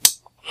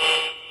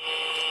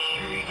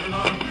Hey,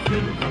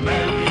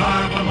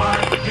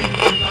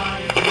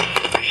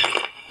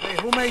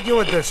 who made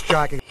you a disc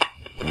jockey?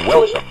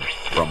 Welcome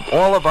from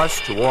all of us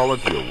to all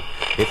of you.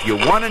 If you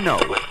want to know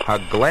how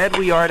glad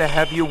we are to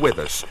have you with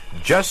us,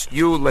 just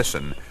you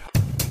listen.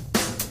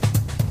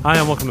 Hi,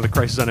 and welcome to the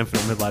Crisis on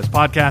Infinite Midlives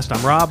podcast.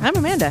 I'm Rob. I'm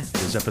Amanda.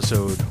 This is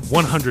episode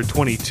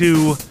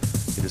 122.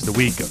 It is the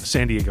week of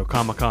San Diego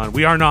Comic-Con.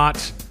 We are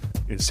not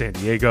in San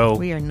Diego.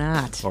 We are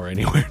not. Or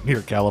anywhere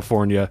near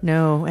California.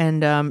 No,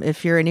 and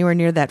if you're anywhere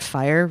near that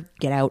fire,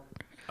 get out.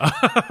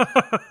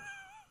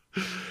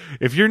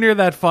 If you're near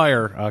that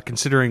fire,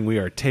 considering we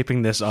are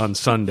taping this on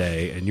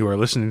Sunday and you are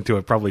listening to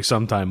it probably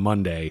sometime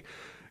Monday,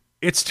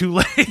 it's too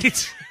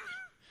late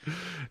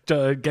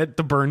to get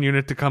the burn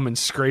unit to come and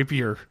scrape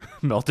your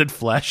melted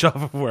flesh off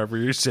of wherever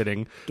you're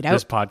sitting. Get out.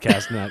 This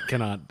podcast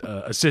cannot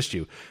assist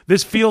you.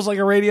 This feels like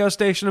a radio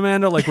station,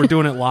 Amanda, like we're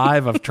doing it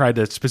live. I've tried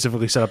to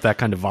specifically set up that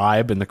kind of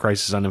vibe in the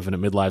Crisis on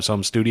Infinite Midlives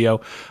home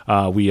studio.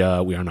 We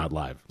are not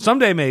live.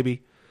 Someday,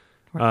 maybe.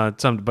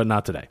 But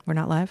not today. We're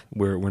not live?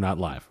 We're not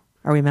live.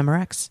 Are we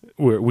Memorex?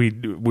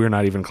 We're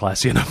not even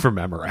classy enough for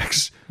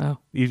Memorex. Oh.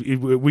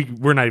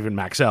 We're not even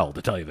Maxell,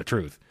 to tell you the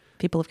truth.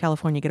 People of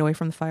California, get away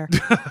from the fire.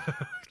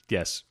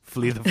 Yes,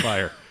 flee the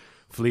fire.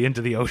 Flee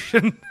into the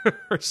ocean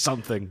or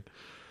something.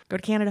 Go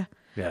to Canada.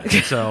 Yeah,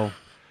 so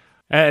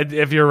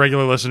if you're a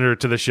regular listener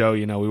to the show,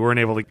 you know we weren't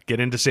able to get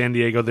into San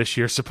Diego this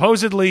year.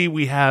 Supposedly,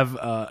 we have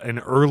an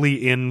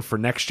early in for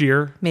next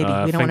year. Maybe.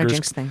 We don't want to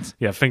jinx things.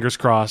 Yeah, fingers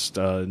crossed,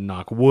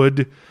 knock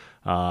wood.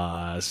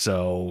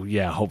 So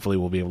yeah, hopefully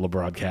we'll be able to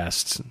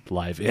broadcast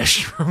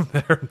live-ish from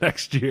there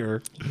next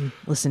year.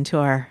 Listen to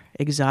our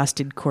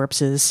exhausted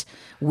corpses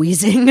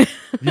wheezing.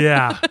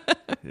 Yeah.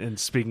 And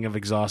speaking of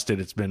exhausted,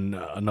 it's been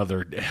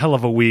another hell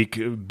of a week,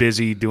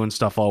 busy doing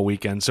stuff all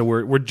weekend. So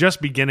we're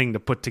just beginning to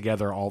put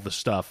together all the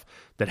stuff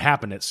that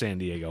happened at San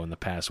Diego in the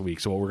past week.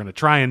 So what we're going to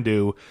try and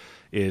do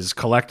is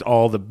collect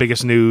all the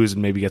biggest news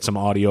and maybe get some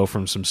audio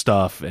from some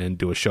stuff and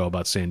do a show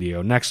about San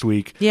Diego next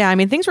week. Yeah, I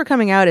mean, things were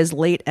coming out as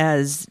late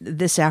as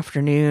this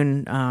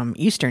afternoon,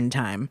 Eastern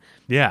time.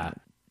 Yeah.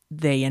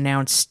 They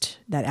announced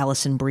that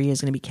Alison Brie is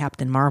going to be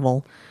Captain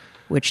Marvel,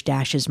 which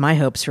dashes my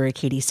hopes for a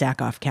Katie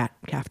Sackhoff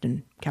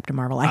Captain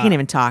Marvel. I can't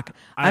even talk.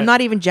 I'm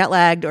not even jet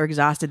lagged or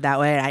exhausted that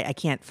way. I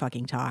can't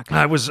fucking talk.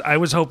 I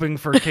was hoping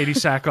for Katie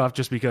Sackhoff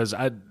just because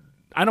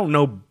I don't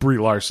know Brie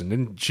Larson.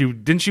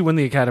 Didn't she win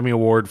the Academy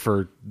Award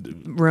for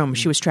Room?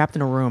 She was trapped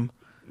in a room.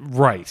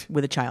 Right.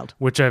 With a child.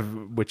 Which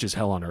is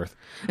hell on earth.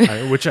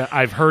 Which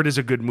I've heard is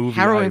a good movie.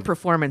 Harrowing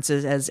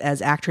performances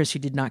as actress who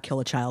did not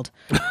kill a child.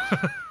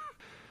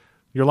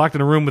 You're locked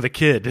in a room with a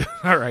kid.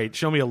 All right,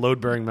 show me a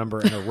load-bearing member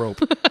and a rope.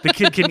 The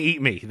kid can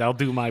eat me. That'll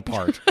do my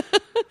part.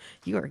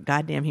 You are a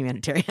goddamn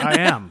humanitarian.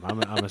 I am.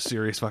 I'm a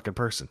serious fucking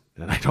person,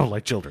 and I don't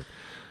like children.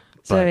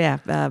 So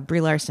yeah,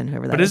 Brie Larson,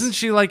 whoever that is. But isn't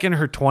she like in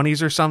her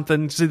 20s or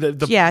something? See,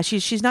 yeah,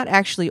 she's not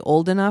actually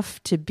old enough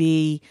to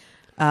be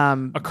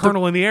a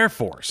colonel in the Air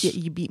Force.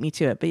 You beat me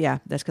to it, but yeah,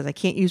 that's because I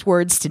can't use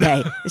words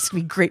today. This could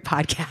be a great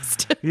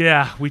podcast.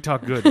 Yeah, we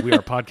talk good. We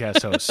are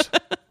podcast hosts,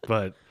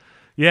 but.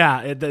 Yeah,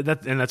 and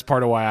that's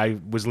part of why I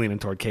was leaning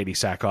toward Katie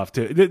Sackhoff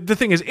too. The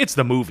thing is, it's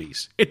the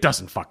movies. It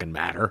doesn't fucking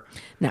matter.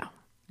 No.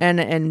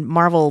 And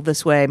Marvel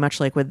this way, much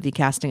like with the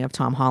casting of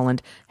Tom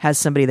Holland, has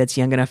somebody that's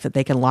young enough that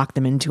they can lock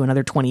them into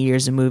another 20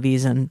 years of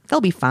movies and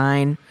they'll be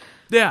fine.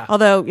 Yeah.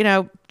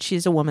 Although,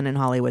 she's a woman in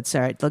Hollywood,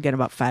 so they'll get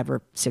about 5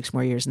 or 6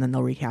 more years and then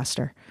they'll recast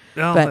her.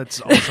 Well, that's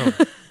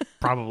also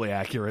probably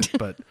accurate,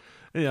 but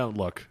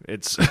look,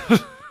 it's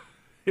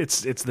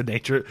It's the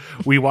nature.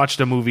 We watched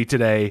a movie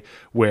today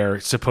where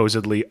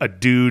supposedly a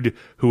dude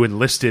who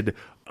enlisted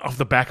off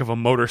the back of a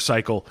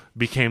motorcycle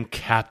became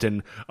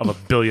captain of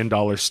 $1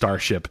 billion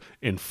starship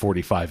in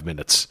 45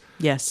 minutes.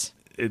 Yes.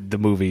 The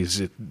movies,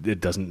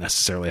 it doesn't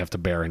necessarily have to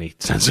bear any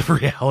sense of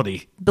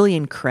reality.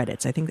 Billion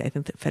credits. I think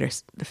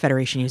the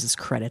Federation uses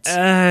credits.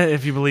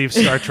 If you believe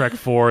Star Trek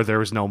 4, there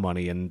was no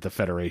money in the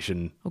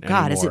Federation. Oh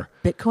God, anymore.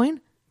 Is it Bitcoin?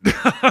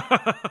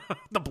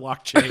 The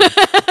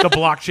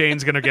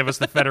blockchain's gonna give us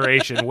the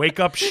Federation.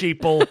 Wake up,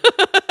 sheeple.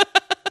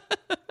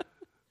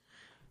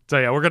 So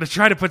yeah, we're gonna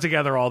try to put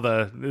together all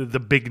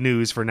the big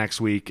news for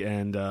next week,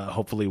 and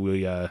hopefully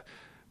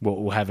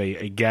we'll have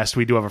a guest.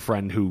 We do have a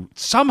friend who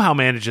somehow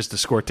manages to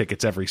score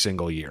tickets every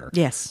single year.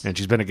 Yes, and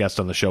she's been a guest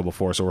on the show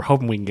before, so we're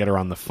hoping we can get her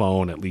on the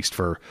phone at least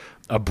for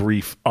a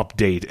brief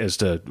update as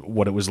to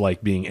what it was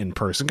like being in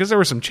person, because there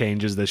were some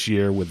changes this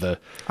year with the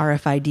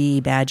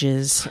RFID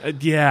badges.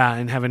 Yeah,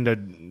 and having to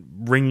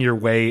ring your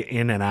way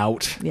in and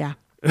out. Yeah.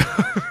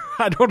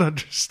 I don't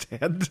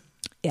understand.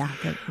 Yeah.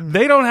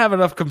 They don't have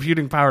enough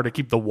computing power to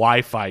keep the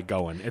Wi-Fi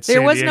going.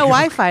 There was no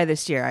Wi-Fi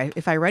this year.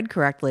 If I read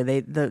correctly,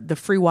 the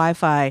free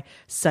Wi-Fi,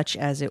 such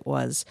as it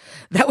was,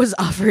 that was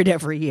offered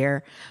every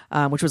year,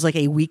 which was like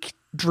a week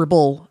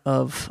dribble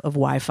of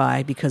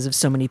Wi-Fi because of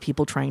so many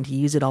people trying to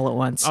use it all at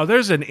once. Oh,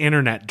 there's an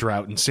internet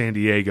drought in San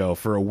Diego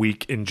for a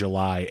week in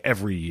July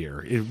every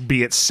year.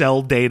 Be it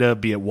cell data,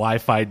 be it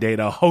Wi-Fi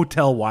data,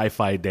 hotel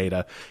Wi-Fi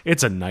data.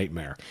 It's a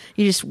nightmare.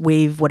 You just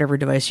wave whatever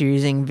device you're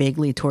using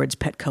vaguely towards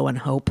Petco and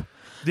hope.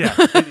 Yeah,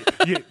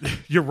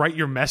 you write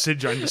your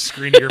message on the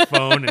screen of your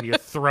phone and you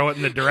throw it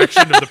in the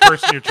direction of the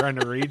person you're trying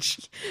to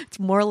reach. It's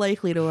more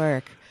likely to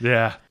work.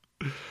 Yeah.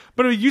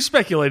 But I mean, you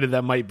speculated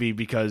that might be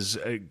because...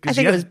 I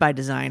think it was by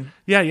design.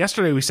 Yeah,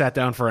 yesterday we sat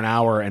down for an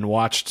hour and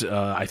watched,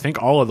 I think,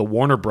 all of the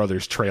Warner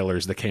Brothers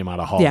trailers that came out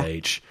of Hall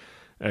H.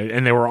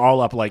 And they were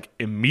all up, like,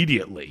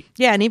 immediately.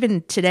 Yeah, and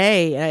even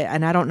today,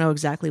 and I don't know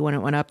exactly when it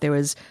went up, there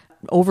was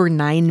over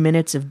 9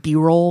 minutes of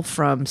B-roll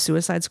from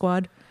Suicide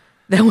Squad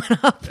that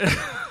went up.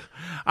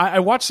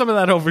 I watched some of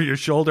that over your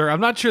shoulder. I'm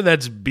not sure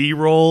that's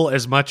B-roll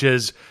as much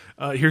as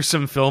here's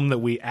some film that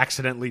we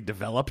accidentally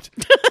developed.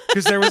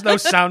 Because there was no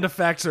sound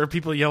effects or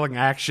people yelling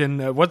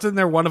action. Wasn't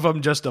there one of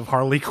them just of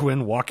Harley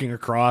Quinn walking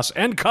across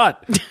and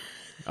cut?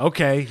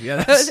 Okay,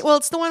 yeah. Well,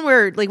 it's the one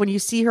where, like, when you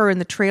see her in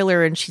the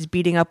trailer and she's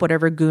beating up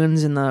whatever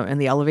goons in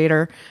the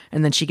elevator,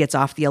 and then she gets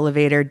off the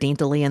elevator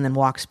daintily and then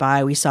walks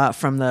by. We saw it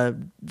from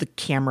the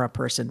camera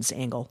person's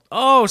angle.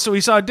 Oh, so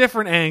we saw a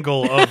different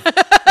angle of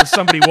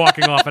somebody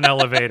walking off an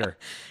elevator.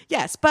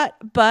 Yes, but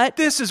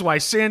This is why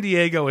San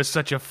Diego is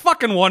such a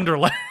fucking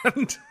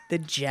wonderland. the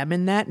gem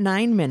in that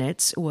 9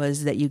 minutes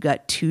was that you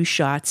got 2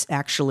 shots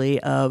actually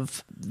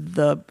of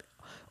the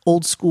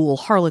old school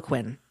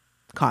Harlequin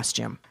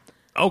costume.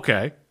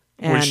 Okay.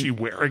 And- was she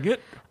wearing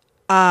it?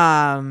 No,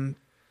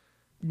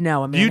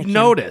 a mannequin. You'd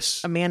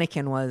notice. A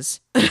mannequin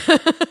was.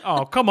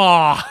 Oh, come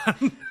on.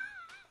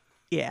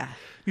 Yeah.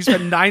 You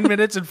spend 9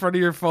 minutes in front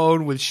of your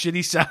phone with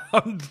shitty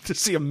sound to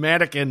see a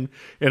mannequin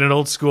in an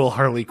old school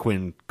Harley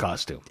Quinn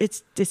costume.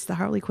 It's the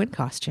Harley Quinn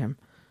costume.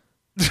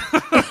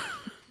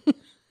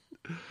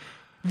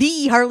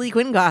 The Harley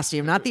Quinn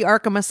costume, not the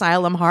Arkham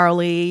Asylum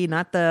Harley,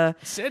 not the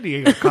San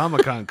Diego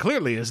Comic-Con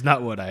clearly is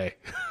not what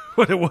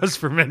it was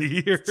for many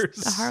years.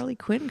 the Harley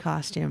Quinn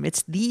costume.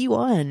 It's the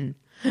one.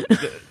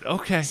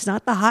 Okay. It's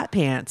not the hot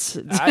pants.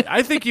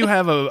 I think you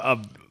have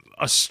a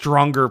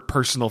stronger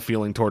personal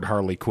feeling toward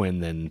Harley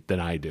Quinn than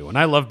I do. And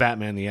I love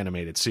Batman the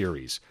Animated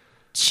Series.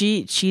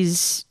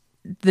 She's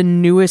the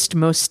newest,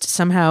 most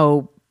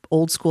somehow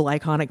old school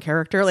iconic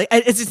character. Like,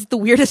 it's the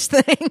weirdest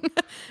thing.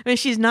 I mean,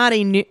 she's not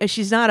a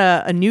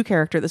new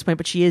character at this point,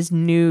 but she is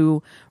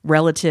new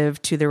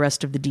relative to the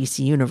rest of the DC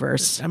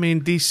universe. I mean,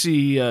 not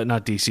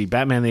DC,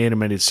 Batman the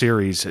Animated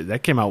Series,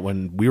 that came out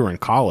when we were in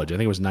college. I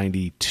think it was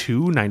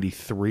 92,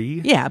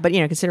 93. Yeah, but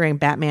considering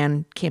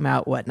Batman came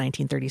out,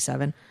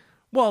 1937?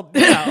 Well,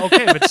 yeah,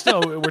 okay, but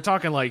still, we're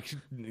talking like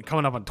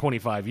coming up on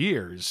 25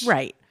 years.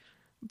 Right.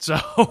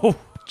 So.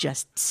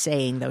 Just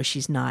saying, though,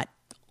 she's not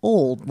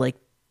old like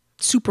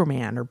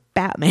Superman or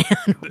Batman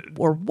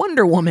or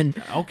Wonder Woman.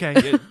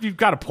 Okay, you've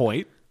got a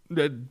point.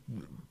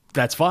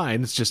 That's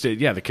fine. It's just,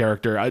 the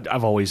character.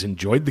 I've always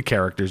enjoyed the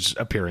character's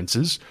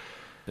appearances,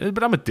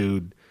 but I'm a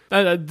dude.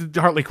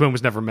 Harley Quinn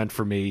was never meant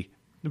for me.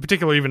 In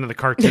particular, even in the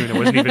cartoon, it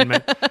wasn't even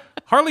meant.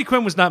 Harley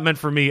Quinn was not meant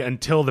for me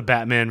until the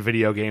Batman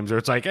video games, where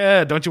it's like,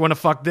 don't you want to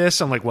fuck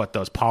this? I'm like, what,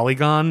 those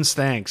polygons?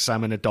 Thanks,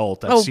 I'm an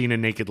adult. I've seen a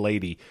naked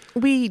lady.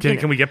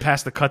 Can we get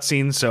past the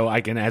cutscenes so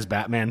I can, as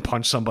Batman,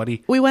 punch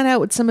somebody? We went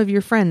out with some of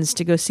your friends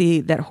to go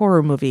see that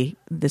horror movie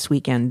this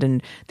weekend,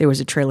 and there was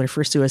a trailer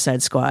for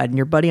Suicide Squad, and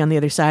your buddy on the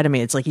other side of me,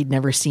 it's like he'd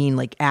never seen,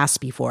 like, ass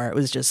before. It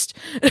was just,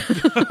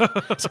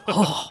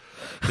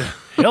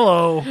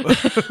 Hello.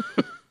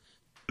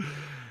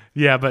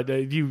 Yeah, but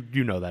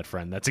you know that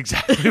friend. That's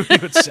exactly what you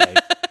would say.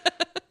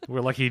 We're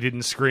lucky he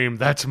didn't scream,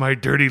 "That's my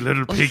dirty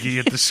little piggy"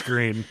 at the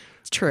screen.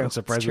 It's true. I'm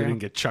surprised It's we true.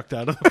 didn't get chucked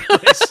out of the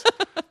place.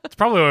 It's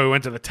probably why we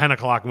went to the 10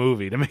 o'clock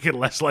movie, to make it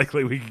less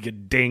likely we could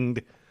get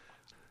dinged.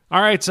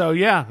 All right, so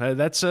yeah,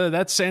 that's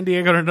San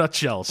Diego in a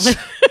nutshell.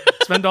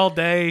 Spend all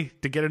day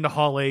to get into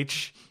Hall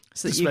H,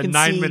 So to that you spend can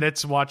 9 see-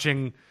 minutes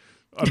watching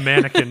a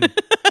mannequin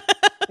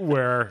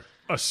wear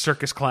a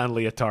circus clown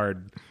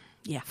leotard.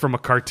 Yeah. From a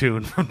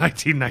cartoon from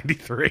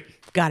 1993.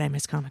 God, I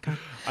miss Comic-Con.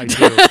 I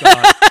do.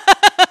 God.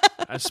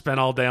 I spent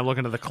all day. I'm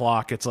looking at the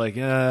clock. It's like,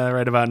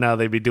 right about now,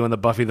 they'd be doing the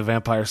Buffy the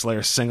Vampire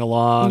Slayer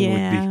sing-along.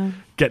 Yeah. We'd be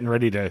getting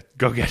ready to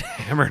go get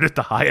hammered at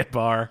the Hyatt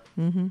bar.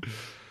 Mm-hmm.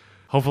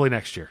 Hopefully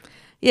next year.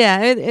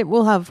 Yeah,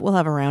 we'll have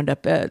a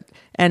roundup,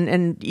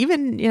 and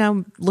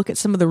even look at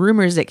some of the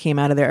rumors that came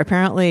out of there.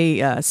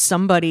 Apparently,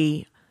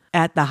 somebody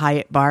at the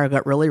Hyatt bar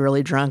got really,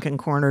 really drunk and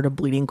cornered a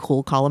Bleeding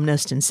Cool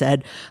columnist and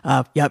said,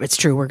 "Yep, it's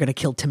true. We're going to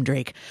kill Tim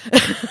Drake."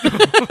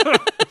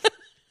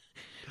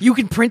 You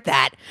can print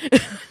that.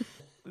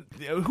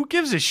 Who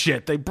gives a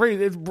shit?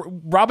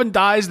 Robin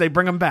dies, they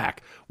bring him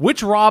back.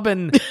 Which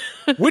Robin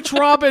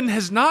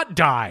has not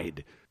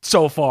died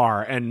so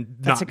far and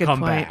That's a not good come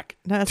point. back?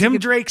 No, that's a Tim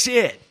good- Drake's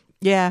it.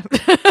 Yeah.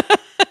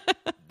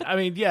 I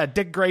mean, yeah,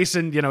 Dick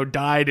Grayson,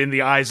 died in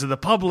the eyes of the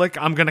public.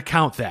 I'm going to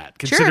count that,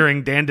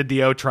 considering Dan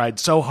DiDio tried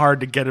so hard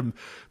to get him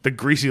the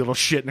greasy little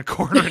shit in a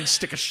corner and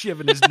stick a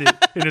shiv in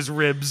his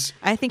ribs.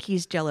 I think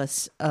he's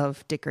jealous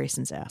of Dick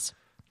Grayson's ass.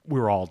 We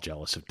were all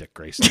jealous of Dick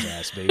Grayson's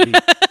ass, baby.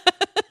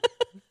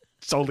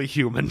 It's only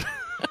human.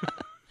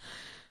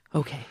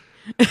 Okay.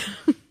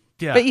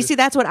 Yeah, But you see,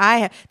 that's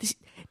what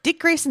Dick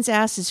Grayson's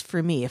ass is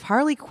for me. If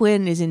Harley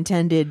Quinn is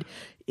intended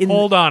in...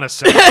 Hold on a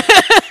second.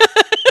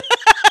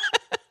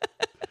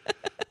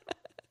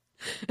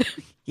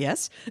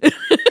 Yes.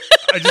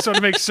 I just want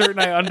to make certain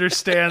I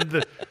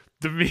understand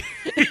the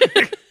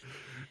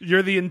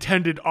you're the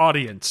intended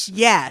audience.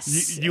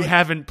 Yes. You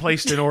haven't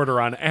placed an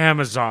order on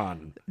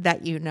Amazon.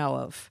 That you know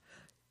of.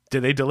 Do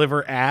they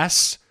deliver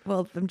ass?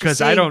 Well, I'm just Because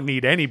saying I don't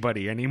need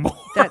anybody anymore.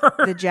 that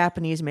the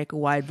Japanese make a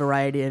wide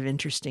variety of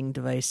interesting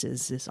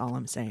devices is all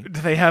I'm saying.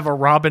 Do they have a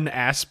Robin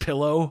ass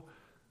pillow?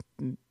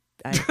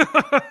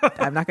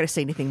 I'm not going to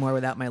say anything more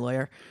without my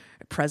lawyer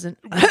present.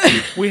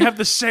 We have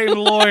the same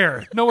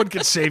lawyer. No one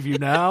can save you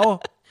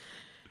now.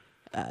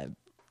 I'd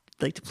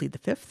like to plead the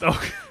fifth.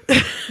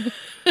 Okay.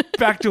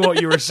 Back to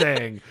what you were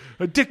saying.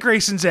 Dick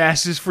Grayson's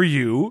ass is for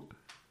you.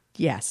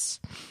 Yes.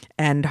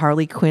 And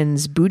Harley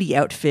Quinn's booty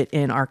outfit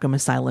in Arkham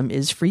Asylum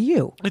is for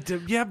you.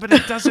 Yeah, but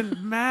it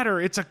doesn't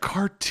matter. It's a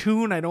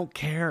cartoon. I don't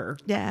care.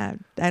 Yeah,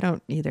 I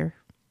don't either,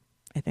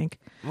 I think.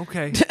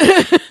 Okay.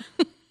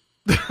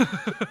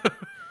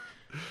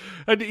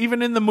 And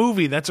even in the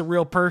movie, that's a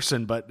real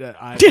person. But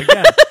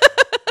again,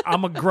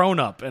 I'm a grown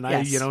up, and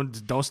Yes.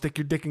 don't stick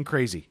your dick in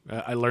crazy.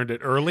 I learned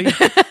it early.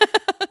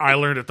 I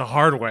learned it the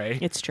hard way.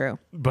 It's true.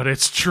 But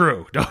it's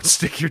true. Don't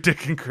stick your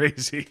dick in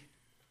crazy.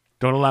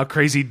 Don't allow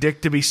crazy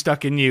dick to be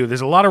stuck in you.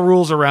 There's a lot of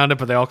rules around it,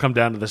 but they all come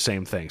down to the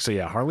same thing. So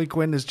yeah, Harley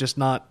Quinn is just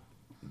not.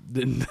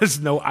 There's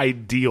no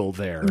ideal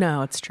there.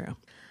 No, it's true.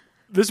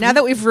 This Now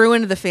that we've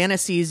ruined the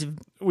fantasies,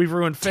 We've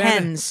ruined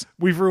Tens.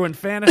 We've ruined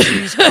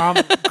fantasies,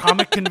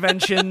 comic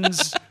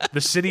conventions. The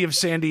city of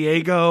San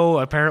Diego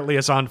apparently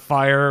is on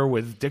fire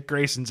with Dick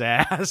Grayson's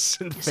ass.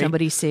 And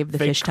somebody saved the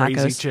fake fish crazy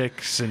tacos.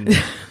 chicks and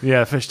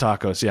yeah, fish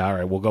tacos. Yeah, all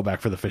right, we'll go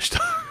back for the fish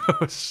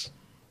tacos.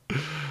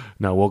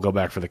 No, we'll go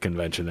back for the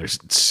convention. There's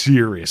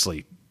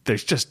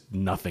just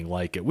nothing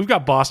like it. We've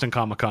got Boston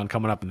Comic-Con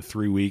coming up in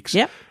 3 weeks.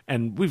 Yep.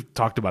 And we've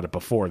talked about it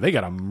before. They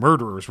got a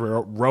murderer's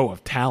row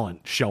of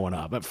talent showing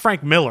up.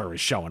 Frank Miller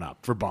is showing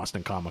up for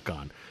Boston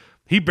Comic-Con.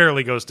 He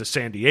barely goes to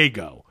San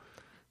Diego.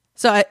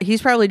 So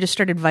he's probably just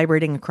started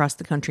vibrating across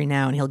the country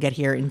now, and he'll get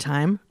here in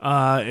time.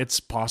 It's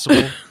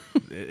possible.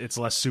 It's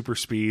less super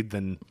speed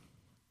than...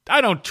 I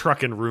don't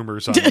truck in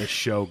rumors on this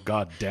show,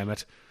 god damn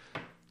it.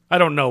 I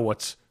don't know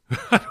what's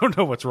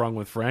wrong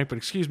with Frank, but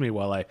excuse me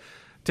while I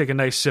take a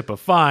nice sip of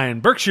fine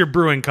Berkshire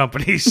Brewing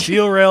Company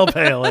Steel Rail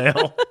Pale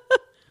Ale.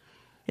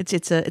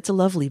 It's a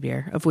lovely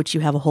beer, of which you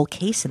have a whole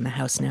case in the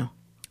house now.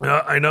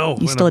 I know.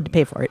 You still had to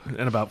pay for it.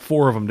 And about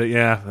 4 of them,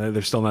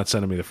 they're still not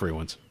sending me the free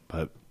ones.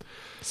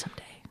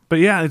 Someday. But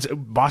yeah,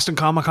 Boston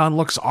Comic-Con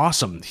looks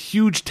awesome.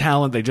 Huge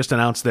talent. They just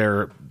announced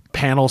their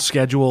panel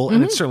schedule,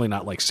 and it's certainly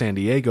not like San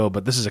Diego,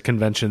 but this is a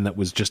convention that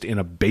was just in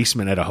a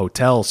basement at a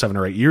hotel 7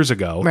 or 8 years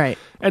ago. Right.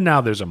 And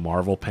now there's a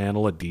Marvel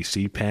panel, a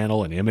DC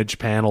panel, an Image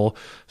panel,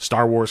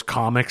 Star Wars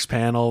comics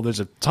panel. There's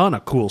a ton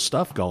of cool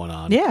stuff going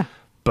on. Yeah.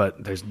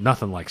 But there's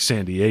nothing like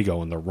San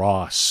Diego and the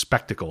raw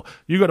spectacle.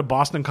 You go to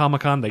Boston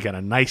Comic-Con, they got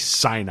a nice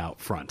sign out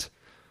front.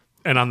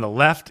 And on the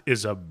left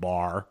is a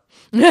bar.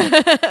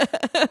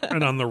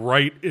 And on the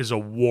right is a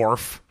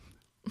wharf.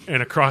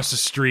 And across the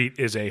street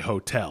is a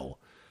hotel.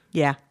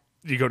 Yeah.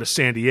 You go to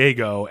San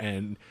Diego,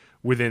 and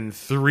within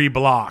 3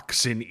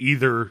 blocks in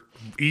either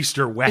east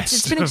or west.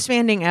 It's been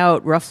expanding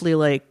out roughly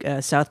like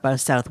South by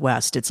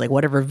Southwest. It's like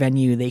whatever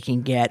venue they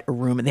can get a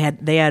room.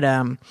 They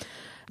had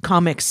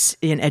comics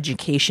in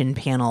education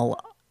panel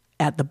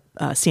at the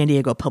San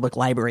Diego Public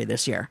Library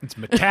this year. It's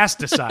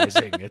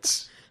metastasizing.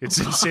 It's in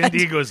San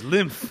Diego's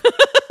lymph.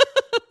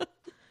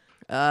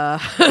 That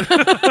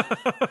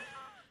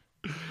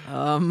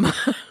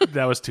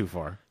was too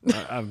far.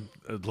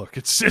 Look,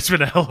 it's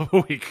been a hell of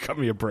a week. Cut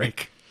me a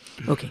break.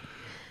 Okay.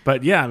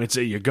 But yeah,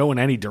 you go in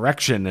any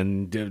direction,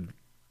 and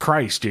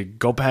Christ, you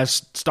go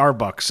past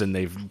Starbucks, and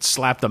they've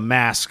slapped a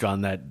mask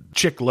on that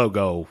chick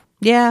logo.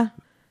 Yeah.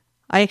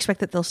 I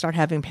expect that they'll start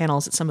having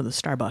panels at some of the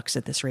Starbucks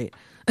at this rate.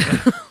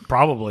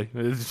 Probably.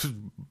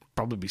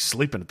 Probably be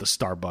sleeping at the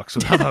Starbucks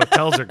with how the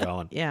hotels are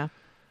going. Yeah.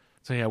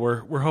 So yeah,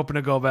 we're hoping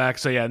to go back.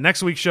 So yeah,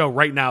 next week's show,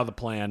 right now the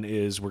plan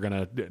is we're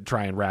going to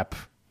try and wrap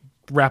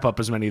up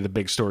as many of the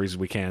big stories as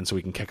we can so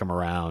we can kick them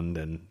around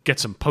and get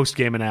some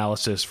post-game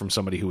analysis from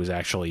somebody who was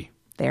actually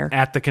There.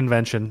 at the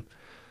convention.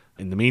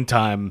 In the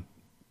meantime,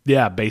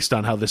 yeah, based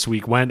on how this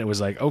week went, it was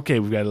like, okay,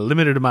 we've got a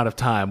limited amount of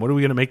time. What are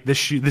we going to make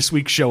this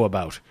week's show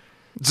about?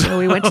 So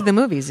we went to the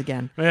movies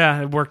again.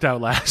 Yeah, it worked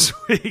out last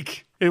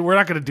week. We're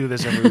not going to do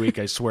this every week,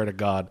 I swear to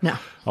God. No.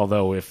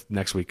 Although if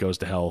next week goes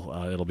to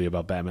hell, it'll be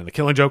about Batman the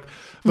Killing Joke.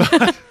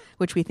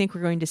 Which we think we're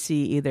going to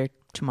see either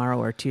tomorrow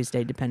or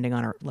Tuesday, depending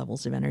on our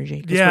levels of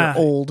energy. 'Cause Yeah,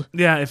 we're old.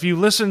 Yeah, if you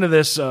listen to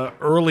this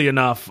early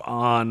enough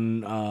on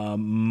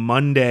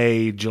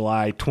Monday,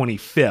 July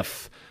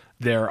 25th,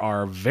 there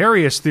are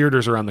various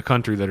theaters around the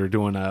country that are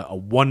doing a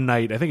one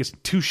night. I think it's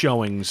 2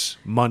 showings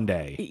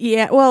Monday.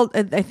 Yeah, well,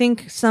 I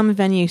think some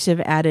venues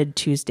have added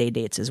Tuesday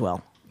dates as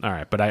well. All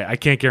right, but I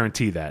can't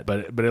guarantee that.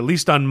 But at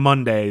least on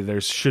Monday,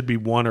 there should be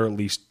 1 or at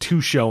least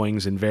 2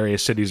 showings in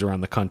various cities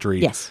around the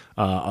country. Yes.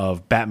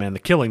 Of Batman: The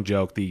Killing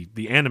Joke,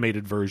 the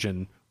animated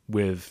version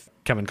with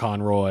Kevin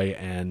Conroy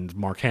and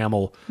Mark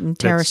Hamill. And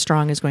Tara That's-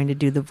 Strong is going to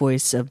do the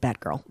voice of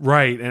Batgirl.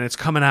 Right, and it's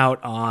coming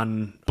out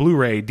on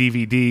Blu-ray,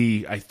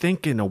 DVD, I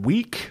think in a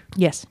week,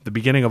 Yes. the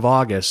beginning of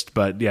August.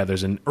 But yeah,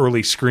 there's an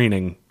early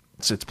screening.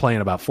 It's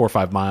playing about 4 or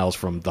 5 miles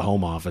from the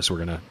home office. We're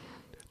going to,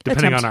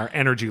 depending on our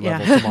energy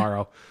level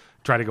tomorrow,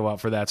 try to go out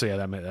for that. So yeah,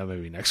 that may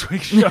be next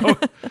week's show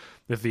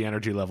if the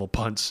energy level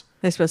punts.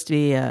 There's supposed to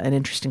be an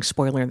interesting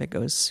spoiler that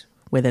goes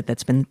with it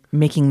that's been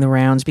making the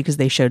rounds because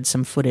they showed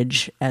some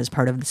footage as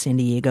part of the San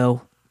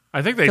Diego.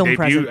 I think they Film debuted.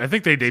 present. I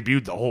think they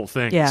debuted the whole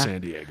thing Yeah. in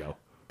San Diego.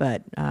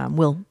 But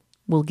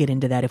we'll get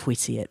into that if we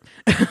see it.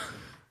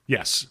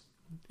 Yes.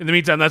 In the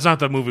meantime, that's not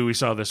the movie we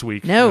saw this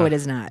week. No, it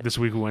is not. This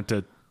week we went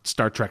to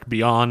Star Trek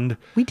Beyond.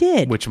 We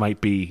did. Which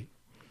might be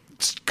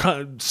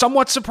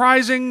somewhat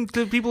surprising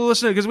to people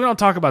listening because we don't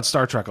talk about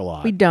Star Trek a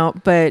lot. We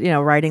don't, but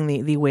riding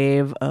the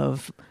wave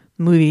of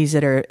movies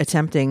that are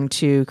attempting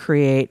to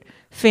create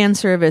fan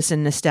service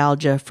and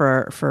nostalgia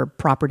for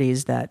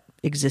properties that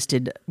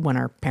existed when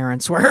our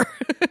parents were.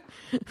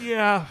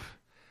 Yeah.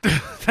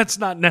 That's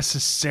not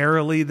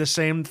necessarily the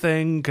same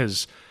thing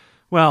because,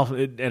 well,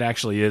 it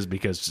actually is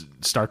because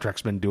Star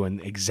Trek's been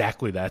doing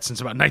exactly that since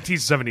about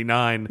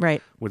 1979.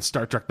 Right. With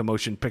Star Trek the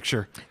Motion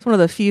Picture. It's one of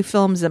the few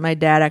films that my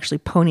dad actually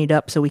ponied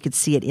up so we could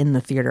see it in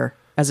the theater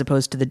as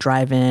opposed to the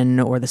drive-in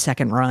or the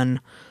second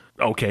run.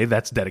 Okay,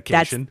 that's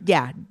dedication.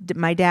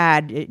 My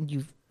dad,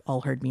 you've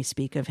all heard me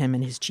speak of him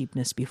and his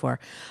cheapness before.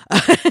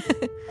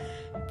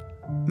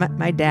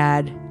 My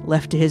dad,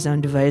 left to his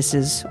own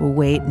devices, will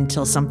wait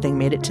until something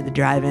made it to the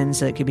drive-in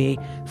so it could be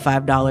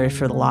 $5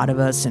 for the lot of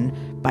us.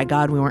 And by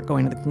God, we weren't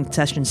going to the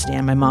concession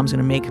stand. My mom's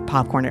going to make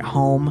popcorn at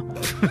home,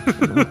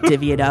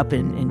 divvy it up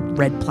in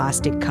red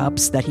plastic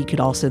cups that he could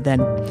also then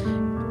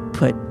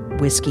put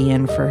whiskey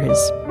in for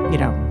his,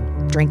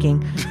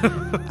 drinking.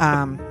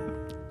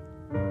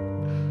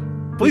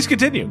 Please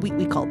continue.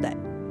 We called that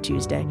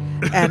Tuesday.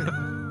 And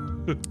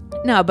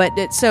no, but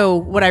so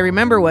what I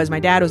remember was my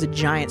dad was a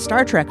giant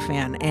Star Trek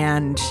fan,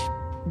 and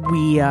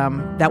we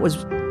that was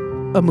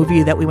a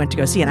movie that we went to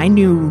go see, and I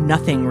knew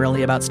nothing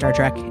really about Star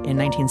Trek in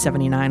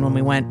 1979 when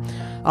we went.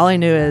 All I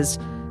knew is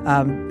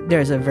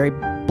there's a very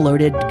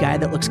bloated guy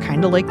that looks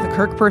kind of like the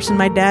Kirk person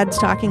my dad's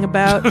talking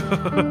about.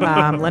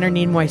 Leonard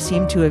Nimoy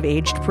seemed to have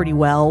aged pretty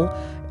well,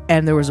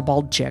 and there was a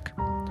bald chick.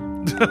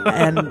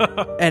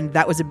 and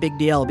that was a big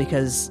deal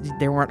because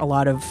there weren't a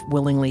lot of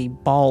willingly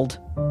bald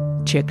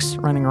chicks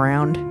running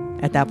around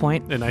at that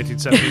point. In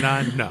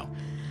 1979? No.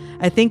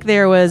 I think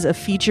there was a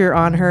feature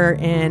on her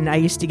in, I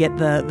used to get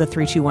the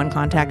 321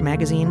 Contact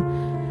magazine,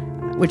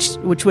 which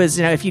was,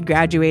 if you'd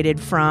graduated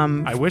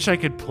from... I wish I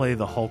could play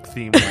the Hulk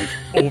theme like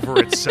over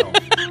itself.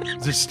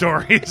 The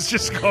story is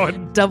just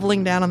going...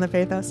 Doubling down on the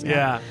pathos.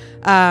 Yeah.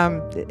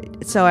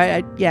 So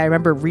I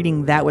remember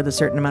reading that with a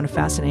certain amount of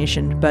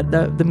fascination, but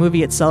the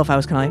movie itself, I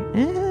was kind of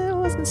like, it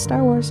wasn't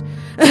Star Wars.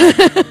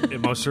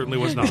 It most certainly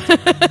was not.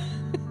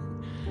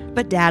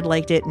 But Dad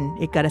liked it,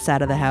 and it got us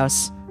out of the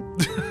house.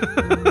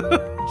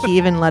 He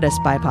even let us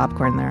buy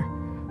popcorn there.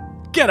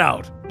 Get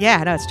out.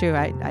 Yeah, no, it's true.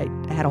 I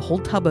had a whole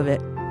tub of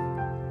it.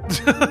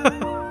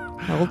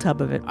 A whole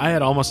tub of it. I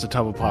had almost a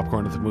tub of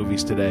popcorn at the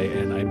movies today,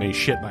 and I may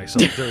shit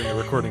myself during the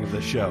recording of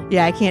this show.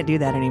 Yeah, I can't do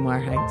that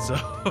anymore. So,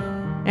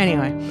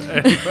 Anyway.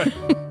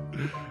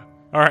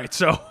 All right,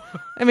 so...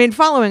 I mean,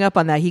 following up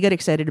on that, he got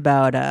excited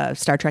about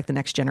Star Trek The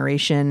Next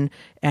Generation,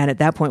 and at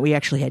that point we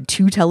actually had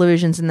 2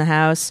 televisions in the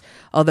house,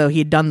 although he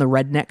had done the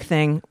redneck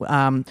thing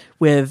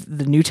with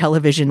the new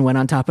television went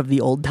on top of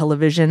the old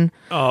television.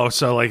 Oh,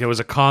 so like it was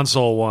a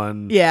console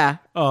one. Yeah.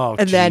 Oh,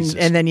 and Jesus.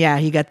 then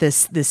he got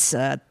this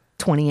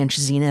 20-inch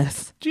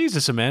Zenith.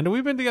 Jesus, Amanda,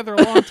 we've been together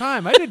a long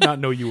time. I did not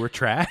know you were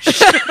trash.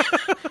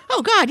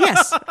 Oh, God,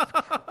 yes.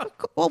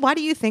 Well, why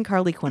do you think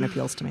Harley Quinn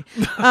appeals to me?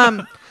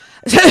 I'm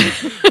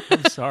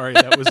sorry,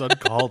 that was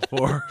uncalled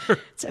for.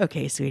 It's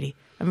okay, sweetie.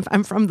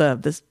 I'm from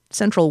the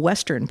central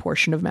western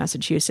portion of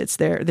Massachusetts.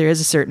 There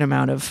is a certain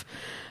amount of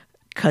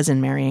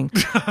cousin marrying.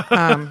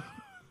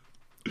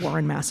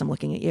 Warren Mass, I'm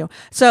looking at you.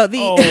 So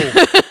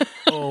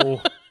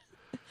Oh.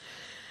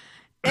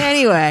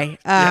 Anyway,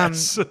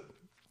 Yes.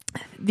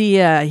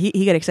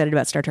 he got excited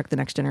about Star Trek: The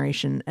Next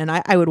Generation, and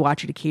I would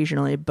watch it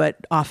occasionally, but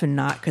often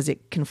not because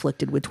it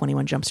conflicted with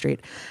 21 Jump Street.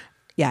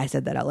 Yeah, I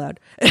said that out loud.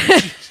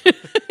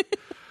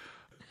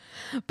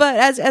 But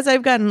as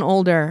I've gotten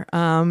older,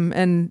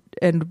 and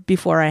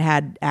before I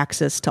had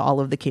access to all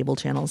of the cable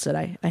channels that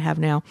I have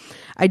now,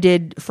 I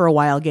did for a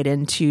while get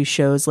into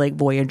shows like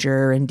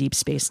Voyager and Deep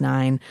Space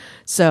Nine.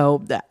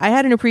 So I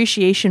had an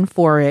appreciation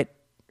for it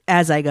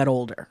as I got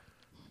older.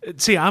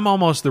 See, I'm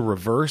almost the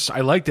reverse.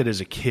 I liked it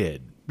as a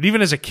kid. But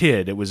even as a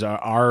kid, it was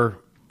our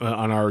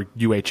on our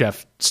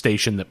UHF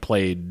station that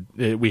played,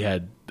 we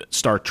had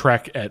Star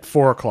Trek at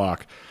 4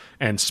 o'clock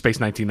and Space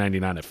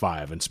 1999 at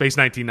 5. And Space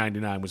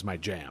 1999 was my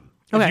jam.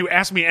 Okay. If you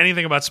ask me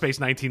anything about Space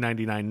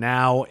 1999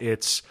 now,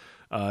 it's,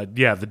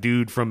 the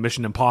dude from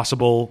Mission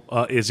Impossible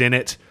is in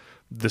it.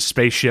 The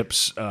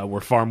spaceships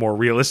were far more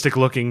realistic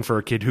looking for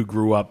a kid who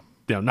grew up,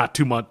 not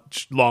too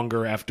much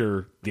longer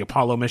after the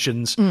Apollo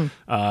missions.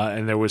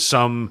 And there was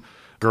some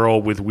girl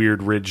with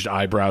weird ridged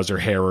eyebrows or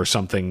hair or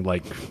something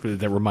like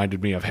that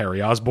reminded me of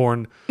Harry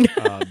Osborn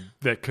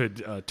that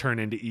could turn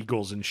into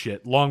eagles and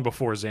shit long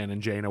before Zan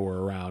and Jaina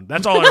were around.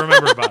 That's all I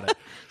remember about it.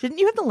 Didn't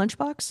you have the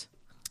lunchbox?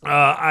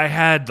 I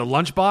had the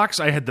lunchbox.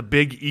 I had the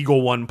big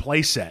Eagle One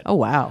playset. Oh,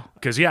 wow.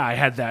 Because, yeah, I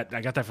had that.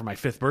 I got that for my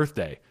 5th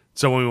birthday.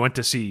 So when we went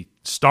to see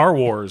Star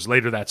Wars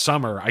later that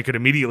summer, I could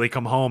immediately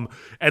come home.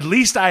 At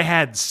least I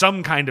had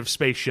some kind of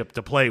spaceship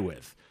to play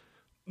with.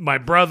 My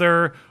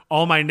brother,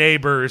 all my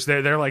neighbors,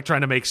 they're like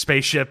trying to make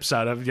spaceships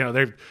out of,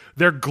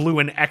 they're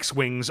gluing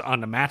X-Wings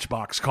onto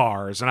Matchbox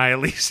cars, and I at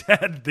least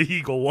had the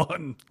Eagle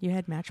One. You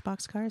had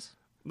Matchbox cars?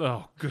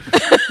 Oh, good.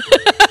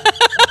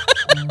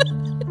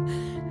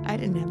 I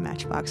didn't have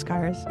Matchbox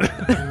cars.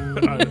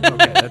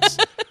 Okay,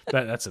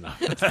 that's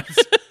enough.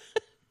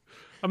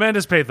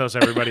 Amanda's pathos,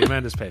 everybody.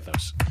 Amanda's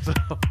pathos. So.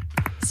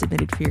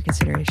 Submitted for your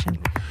consideration.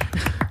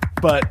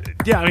 But,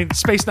 yeah, I mean,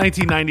 Space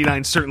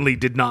 1999 certainly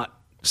did not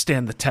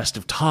stand the test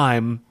of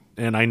time,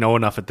 and I know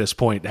enough at this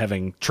point,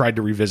 having tried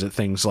to revisit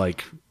things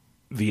like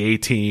the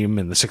A-Team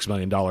and the $6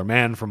 Million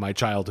Man from my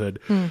childhood.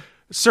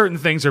 Certain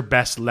things are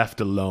best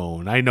left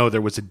alone. I know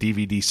there was a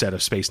DVD set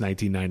of Space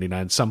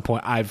 1999. At some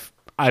point, I've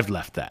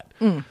left that.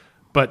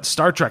 But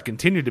Star Trek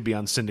continued to be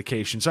on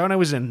syndication. So when I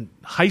was in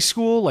high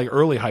school, like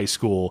early high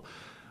school,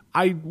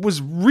 I was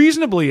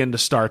reasonably into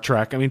Star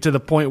Trek. I mean, to the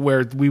point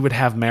where we would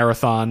have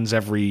marathons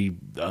every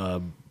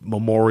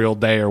Memorial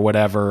Day or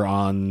whatever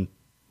on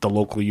the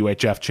local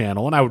UHF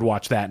channel, and I would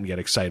watch that and get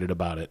excited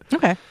about it.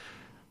 Okay.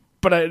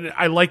 But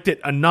I liked it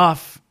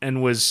enough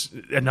and was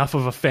enough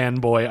of a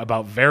fanboy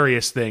about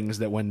various things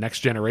that when Next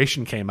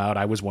Generation came out,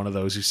 I was one of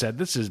those who said,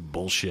 this is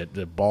bullshit.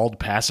 The bald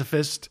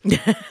pacifist?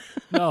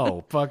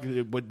 No. Fuck,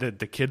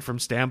 the kid from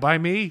Stand By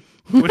Me?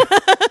 What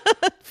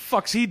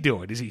fuck's he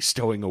doing? Is he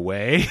stowing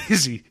away?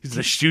 Is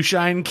the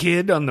shoeshine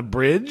kid on the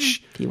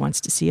bridge? He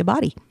wants to see a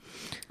body.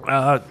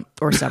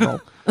 Or several.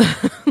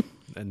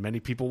 And many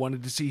people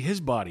wanted to see his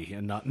body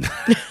and not in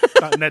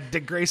that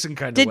Dick Grayson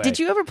kind of way. Did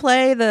you ever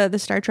play the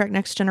Star Trek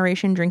Next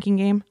Generation drinking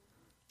game?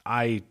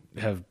 I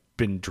have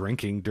been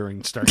drinking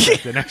during Star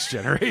Trek The Next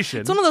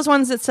Generation. It's one of those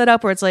ones that's set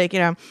up where it's like,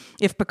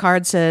 if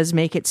Picard says,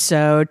 make it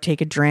so, take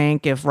a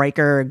drink. If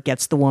Riker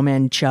gets the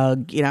woman,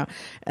 chug, and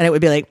it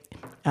would be like,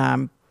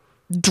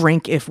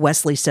 drink if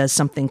Wesley says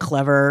something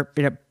clever,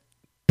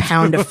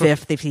 pound a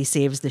fifth if he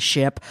saves the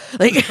ship.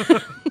 Like...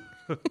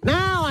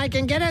 Now I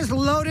can get as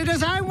loaded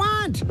as I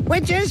want,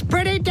 which is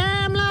pretty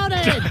damn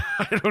loaded.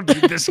 I don't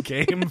need this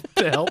game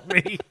to help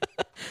me.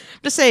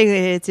 Just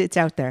saying it's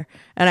out there.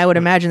 And I would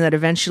imagine that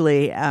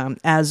eventually,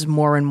 as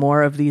more and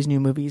more of these new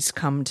movies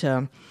come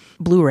to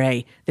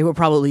Blu-ray, there will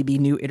probably be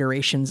new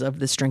iterations of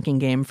this drinking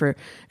game.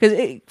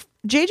 Because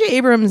J.J.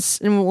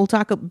 Abrams, and we'll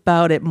talk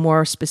about it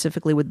more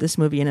specifically with this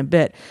movie in a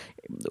bit,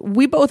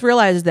 we both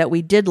realized that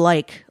we did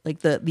like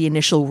the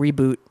initial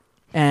reboot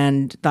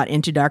and thought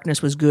Into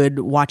Darkness was good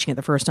watching it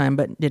the first time,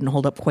 but didn't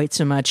hold up quite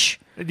so much.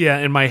 Yeah,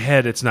 in my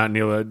head, it's not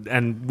nearly...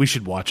 And we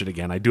should watch it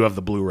again. I do have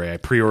the Blu-ray. I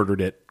pre-ordered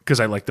it because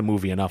I liked the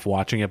movie enough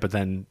watching it, but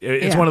then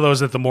it's one of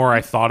those that the more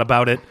I thought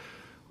about it,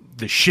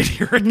 the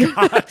shittier it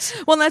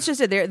got. Well, that's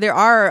just it. There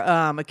are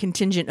a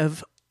contingent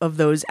of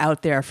those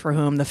out there for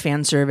whom the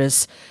fan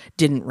service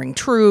didn't ring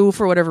true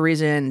for whatever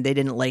reason. They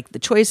didn't like the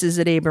choices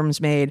that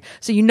Abrams made.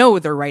 So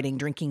they're writing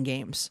drinking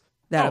games.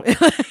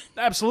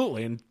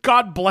 Absolutely, and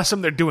God bless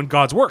them, they're doing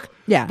God's work.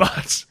 Yeah.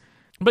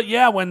 But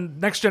yeah, when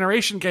Next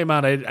Generation came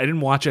out, I didn't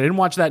watch it. I didn't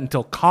watch that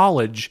until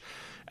college,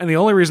 and the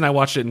only reason I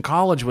watched it in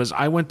college was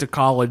I went to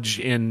college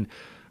in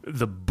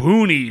the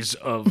boonies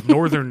of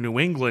northern New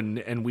England,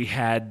 and we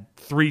had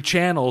 3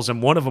 channels,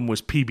 and one of them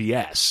was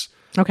PBS.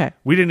 Okay.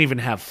 We didn't even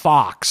have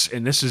Fox,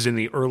 and this is in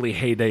the early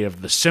heyday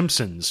of The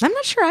Simpsons. I'm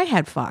not sure I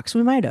had Fox.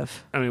 We might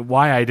have. I mean,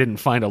 why I didn't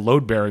find a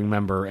load-bearing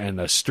member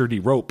and a sturdy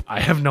rope,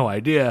 I have no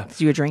idea.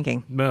 So you were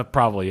drinking.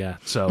 Probably, yeah.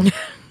 So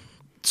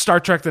Star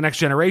Trek The Next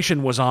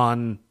Generation was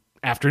on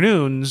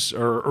afternoons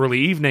or early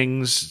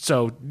evenings.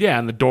 So, yeah,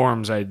 in the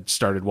dorms, I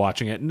started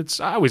watching it, and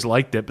I always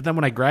liked it. But then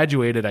when I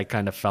graduated, I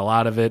kind of fell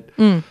out of it.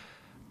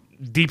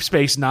 Deep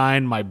Space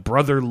Nine, my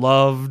brother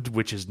loved,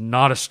 which is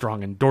not a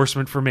strong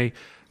endorsement for me.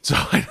 So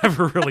I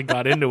never really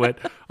got into it,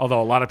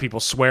 although a lot of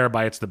people swear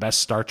by it's the best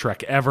Star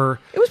Trek ever.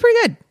 It was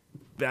pretty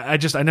good.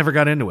 I never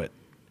got into it.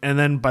 And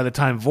then by the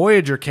time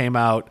Voyager came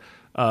out,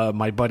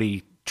 my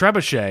buddy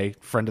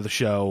Trebuchet, friend of the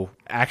show,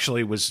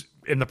 actually was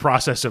in the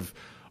process of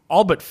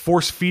all but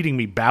force-feeding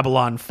me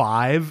Babylon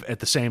 5 at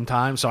the same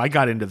time. So I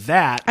got into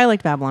that. I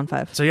liked Babylon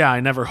 5. So yeah,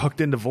 I never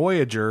hooked into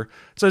Voyager.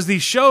 So as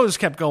these shows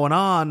kept going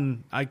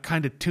on, I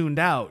kind of tuned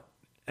out.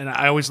 And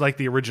I always liked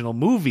the original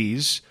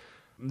movies.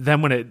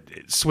 Then when it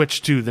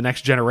switched to The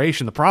Next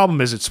Generation, the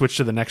problem is it switched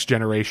to The Next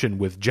Generation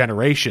with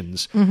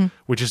Generations,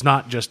 which is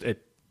not just a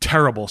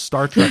terrible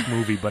Star Trek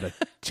movie, but a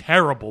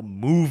terrible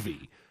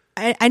movie.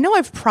 I know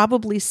I've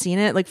probably seen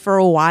it. Like for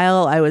a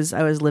while, I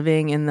was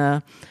living in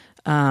the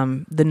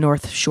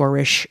North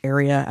Shore-ish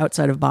area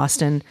outside of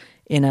Boston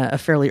in a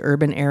fairly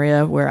urban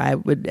area where I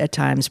would at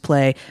times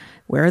play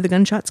Where Are the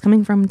Gunshots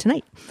Coming From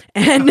Tonight?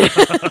 And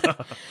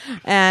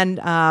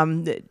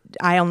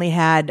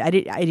I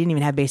didn't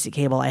even have basic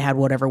cable. I had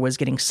whatever was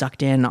getting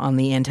sucked in on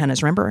the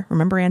antennas. Remember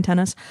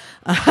antennas?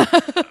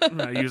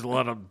 I used a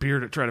lot of beer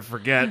to try to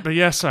forget, but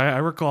yes, I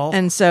recall.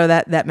 And so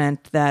that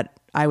meant that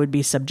I would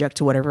be subject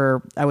to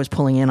whatever I was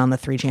pulling in on the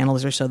 3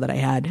 channels or so that I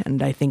had.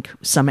 And I think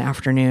some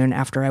afternoon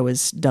after I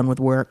was done with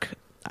work,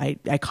 I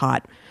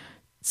caught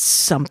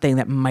something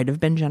that might have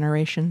been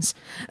Generations.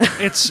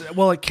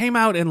 It came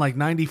out in like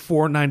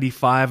 94,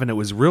 95, and it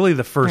was really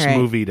the first Right.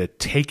 movie to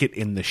take it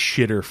in the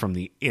shitter from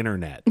the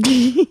internet.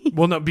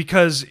 Well, no,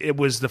 because it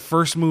was the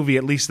first movie,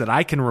 at least that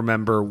I can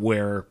remember,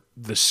 where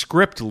the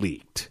script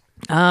leaked.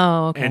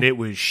 Oh, okay. And it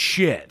was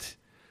shit.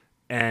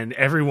 And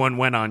everyone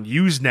went on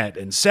Usenet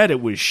and said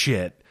it was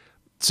shit.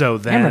 So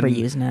then, remember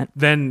Usenet.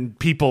 Then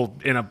people,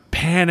 in a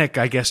panic,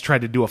 I guess,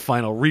 tried to do a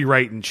final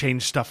rewrite and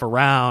change stuff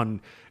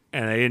around,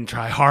 and they didn't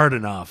try hard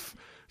enough.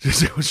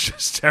 It was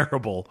just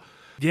terrible.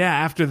 Yeah,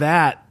 after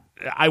that,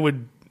 I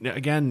would,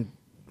 again,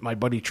 my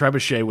buddy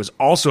Trebuchet was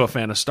also a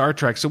fan of Star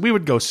Trek, so we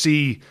would go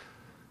see,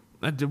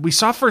 we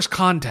saw First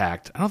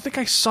Contact. I don't think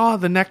I saw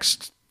the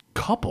next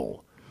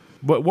couple.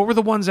 What were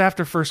the ones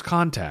after First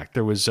Contact?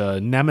 There was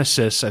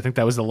Nemesis. I think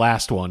that was the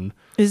last one.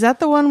 Is that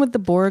the one with the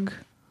Borg?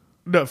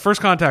 No,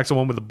 First Contact's the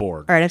one with the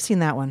Borg. All right, I've seen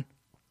that one.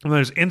 And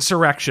there's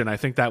Insurrection. I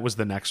think that was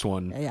the next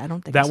one. I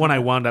don't think that I saw one I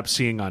that. wound up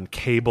seeing on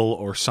cable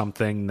or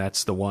something.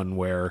 That's the one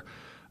where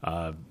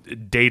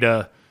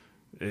Data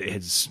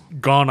has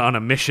gone on a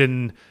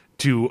mission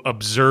to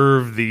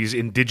observe these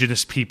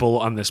indigenous people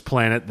on this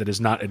planet that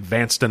is not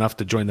advanced enough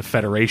to join the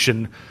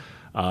Federation.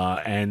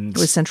 And It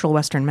was Central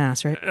Western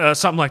Mass, right?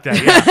 something like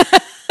that,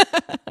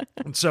 yeah.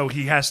 And so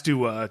he has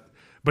to,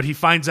 but he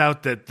finds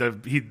out that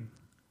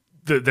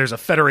there's a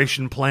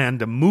Federation plan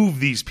to move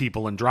these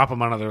people and drop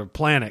them on another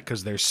planet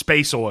because there's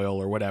space oil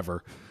or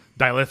whatever,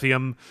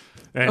 dilithium.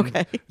 And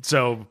Okay.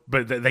 so,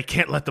 but they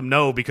can't let them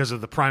know because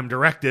of the Prime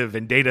Directive,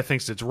 and Data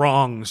thinks it's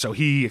wrong, so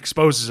he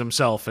exposes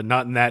himself, and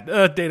not in that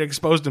Data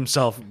exposed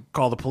himself,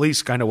 call the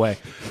police kind of way.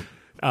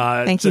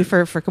 Thank you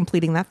for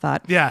completing that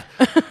thought. Yeah.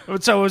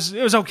 So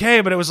it was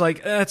okay, but it was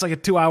like it's like a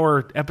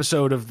 2-hour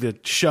episode of the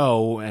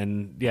show,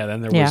 and yeah,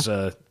 then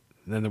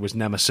there was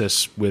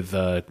Nemesis with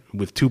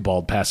 2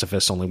 bald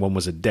pacifists, only one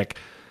was a dick,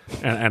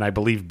 and I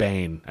believe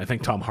Bane. I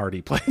think Tom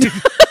Hardy played.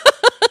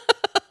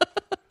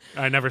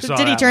 I never saw.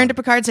 Did he that turn one. to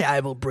Picard and say, "I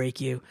will break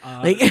you"?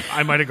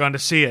 I might have gone to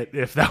see it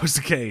if that was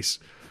the case.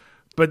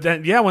 But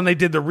then, yeah, when they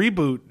did the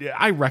reboot,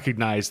 I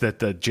recognized that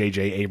the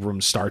J.J.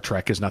 Abrams Star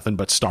Trek is nothing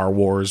but Star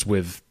Wars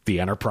with the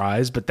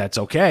Enterprise, but that's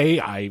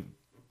okay. I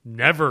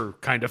never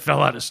kind of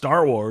fell out of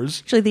Star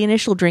Wars. Actually, the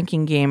initial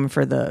drinking game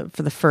for the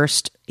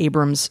first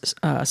Abrams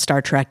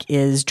Star Trek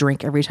is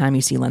drink every time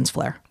you see lens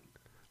flare.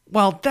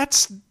 Well,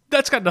 that's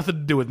got nothing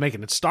to do with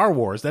making it Star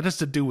Wars. That has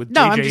to do with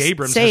No, I'm J.J. just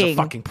Abrams has a saying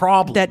fucking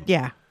problem.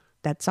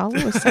 That's all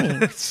I was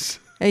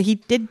saying. He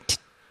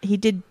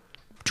did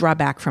draw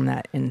back from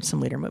that in some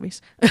later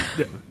movies.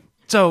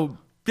 So,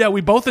 yeah,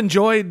 we both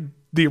enjoyed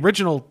the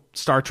original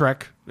Star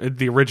Trek,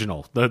 the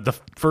original, the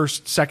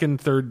first, second,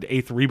 third,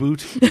 eighth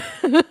reboot.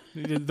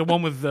 The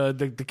one with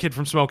the kid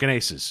from Smoking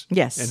Aces.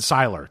 Yes. And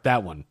Siler,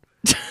 that one.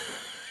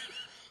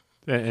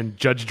 And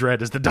Judge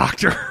Dredd as the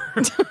doctor.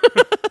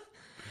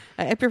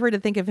 I prefer to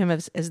think of him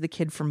as the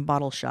kid from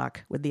Bottle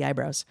Shock with the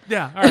eyebrows.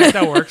 Yeah, all right,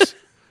 that works.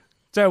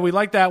 So we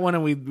liked that one,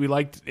 and we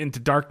liked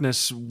Into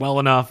Darkness well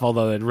enough,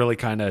 although it really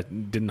kind of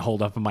didn't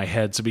hold up in my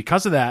head. So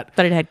because of that,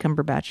 But it had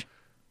Cumberbatch.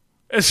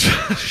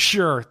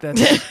 sure,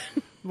 that's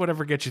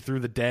whatever gets you through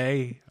the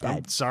day.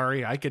 I'm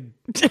sorry, I could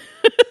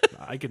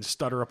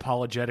stutter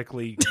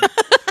apologetically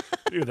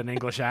with an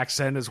English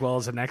accent as well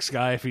as the next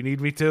guy if you need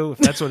me to, if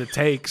that's what it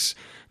takes.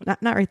 Not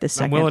right this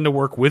I'm second. willing to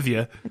work with you.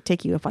 I'll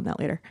take you up on that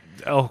later.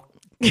 Oh,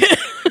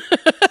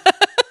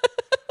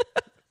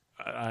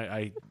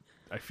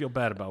 I feel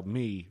bad about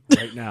me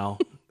right now.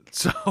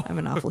 So I'm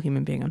an awful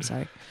human being. I'm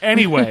sorry.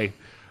 anyway,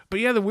 but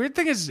yeah, the weird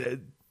thing is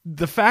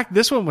the fact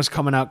this one was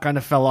coming out kind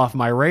of fell off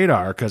my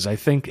radar because I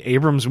think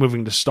Abrams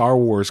moving to Star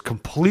Wars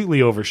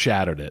completely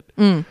overshadowed it.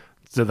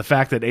 So the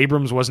fact that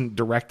Abrams wasn't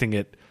directing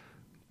it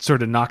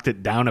sort of knocked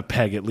it down a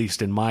peg, at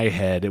least in my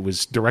head. It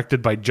was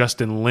directed by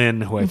Justin Lin,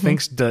 who I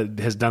think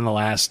has done the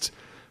last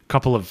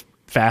couple of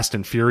Fast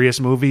and Furious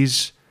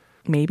movies,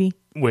 Maybe.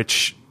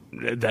 which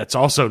that's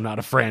also not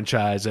a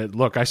franchise.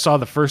 Look, I saw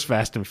the first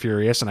Fast and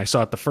Furious, and I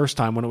saw it the first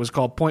time when it was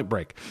called Point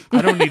Break.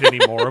 I don't need any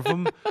more of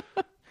them.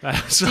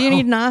 So, Do you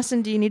need Nos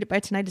and Do You Need It By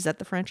Tonight? Is that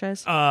the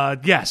franchise?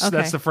 yes, Okay.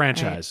 that's the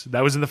franchise.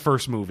 That was in the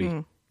first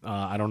movie.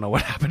 I don't know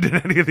what happened in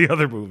any of the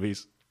other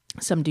movies.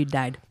 Some dude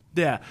died.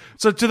 Yeah.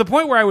 So to the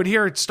point where I would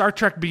hear Star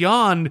Trek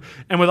Beyond,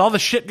 and with all the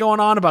shit going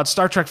on about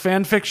Star Trek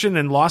fan fiction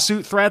and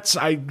lawsuit threats,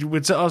 I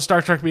would say, oh,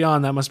 Star Trek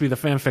Beyond, that must be the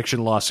fan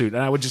fiction lawsuit.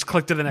 And I would just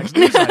click to the next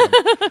news item.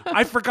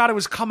 I forgot it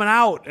was coming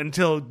out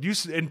until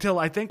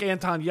I think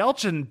Anton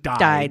Yelchin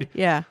died.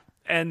 Yeah.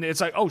 And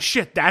it's like, oh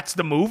shit, that's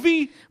the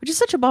movie? Which is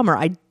such a bummer.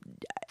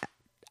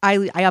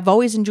 I have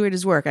always enjoyed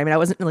his work. I mean, I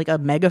wasn't like a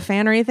mega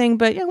fan or anything,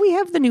 but yeah, we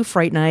have the new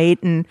Fright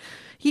Night, and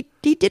he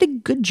did a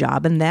good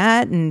job in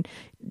that, and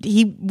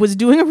he was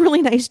doing a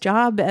really nice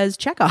job as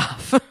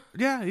Chekhov.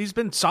 Yeah, he's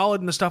been solid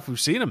in the stuff we've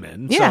seen him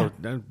in. Yeah.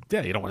 So,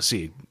 yeah, you don't want to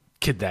see a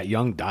kid that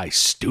young die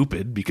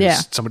stupid because Yeah.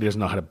 somebody doesn't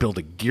know how to build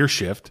a gear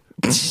shift.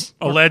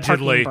 Or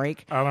Allegedly. parking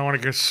brake. I don't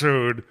want to get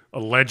sued.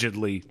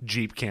 Allegedly,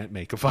 Jeep can't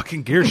make a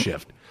fucking gear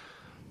shift.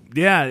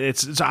 Yeah,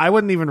 it's I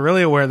wasn't even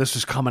really aware this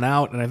was coming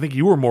out, and I think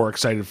you were more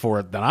excited for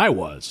it than I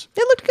was.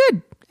 It looked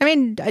good. I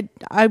mean,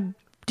 I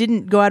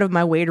didn't go out of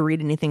my way to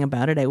read anything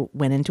about it. I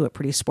went into it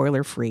pretty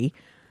spoiler free.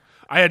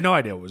 I had no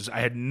idea I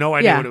had no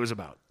idea Yeah. what it was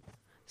about.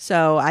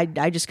 So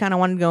I just kind of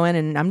wanted to go in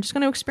and I'm just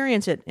going to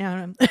experience it.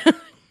 Yeah.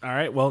 All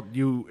right, well,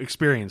 you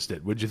experienced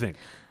it. What'd you think?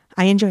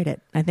 I enjoyed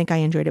it. I think I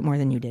enjoyed it more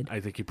than you did.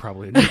 I think you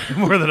probably enjoyed it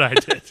more than I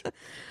did.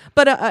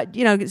 But,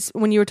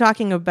 when you were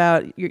talking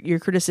about your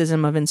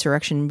criticism of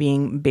Insurrection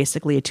being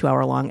basically a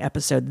 2-hour-long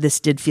episode, this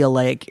did feel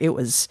like it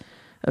was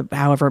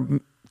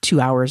however 2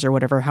 hours or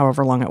whatever,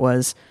 however long it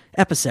was,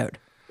 episode.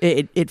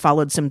 It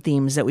followed some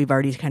themes that we've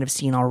already kind of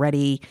seen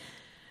already.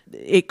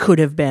 It could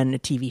have been a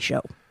TV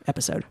show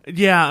episode.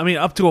 Yeah, I mean,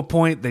 up to a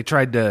point, they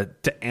tried to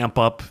amp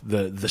up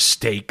the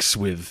stakes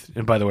with.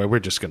 And by the way, we're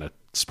just gonna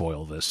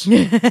spoil this.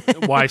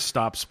 Why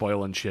stop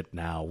spoiling shit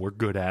now? We're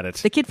good at it.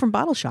 The kid from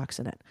Bottle Shock's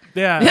in it.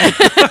 Yeah,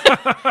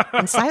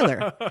 And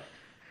Siler.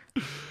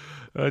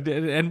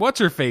 and what's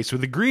her face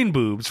with the green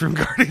boobs from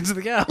Guardians of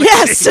the Galaxy?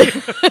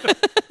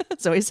 Yes!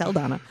 Zoe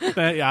Saldana.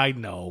 Yeah, I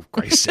know.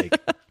 Christ's sake.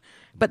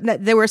 But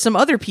there were some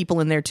other people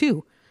in there,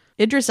 too.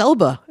 Idris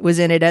Elba was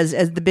in it as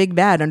the big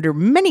bad under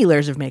many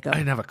layers of makeup. I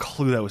didn't have a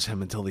clue that was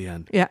him until the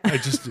end. Yeah. I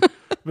just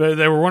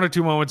there were one or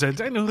two moments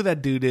I know who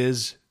that dude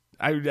is.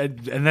 And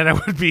then I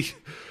would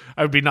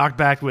be knocked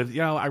back with,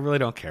 I really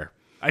don't care.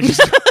 I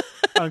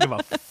don't give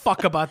a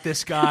fuck about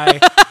this guy.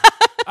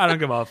 I don't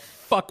give a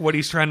fuck what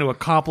he's trying to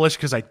accomplish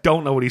because I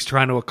don't know what he's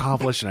trying to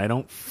accomplish and I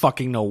don't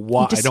fucking know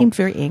why. He just seemed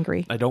very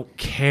angry. I don't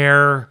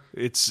care.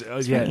 It's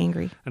very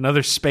angry.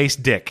 Another space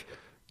dick.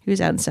 He was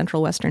out in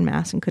Central Western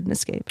Mass and couldn't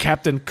escape.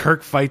 Captain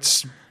Kirk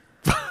fights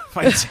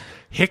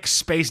Hicks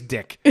Space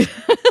Dick.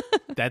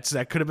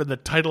 That could have been the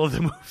title of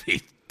the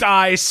movie.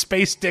 Die,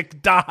 Space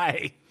Dick,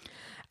 die.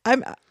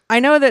 I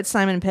know that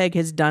Simon Pegg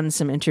has done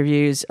some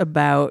interviews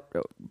about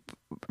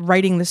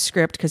writing the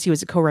script because he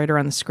was a co-writer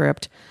on the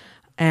script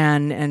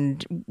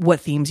and what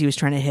themes he was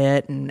trying to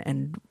hit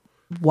and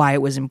why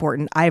it was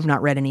important. I have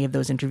not read any of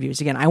those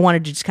interviews. Again, I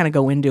wanted to just kind of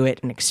go into it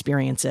and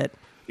experience it.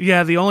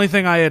 Yeah, the only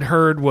thing I had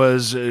heard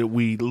was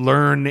we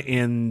learn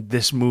in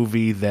this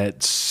movie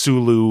that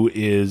Sulu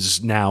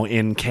is now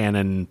in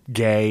canon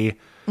gay.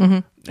 Mm-hmm.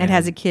 And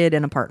has a kid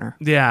and a partner.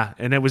 Yeah,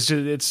 and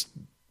it's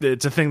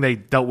a thing they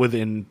dealt with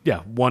in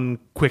one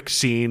quick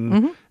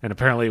scene, and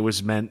apparently it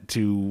was meant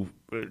to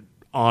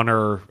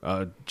honor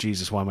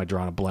Jesus. Why am I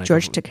drawing a blank?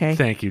 George Takei.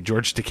 Thank you,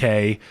 George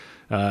Takei.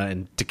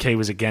 And Takei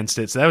was against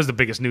it, so that was the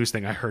biggest news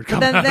thing I heard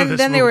coming out of this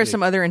Then there were movie.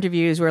 some other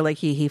interviews where like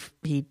he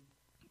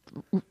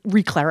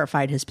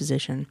reclarified his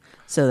position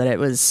so that it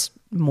was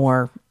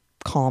more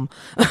calm.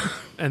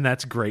 And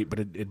that's great, but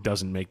it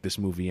doesn't make this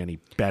movie any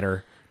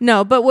better.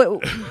 No, but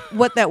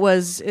what that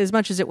was, as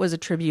much as it was a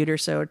tribute or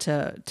so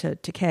to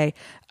Kay,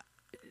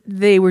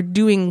 they were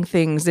doing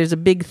things. There's a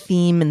big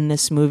theme in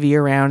this movie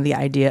around the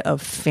idea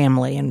of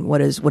family and what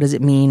does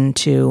it mean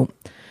to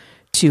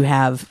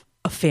have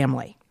a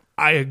family.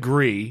 I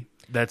agree.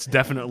 That's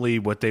definitely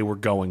what they were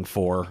going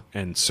for,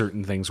 and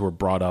certain things were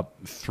brought up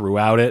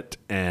throughout it,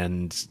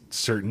 and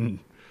certain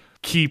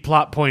key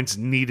plot points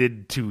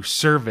needed to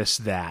service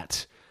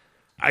that.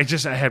 I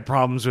had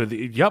problems with,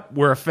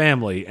 we're a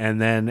family, and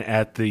then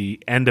at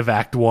the end of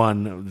Act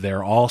 1,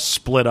 they're all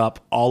split up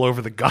all over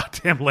the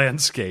goddamn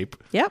landscape.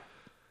 Yep,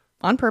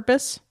 on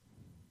purpose.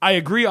 I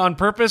agree on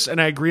purpose,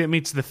 and I agree it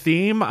meets the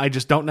theme. I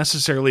just don't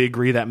necessarily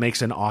agree that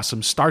makes an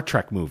awesome Star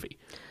Trek movie.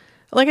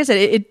 Like I said,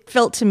 it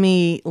felt to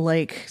me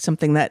like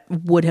something that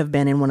would have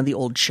been in one of the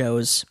old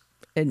shows,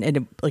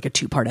 in like a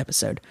 2-part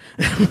episode.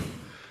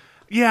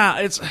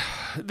 Yeah,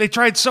 they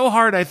tried so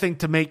hard, I think,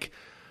 to make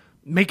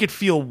it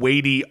feel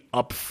weighty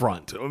up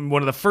front.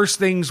 One of the first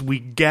things we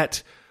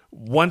get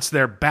once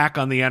they're back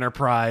on the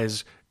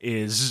Enterprise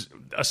is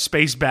a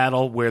space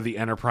battle where the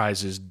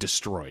Enterprise is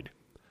destroyed.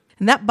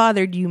 And that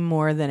bothered you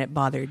more than it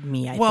bothered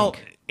me, I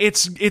think.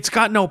 It's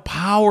got no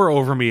power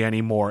over me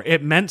anymore.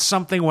 It meant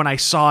something when I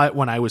saw it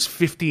when I was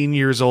 15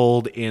 years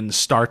old in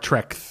Star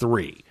Trek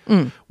 3,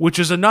 which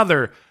is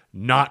another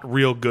not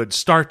real good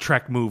Star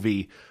Trek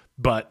movie,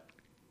 but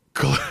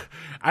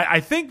I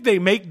think they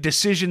make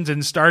decisions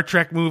in Star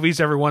Trek movies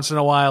every once in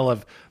a while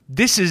of,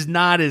 this is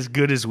not as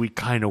good as we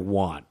kind of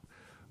want.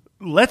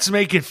 Let's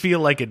make it feel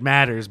like it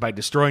matters by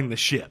destroying the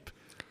ship.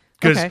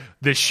 Because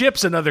the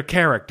ship's another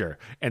character,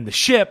 and the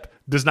ship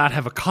does not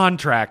have a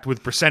contract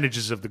with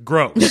percentages of the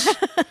gross.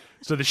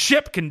 So the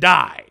ship can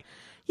die.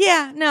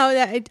 Yeah,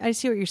 no, I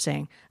see what you're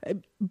saying.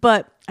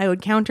 But I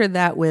would counter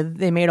that with,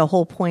 they made a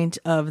whole point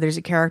of, there's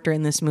a character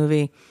in this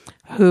movie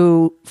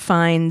who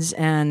finds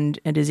and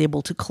is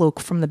able to cloak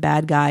from the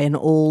bad guy an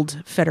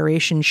old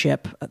Federation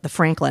ship, the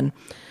Franklin,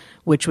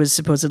 which was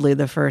supposedly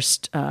the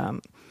first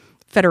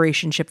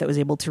Federation ship that was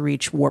able to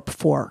reach Warp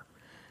 4.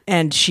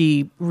 And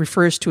she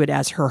refers to it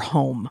as her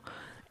home.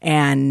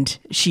 and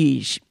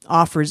she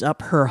offers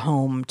up her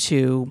home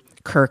to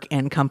Kirk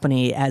and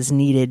company as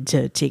needed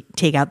to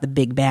take out the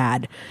big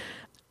bad.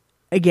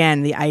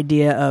 Again, the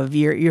idea of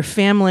your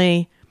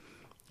family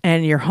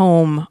and your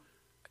home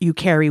you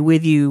carry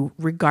with you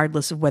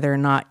regardless of whether or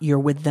not you're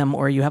with them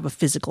or you have a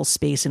physical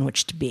space in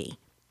which to be.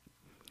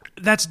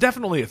 That's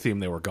definitely a theme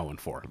they were going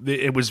for.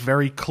 It was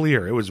very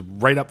clear. It was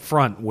right up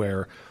front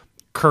where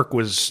Kirk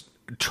was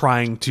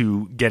trying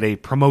to get a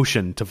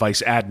promotion to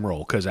vice admiral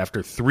because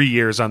after 3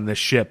 years on this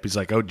ship, he's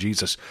like, oh,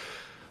 Jesus,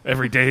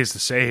 every day is the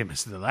same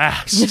as the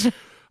last.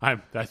 I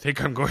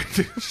think I'm going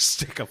to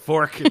stick a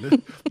fork in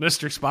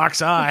Mr.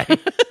 Spock's eye.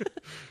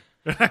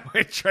 And I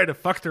might try to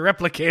fuck the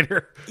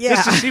replicator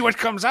just to see what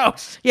comes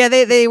out. Yeah,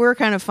 they were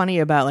kind of funny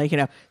about, like,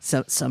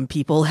 some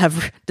people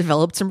have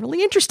developed some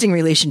really interesting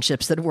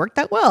relationships that have worked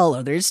out well,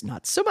 others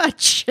not so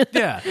much.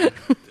 Yeah,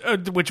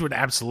 which would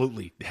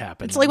absolutely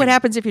happen. It's like what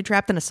happens if you're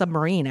trapped in a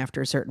submarine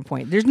after a certain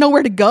point. There's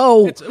nowhere to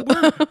go.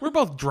 We're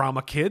both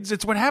drama kids.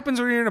 It's what happens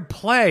when you're in a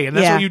play, and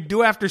that's what you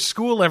do after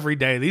school every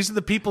day. These are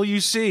the people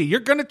you see. You're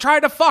going to try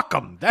to fuck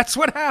them. That's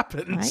what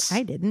happens.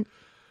 I didn't.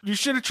 You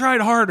should have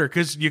tried harder,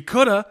 because you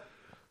could have.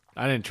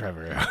 I didn't try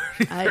very hard.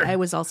 I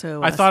was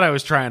also... I thought I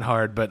was trying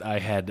hard, but I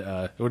had,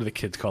 what do the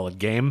kids call it,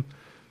 game?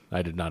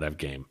 I did not have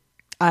game.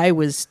 I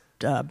was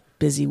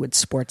busy with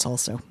sports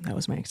also. That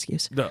was my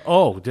excuse.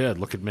 Dude,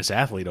 look at Miss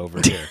Athlete over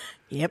here.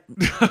 Yep.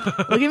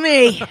 Look at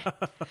me.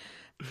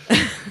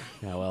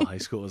 Yeah, well, high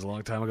school was a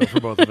long time ago for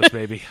both of us,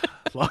 baby.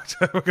 A long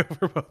time ago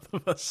for both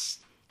of us.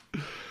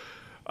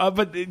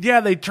 But,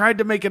 yeah, they tried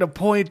to make it a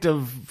point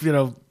of,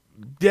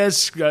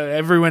 yes,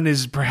 everyone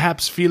is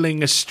perhaps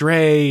feeling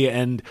astray,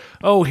 and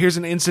here's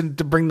an incident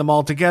to bring them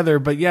all together.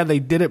 But yeah, they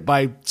did it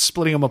by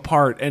splitting them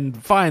apart,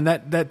 and fine,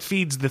 that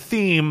feeds the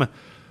theme.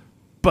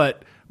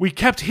 But we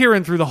kept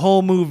hearing through the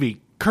whole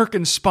movie, Kirk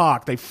and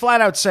Spock, they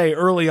flat out say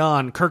early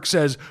on, Kirk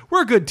says,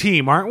 we're a good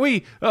team, aren't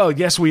we? Oh,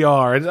 yes, we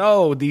are.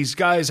 And, these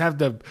guys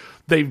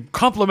they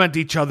complement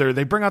each other,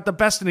 they bring out the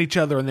best in each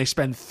other, and they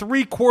spend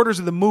 3/4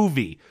 of the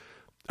movie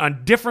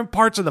on different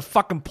parts of the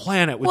fucking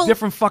planet with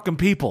different fucking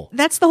people.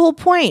 That's the whole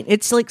point.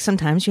 It's like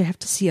sometimes you have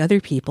to see other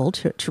people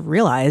to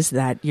realize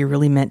that you're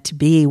really meant to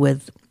be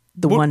with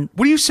the one.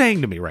 What are you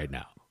saying to me right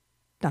now?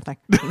 Nothing.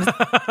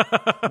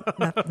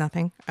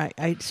 Nothing.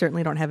 I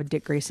certainly don't have a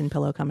Dick Grayson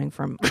pillow coming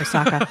from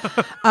Osaka.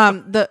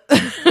 God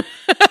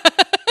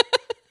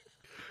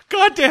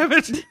damn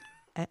it.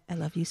 I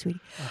love you,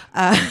 sweetie.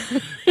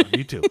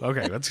 You too.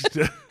 Okay, let's.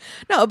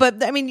 No,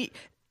 but I mean,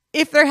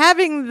 if they're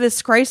having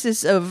this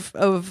crisis of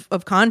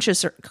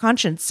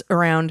conscience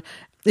around,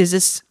 is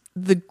this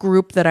the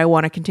group that I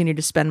want to continue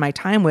to spend my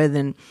time with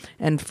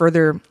and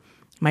further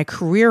my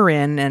career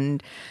in?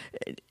 And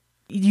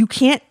you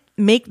can't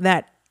make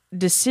that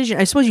decision.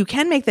 I suppose you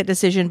can make that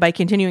decision by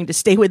continuing to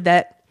stay with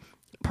that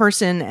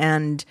person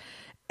and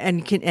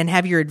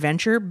have your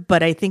adventure.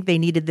 But I think they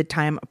needed the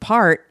time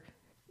apart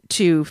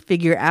to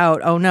figure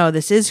out, oh no,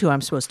 this is who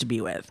I'm supposed to be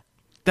with.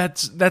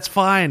 That's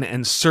fine,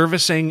 and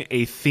servicing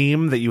a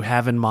theme that you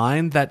have in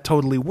mind, that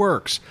totally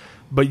works.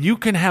 But you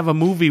can have a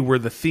movie where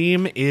the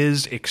theme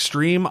is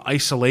extreme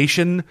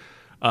isolation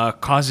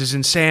causes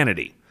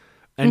insanity.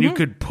 And you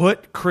could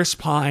put Chris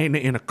Pine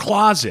in a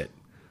closet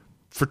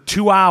for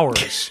 2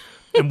 hours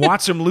and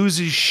watch him lose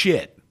his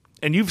shit.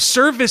 And you've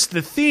serviced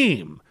the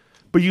theme,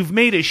 but you've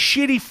made a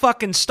shitty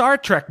fucking Star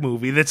Trek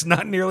movie that's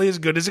not nearly as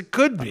good as it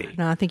could be.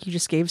 No, I think you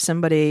just gave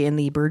somebody in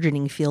the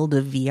burgeoning field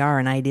of VR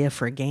an idea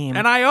for a game.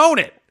 And I own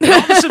it. I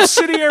own the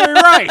subsidiary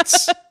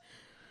rights.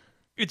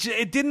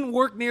 It didn't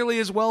work nearly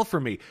as well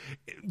for me.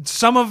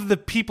 Some of the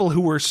people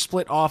who were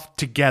split off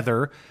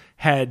together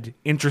had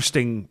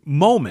interesting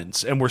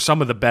moments and were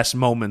some of the best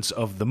moments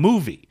of the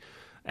movie.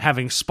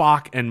 Having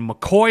Spock and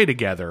McCoy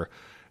together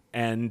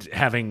and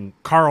having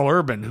Carl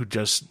Urban, who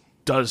just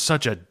does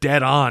such a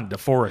dead-on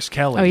DeForest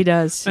Kelley. Oh, he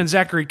does. And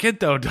Zachary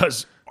Quinto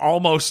does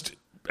almost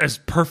as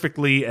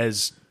perfectly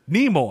as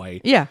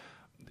Nimoy. Yeah.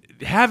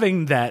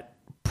 Having that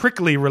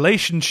prickly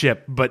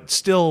relationship, but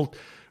still,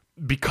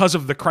 because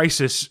of the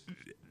crisis,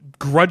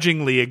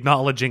 grudgingly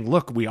acknowledging,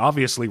 look, we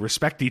obviously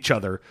respect each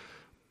other.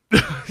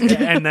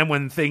 And then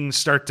when things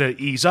start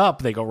to ease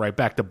up, they go right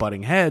back to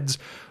butting heads.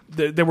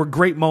 There were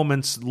great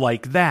moments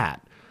like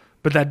that.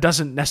 But that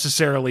doesn't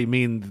necessarily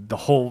mean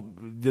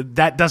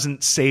that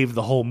doesn't save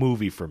the whole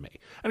movie for me.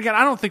 And again,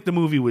 I don't think the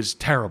movie was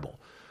terrible.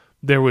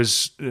 There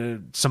was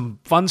some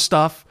fun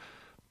stuff.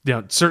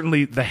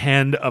 Certainly the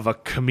hand of a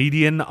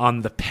comedian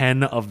on the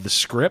pen of the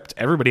script.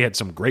 Everybody had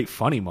some great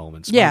funny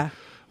moments. Yeah.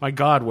 My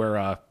God,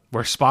 where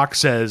Spock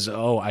says,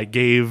 I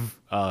gave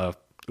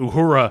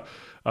Uhura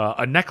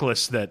a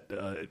necklace that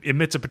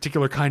emits a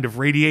particular kind of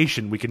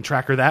radiation. We can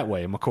track her that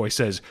way. And McCoy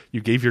says,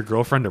 you gave your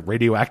girlfriend a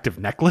radioactive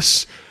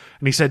necklace?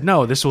 And he said,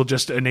 no, this will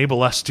just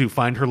enable us to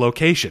find her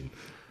location.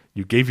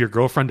 You gave your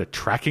girlfriend a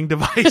tracking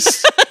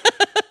device?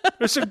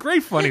 There's some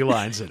great funny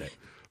lines in it.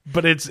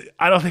 But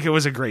I don't think it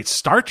was a great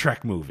Star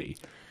Trek movie,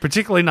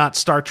 particularly not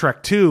Star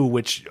Trek II,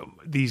 which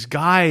these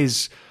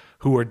guys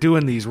who are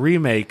doing these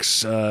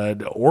remakes,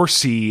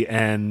 Orsi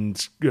and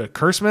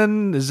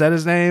Kurtzman, is that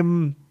his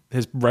name?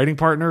 his writing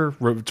partner.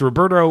 It's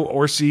Roberto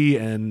Orci,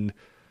 and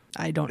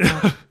I don't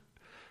know.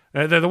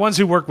 they're the ones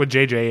who work with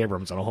J.J.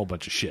 Abrams on a whole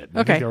bunch of shit. I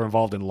Okay. think they were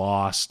involved in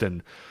Lost,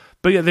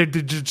 but yeah, they're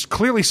just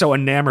clearly so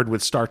enamored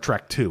with Star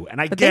Trek 2. And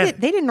I But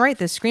get they didn't write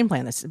this screenplay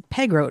on this.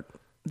 Peg wrote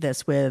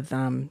this with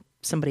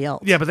somebody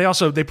else. yeah, but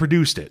they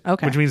produced it,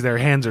 Okay. which means their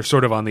hands are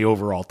sort of on the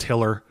overall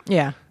tiller.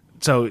 Yeah.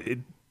 So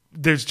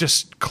there's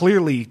just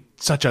clearly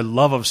such a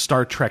love of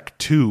Star Trek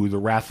 2, The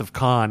Wrath of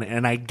Khan,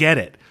 and I get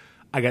it.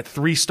 I got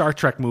 3 Star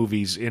Trek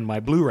movies in my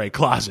Blu-ray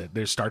closet.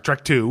 There's Star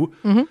Trek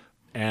 2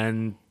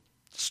 and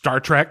Star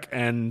Trek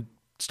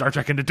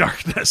Into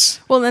Darkness.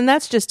 Well, and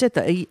that's just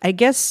it. I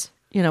guess,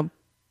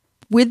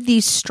 with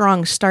these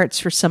strong starts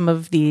for some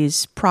of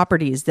these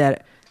properties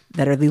that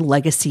are the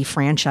legacy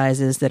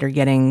franchises that are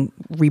getting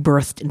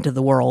rebirthed into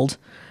the world,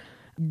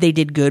 they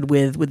did good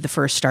with the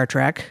first Star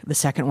Trek. The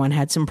second one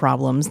had some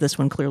problems. This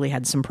one clearly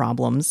had some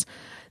problems.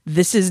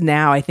 This is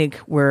now, I think,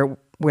 where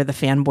the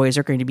fanboys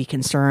are going to be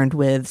concerned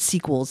with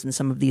sequels and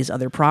some of these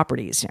other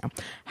properties.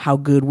 How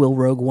good will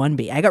Rogue One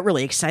be? I got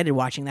really excited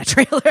watching that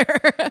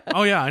trailer.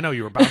 Oh, yeah, I know.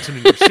 You were bouncing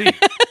in your seat.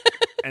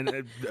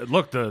 And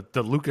look, the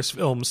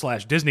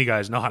Lucasfilm / Disney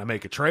guys know how to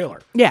make a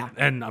trailer. Yeah.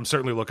 And I'm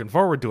certainly looking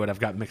forward to it. I've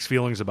got mixed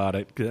feelings about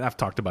it. I've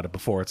talked about it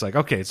before. It's like,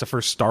 okay, it's the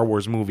first Star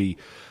Wars movie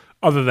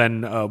other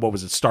than,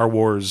 Star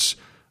Wars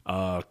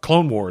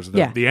Clone Wars,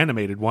 the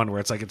animated one, where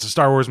it's like it's a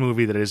Star Wars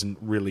movie that isn't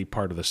really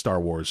part of the Star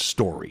Wars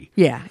story.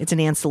 Yeah, it's an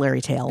ancillary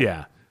tale.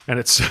 Yeah. And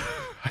it's,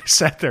 I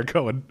sat there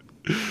going,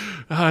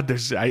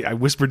 I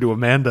whispered to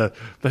Amanda,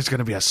 there's going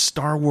to be a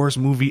Star Wars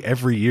movie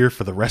every year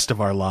for the rest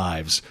of our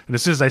lives. And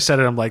as soon as I said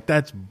it, I'm like,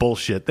 that's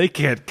bullshit. They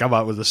can't come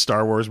out with a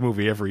Star Wars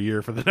movie every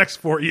year for the next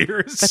 4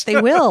 years. But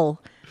they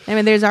will. I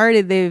mean, there's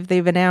already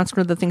they've announced one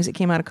of the things that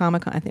came out of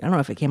Comic-Con. I don't know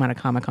if it came out of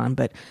Comic-Con,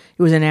 but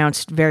it was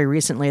announced very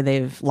recently.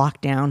 They've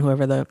locked down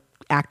whoever the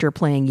actor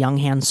playing young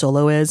Han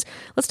Solo is.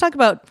 Let's talk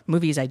about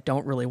movies I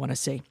don't really want to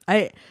see.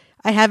 I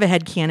have a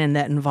headcanon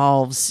that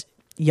involves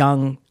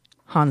young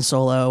Han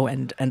Solo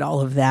and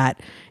all of that.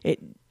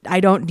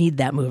 I don't need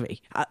that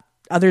movie.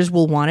 Others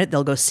will want it.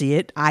 They'll go see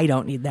it. I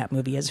don't need that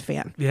movie as a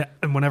fan. Yeah,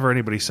 and whenever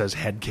anybody says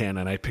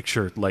headcanon, I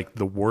picture like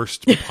the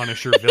worst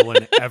Punisher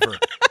villain ever.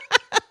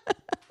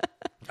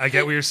 I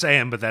get what you're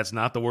saying, but that's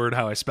not the word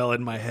how I spell it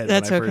in my head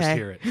when I first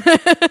hear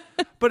it.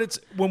 But it's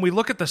when we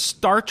look at the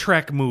Star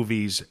Trek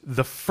movies,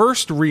 the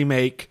first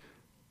remake,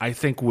 I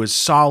think, was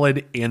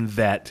solid in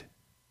that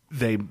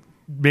they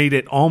made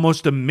it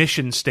almost a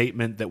mission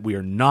statement that we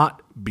are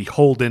not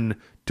beholden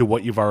to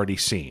what you've already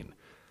seen.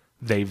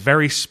 They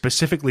very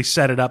specifically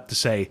set it up to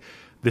say,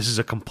 this is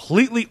a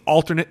completely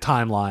alternate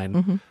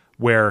timeline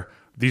where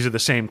these are the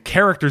same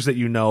characters that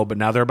you know, but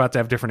now they're about to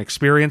have different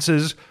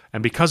experiences.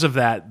 And because of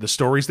that, the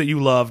stories that you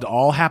loved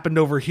all happened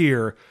over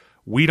here.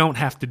 We don't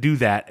have to do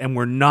that, and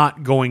we're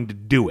not going to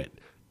do it.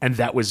 And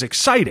that was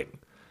exciting.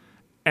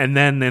 And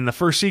then in the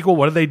first sequel,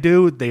 what did they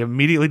do? They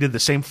immediately did the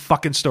same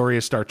fucking story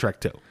as Star Trek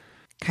 2.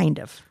 Kind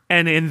of.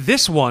 And in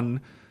this one,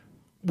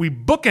 we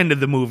bookended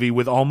the movie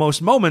with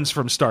almost moments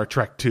from Star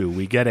Trek 2.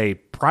 We get a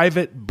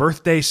private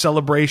birthday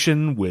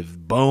celebration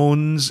with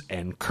Bones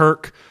and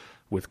Kirk,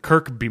 with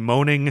Kirk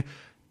bemoaning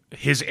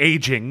his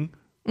aging.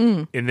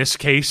 In this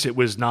case, it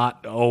was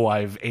not,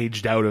 I've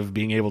aged out of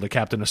being able to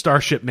captain a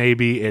starship,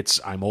 maybe. It's,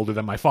 I'm older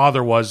than my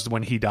father was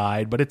when he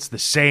died, but it's the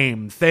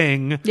same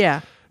thing.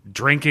 Yeah.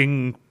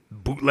 Drinking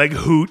bootleg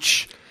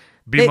hooch,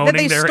 bemoaning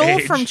They their stole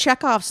age. from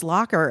Chekhov's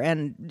locker,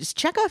 and is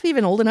Chekhov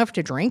even old enough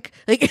to drink?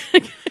 Like,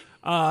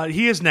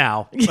 He is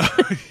now.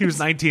 He was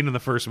 19 in the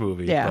first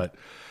movie. Yeah.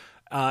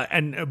 But,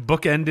 and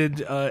book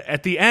ended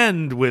at the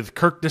end with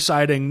Kirk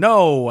deciding,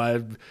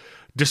 no,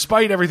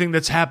 despite everything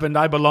that's happened,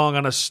 I belong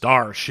on a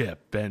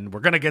starship, and we're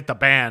going to get the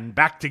band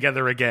back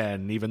together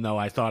again, even though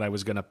I thought I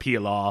was going to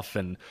peel off.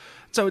 And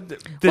so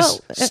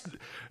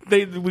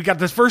we got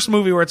this first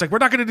movie where it's like, we're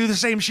not going to do the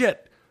same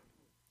shit.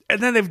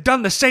 And then they've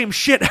done the same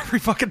shit every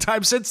fucking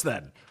time since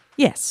then.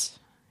 yes.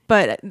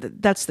 But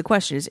that's the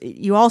question, is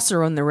you also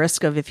run the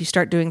risk of, if you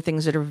start doing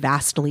things that are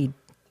vastly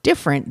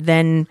different,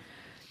 then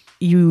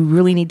you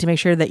really need to make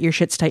sure that your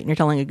shit's tight and you're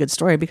telling a good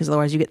story, because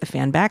otherwise you get the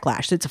fan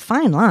backlash. It's a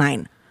fine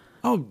line.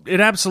 Oh, it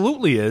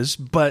absolutely is,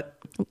 but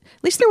At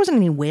least there wasn't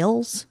any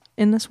whales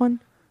in this one.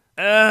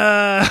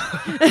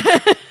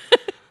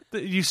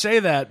 you say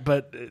that,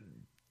 but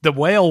the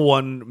whale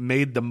one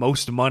made the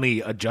most money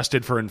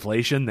adjusted for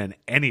inflation than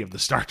any of the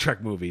Star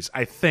Trek movies.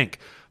 I think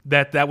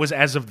that was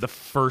as of the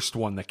first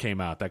one that came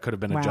out. That could have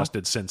been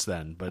adjusted since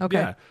then. But Okay.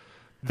 yeah,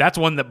 that's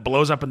one that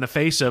blows up in the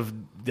face of,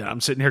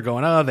 I'm sitting here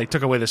going, they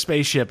took away the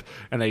spaceship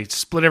and they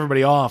split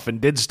everybody off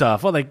and did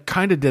stuff. Well, they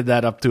kind of did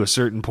that up to a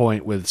certain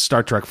point with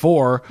Star Trek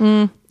 4,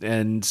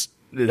 and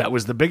that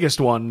was the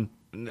biggest one.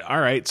 All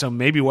right, so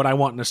maybe what I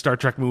want in a Star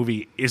Trek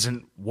movie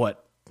isn't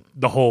what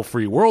the whole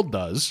free world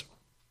does.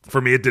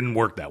 For me, it didn't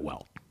work that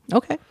well.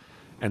 Okay.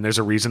 And there's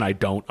a reason I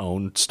don't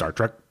own Star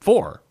Trek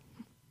 4.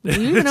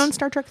 Do you even own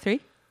Star Trek 3?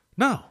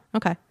 No.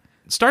 Okay.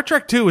 Star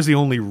Trek 2 is the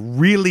only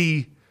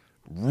really,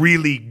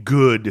 really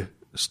good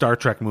Star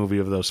Trek movie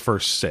of those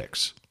first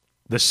 6.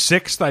 The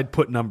 6th I'd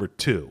put number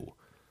 2.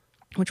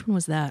 Which one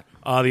was that?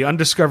 The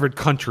Undiscovered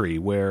Country,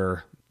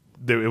 where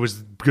it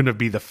was going to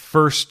be the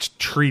first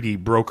treaty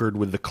brokered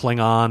with the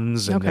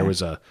Klingons, and there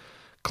was a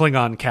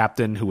Klingon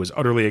captain who was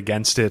utterly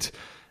against it.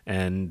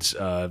 And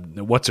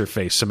what's her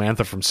face?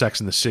 Samantha from Sex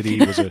and the City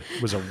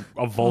was a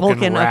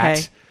Vulcan rat.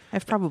 Okay.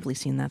 I've probably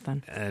seen that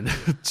then. And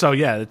so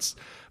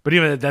but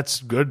even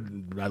that's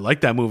good. I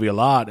like that movie a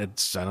lot. I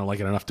don't like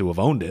it enough to have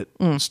owned it.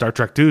 Star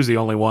Trek 2 is the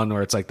only one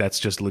where it's like that's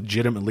just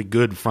legitimately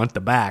good front to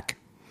back.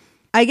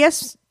 I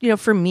guess,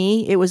 for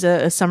me, it was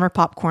a summer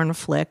popcorn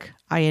flick.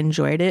 I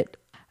enjoyed it.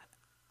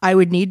 I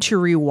would need to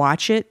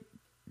rewatch it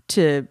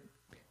to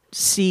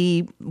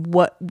see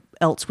what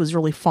else was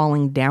really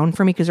falling down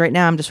for me, because right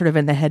now I'm just sort of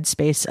in the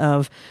headspace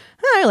of,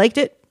 I liked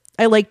it.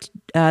 I liked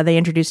they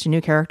introduced a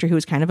new character who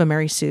was kind of a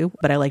Mary Sue,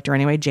 but I liked her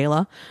anyway,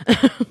 Jayla.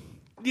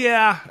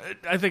 Yeah,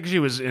 I think she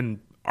was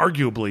in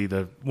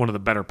arguably one of the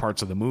better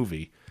parts of the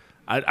movie.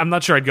 I'm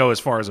not sure I'd go as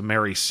far as a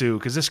Mary Sue,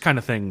 because this kind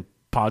of thing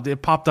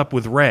popped up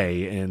with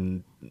Rey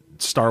in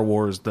Star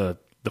Wars: The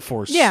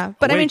Force. Yeah,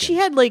 but Awakens. I mean, she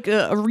had like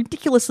a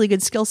ridiculously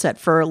good skill set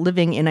for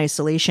living in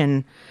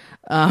isolation,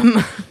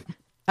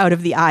 out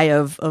of the eye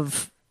of a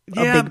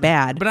big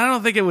bad. But I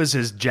don't think it was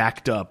as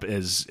jacked up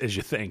as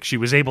you think. She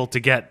was able to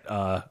get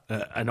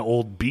an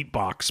old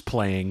beatbox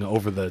playing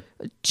over the.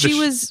 She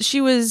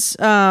was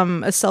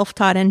a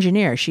self-taught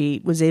engineer.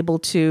 She was able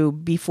to,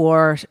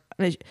 before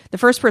the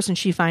first person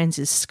she finds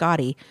is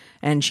Scotty,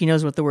 and she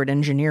knows what the word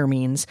engineer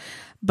means.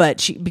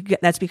 But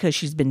that's because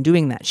she's been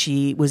doing that.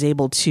 She was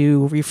able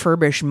to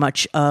refurbish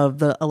much of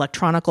the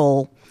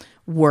electronical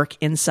work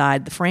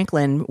inside the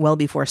Franklin well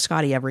before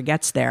Scotty ever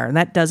gets there, and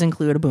that does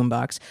include a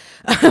boombox.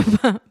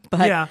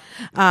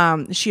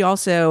 But she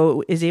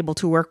also is able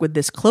to work with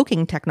this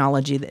cloaking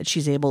technology that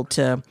she's able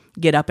to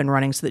get up and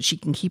running so that she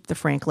can keep the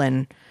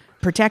Franklin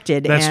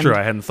protected. That's true.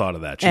 I hadn't thought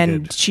of that.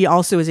 She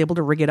also is able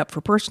to rig it up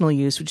for personal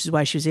use, which is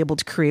why she was able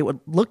to create what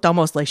looked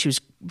almost like she was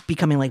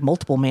becoming like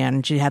multiple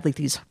man. She had like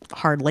these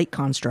hard light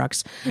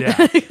constructs.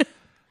 Yeah.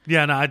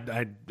 Yeah, no,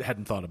 I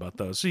hadn't thought about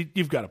those. So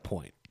you've got a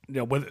point.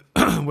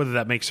 Whether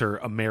that makes her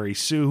a Mary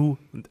Sue,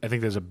 I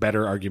think there's a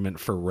better argument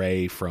for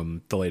Rey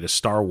from the latest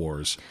Star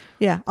Wars.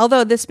 Yeah,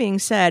 although this being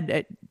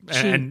said,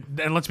 and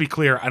let's be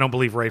clear, I don't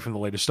believe Rey from the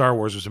latest Star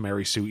Wars was a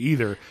Mary Sue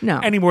either. No,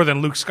 any more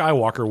than Luke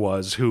Skywalker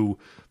was, who.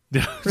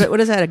 What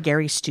is that? A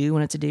Gary Stew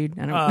when it's a dude?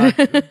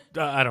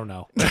 I don't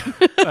know.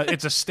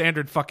 It's a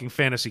standard fucking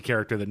fantasy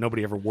character that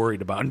nobody ever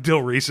worried about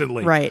until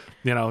recently. Right.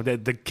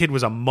 The kid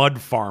was a mud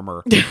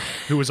farmer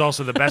who was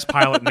also the best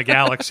pilot in the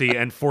galaxy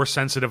and force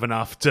sensitive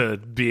enough to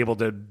be able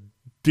to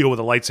deal with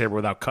a lightsaber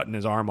without cutting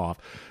his arm off.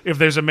 If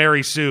there's a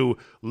Mary Sue,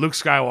 Luke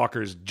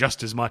Skywalker is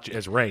just as much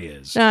as Rey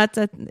is. No,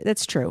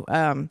 that's true.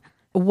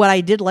 What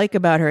I did like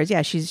about her is,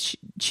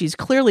 she's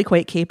clearly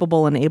quite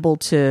capable and able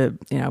to,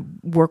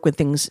 work with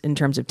things in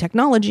terms of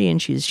technology,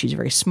 and she's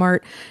very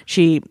smart.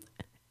 She,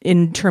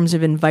 in terms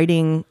of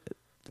inviting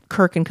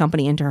Kirk and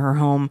company into her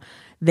home,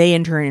 they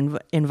in turn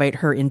invite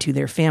her into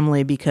their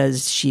family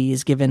because she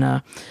is given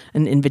an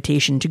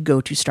invitation to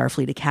go to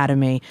Starfleet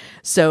Academy.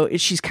 So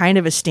she's kind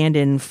of a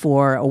stand-in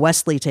for a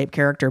Wesley type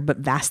character, but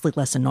vastly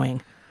less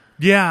annoying.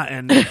 Yeah,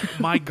 and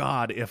my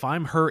God, if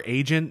I'm her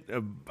agent,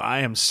 I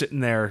am sitting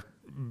there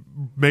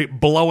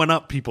blowing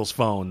up people's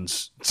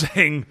phones,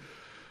 saying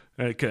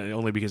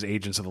only because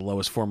agents are the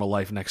lowest form of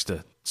life next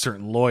to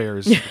certain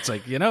lawyers. It's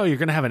like, you're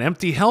going to have an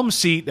empty helm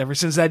seat ever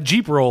since that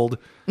Jeep rolled.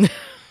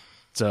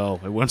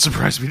 So it wouldn't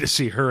surprise me to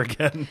see her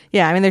again.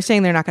 Yeah, I mean, they're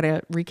saying they're not going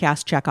to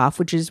recast Chekhov,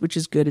 which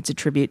is good. It's a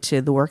tribute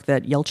to the work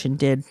that Yelchin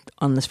did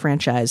on this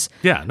franchise.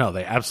 Yeah, no,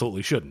 they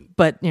absolutely shouldn't.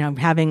 But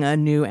having a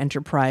new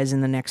Enterprise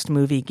in the next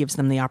movie gives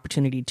them the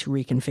opportunity to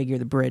reconfigure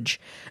the bridge.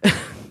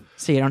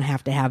 So you don't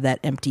have to have that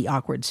empty,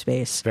 awkward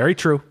space. Very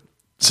true.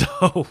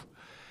 So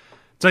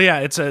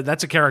yeah,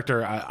 that's a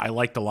character I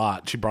liked a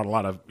lot. She brought a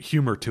lot of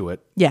humor to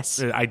it. Yes.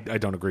 I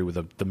don't agree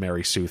with the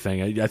Mary Sue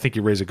thing. I think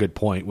you raise a good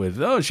point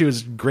with, she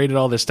was great at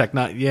all this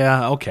technology.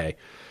 Yeah, okay.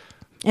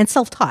 And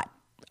self-taught,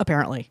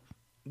 apparently.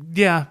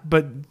 Yeah,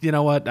 but you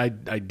know what? I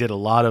did a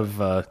lot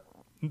of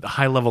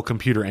high-level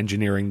computer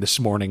engineering this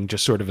morning,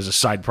 just sort of as a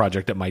side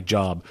project at my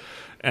job,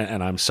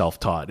 and I'm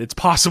self-taught. It's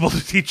possible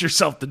to teach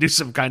yourself to do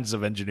some kinds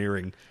of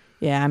engineering.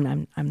 Yeah,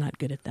 I'm not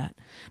good at that.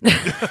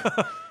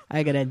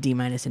 I got a D-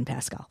 in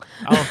Pascal.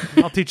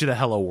 I'll teach you the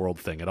Hello World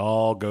thing. It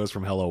all goes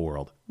from Hello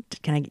World.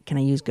 Can I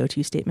use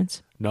go-to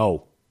statements?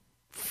 No.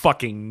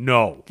 Fucking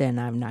no. Then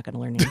I'm not going to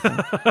learn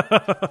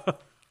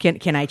anything.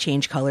 Can I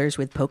change colors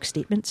with poke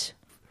statements?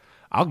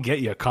 I'll get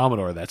you a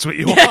Commodore. That's what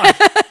you want.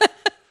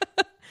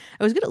 I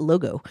was good at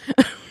logo.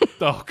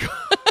 Oh, God.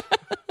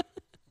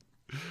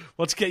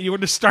 Let's get you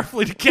into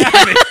Starfleet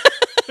Academy.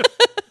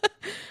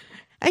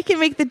 I can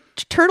make the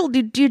turtle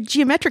do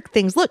geometric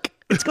things. Look,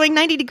 it's going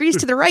 90 degrees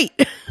to the right.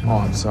 Oh,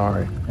 I'm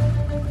sorry.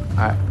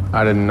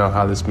 I didn't know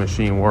how this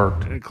machine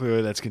worked. And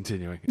clearly that's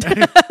continuing.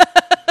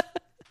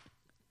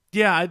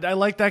 Yeah, I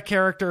like that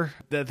character.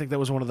 I think that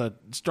was one of the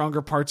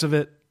stronger parts of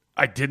it.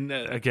 I didn't,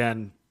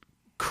 again,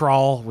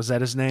 Krall, was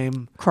that his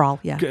name? Crawl,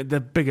 yeah.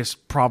 The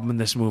biggest problem in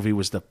this movie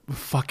was the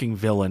fucking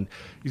villain.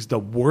 He's the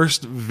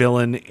worst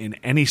villain in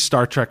any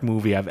Star Trek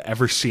movie I've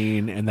ever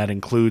seen, and that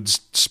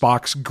includes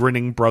Spock's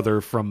grinning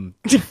brother from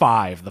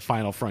 5, The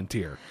Final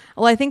Frontier.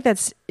 Well, I think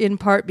that's in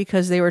part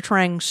because they were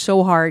trying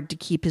so hard to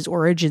keep his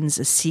origins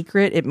a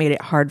secret. It made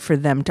it hard for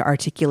them to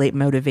articulate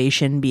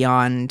motivation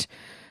beyond,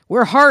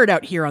 we're hard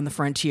out here on the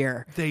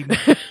frontier. They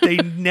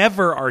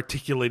never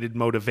articulated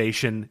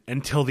motivation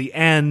until the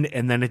end,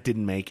 and then it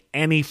didn't make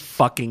any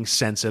fucking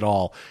sense at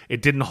all.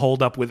 It didn't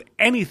hold up with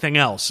anything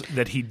else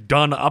that he'd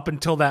done up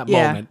until that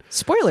moment.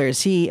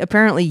 Spoilers. He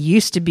apparently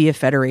used to be a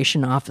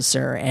Federation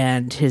officer,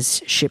 and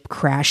his ship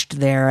crashed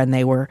there, and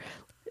they were,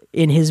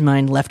 in his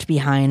mind, left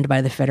behind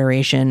by the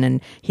Federation, and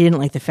he didn't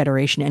like the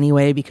Federation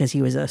anyway because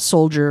he was a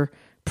soldier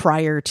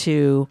prior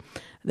to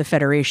the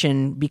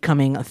Federation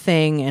becoming a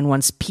thing, and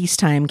once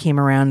peacetime came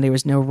around, there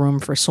was no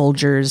room for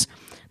soldiers.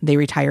 They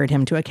retired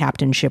him to a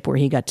captainship where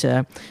he got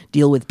to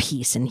deal with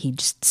peace, and he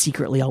just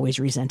secretly always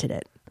resented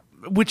it.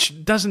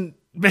 Which doesn't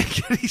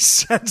make any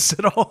sense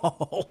at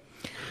all.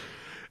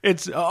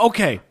 It's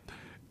okay.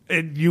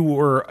 You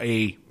were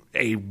a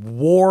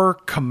war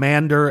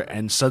commander,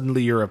 and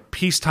suddenly you're a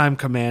peacetime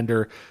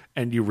commander,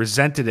 and you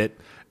resented it,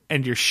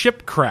 and your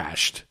ship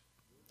crashed.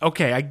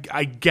 Okay,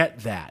 I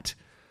get that.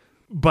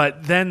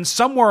 But then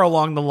somewhere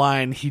along the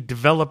line, he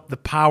developed the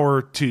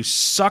power to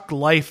suck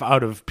life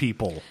out of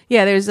people.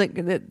 Yeah, there's like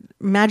the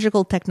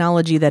magical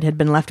technology that had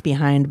been left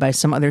behind by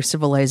some other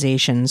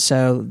civilization,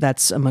 so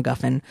that's a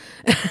MacGuffin.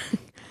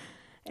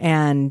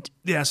 And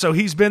yeah, so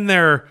he's been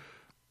there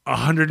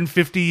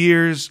 150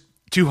 years,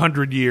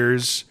 200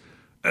 years,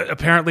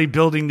 apparently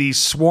building these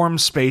swarm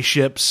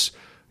spaceships,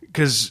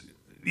 because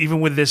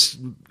even with this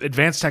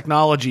advanced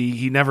technology,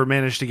 he never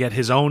managed to get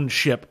his own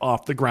ship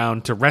off the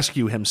ground to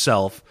rescue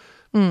himself.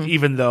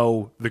 Even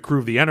though the crew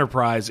of the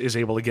Enterprise is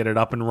able to get it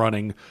up and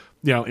running,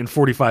 in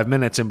 45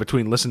 minutes in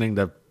between listening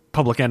to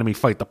Public Enemy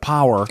fight the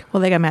power.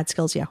 Well, they got mad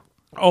skills, yeah.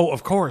 Oh,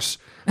 of course.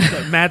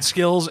 Mad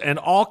skills and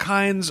all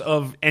kinds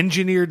of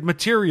engineered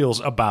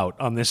materials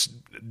about on this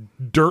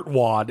dirt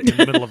wad in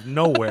the middle of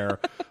nowhere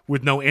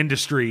with no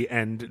industry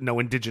and no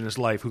indigenous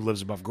life who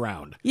lives above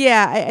ground.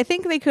 Yeah, I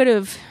think they could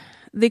have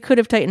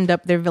tightened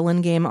up their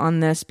villain game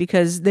on this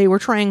because they were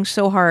trying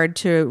so hard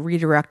to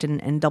redirect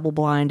and double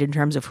blind in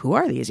terms of who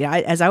are these. Yeah,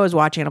 as I was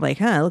watching it, I'm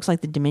like, it looks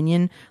like the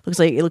Dominion.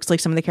 It looks like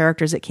some of the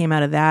characters that came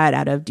out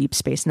of Deep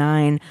Space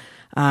Nine.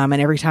 And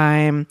every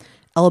time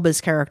Elba's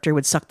character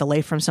would suck the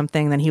life from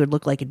something, then he would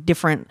look like a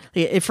different.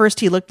 At first,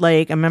 he looked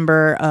like a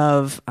member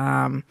of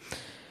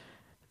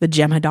the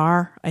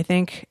Jem'Hadar, I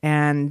think,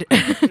 and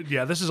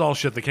yeah, this is all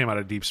shit that came out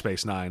of Deep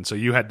Space Nine. So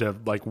you had to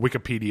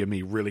Wikipedia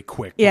me really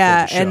quick.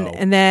 Yeah, before the show.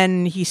 and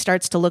then he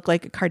starts to look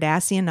like a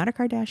Cardassian, not a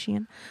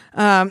Kardashian.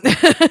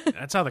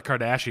 That's how the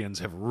Kardashians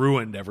have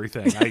ruined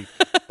everything.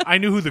 I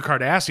knew who the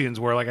Kardashians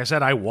were. Like I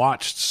said, I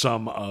watched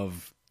some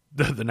of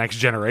the Next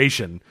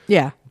Generation.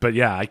 Yeah, but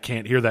yeah, I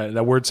can't hear that.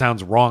 That word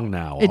sounds wrong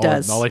now. It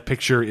does. All I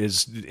picture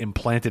is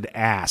implanted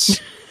ass,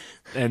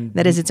 and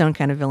that is its own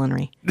kind of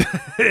villainy.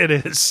 It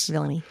is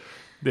villainy.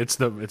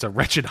 It's a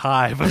wretched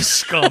hive of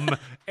scum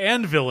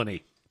and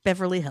villainy.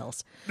 Beverly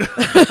Hills.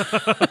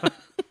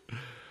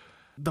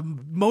 The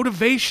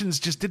motivations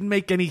just didn't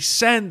make any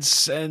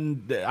sense,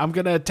 and I'm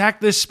going to attack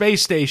this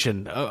space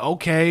station.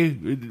 Okay,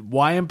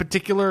 why in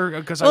particular?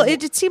 Because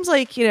it seems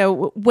like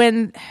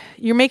when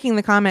you're making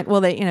the comment,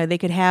 well, they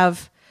could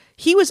have.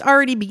 He was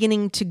already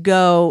beginning to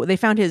go. They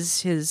found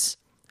his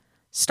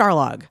star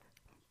log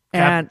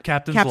and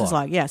Captain's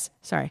log. Yes,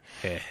 sorry.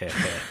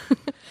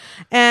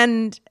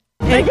 And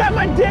they got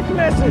my dick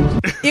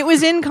message. It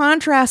was in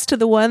contrast to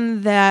the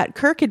one that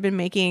Kirk had been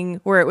making,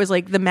 where it was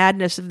like the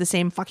madness of the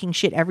same fucking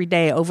shit every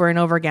day, over and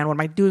over again. What am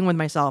I doing with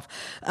myself?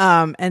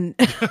 And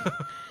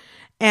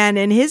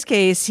in his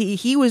case,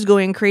 he was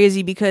going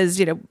crazy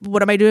because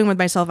what am I doing with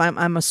myself?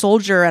 I'm a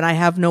soldier and I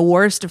have no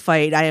wars to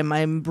fight.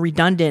 I'm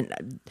redundant.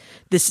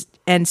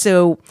 And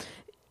so,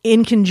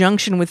 in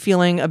conjunction with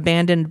feeling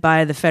abandoned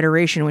by the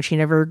Federation, which he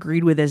never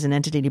agreed with as an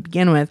entity to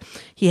begin with,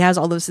 he has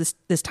all this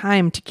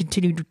time to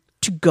continue to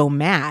go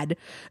mad.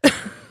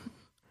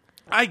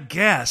 I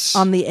guess.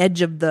 On the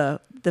edge of the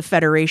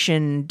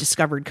Federation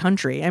discovered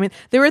country. I mean,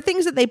 there were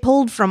things that they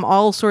pulled from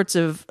all sorts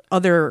of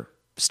other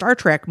Star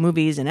Trek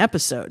movies and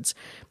episodes,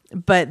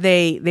 but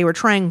they were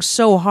trying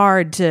so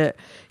hard to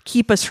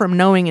keep us from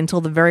knowing until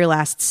the very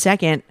last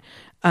second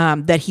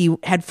that he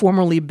had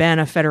formerly been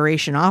a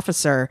Federation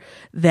officer,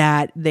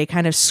 that they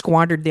kind of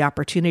squandered the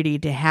opportunity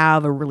to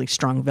have a really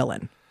strong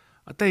villain.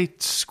 They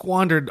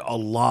squandered a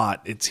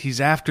lot.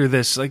 He's after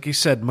this, like you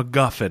said,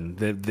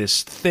 MacGuffin,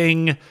 this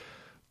thing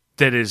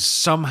that is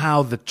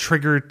somehow the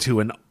trigger to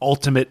an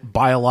ultimate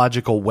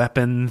biological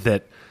weapon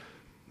that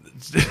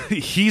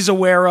he's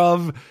aware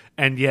of,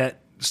 and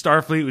yet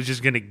Starfleet was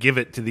just going to give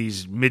it to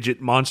these midget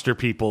monster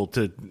people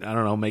to, I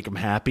don't know, make them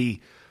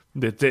happy.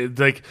 They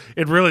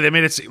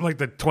made it seem like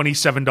the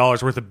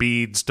 $27 worth of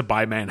beads to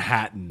buy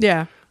Manhattan.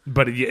 Yeah.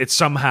 But it's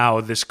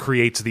somehow this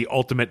creates the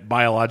ultimate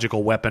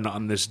biological weapon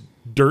on this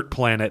dirt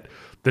planet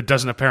that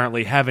doesn't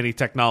apparently have any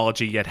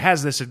technology, yet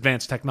has this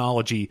advanced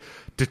technology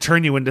to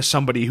turn you into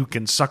somebody who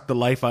can suck the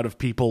life out of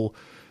people.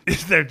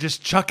 They're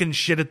just chucking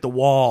shit at the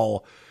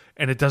wall,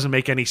 and it doesn't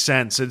make any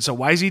sense. And so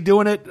why is he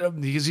doing it?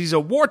 Because he's a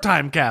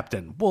wartime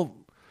captain. Well,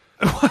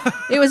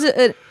 It was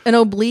an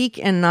oblique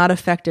and not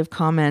effective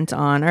comment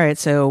on, all right,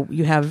 so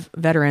you have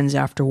veterans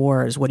after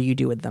wars. What do you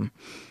do with them?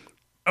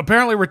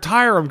 apparently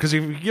retire him, because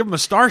if you give him a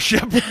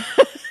starship,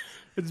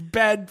 it's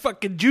bad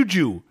fucking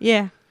juju.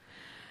 Yeah.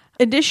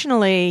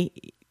 Additionally,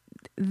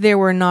 there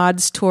were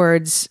nods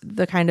towards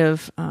the kind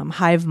of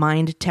hive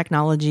mind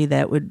technology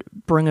that would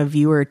bring a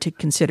viewer to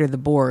consider the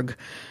Borg.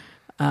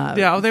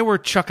 Yeah, they were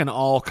chucking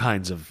all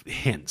kinds of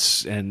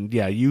hints. And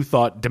yeah, you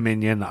thought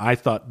Dominion, I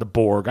thought the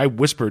Borg. I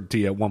whispered to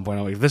you at one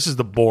point, if this is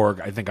the Borg,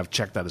 I think I've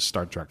checked out of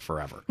Star Trek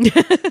forever.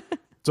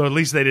 So at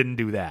least they didn't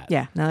do that.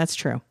 Yeah, no, that's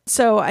true.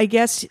 So I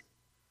guess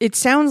it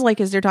sounds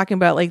like, as they're talking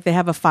about, like they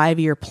have a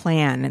 5-year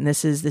plan, and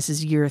this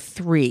is year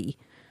 3.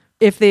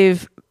 If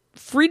they've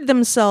freed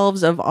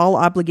themselves of all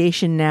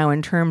obligation now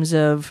in terms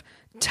of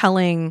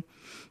telling,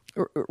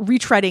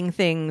 retreading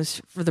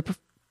things for the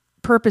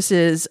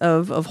purposes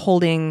of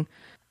holding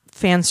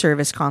fan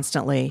service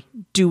constantly,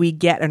 do we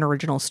get an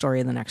original story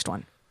in the next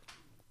one?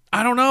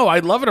 I don't know. I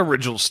love an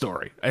original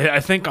story. I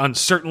think on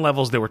certain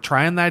levels they were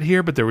trying that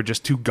here, but they were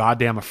just too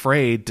goddamn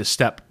afraid to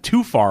step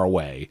too far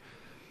away.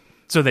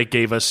 So they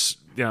gave us,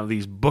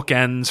 these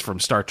bookends from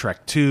Star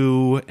Trek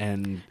 2,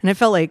 and it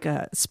felt like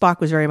Spock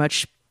was very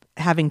much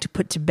having to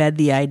put to bed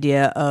the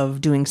idea of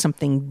doing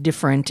something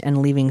different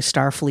and leaving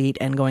Starfleet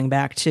and going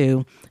back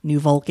to New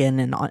Vulcan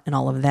and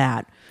all of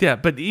that. Yeah,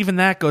 but even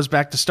that goes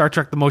back to Star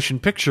Trek the Motion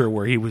Picture,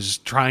 where he was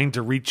trying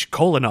to reach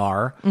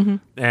Kolinar,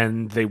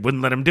 and they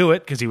wouldn't let him do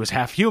it because he was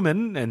half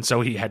human, and so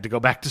he had to go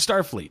back to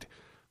Starfleet.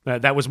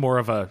 That was more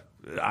of a,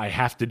 I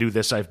have to do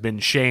this, I've been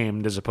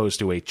shamed, as opposed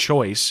to a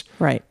choice.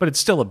 Right. But it's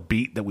still a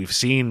beat that we've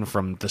seen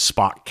from the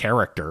Spock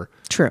character.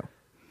 True.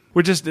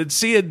 We're just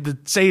seeing the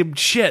same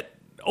shit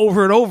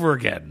over and over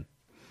again.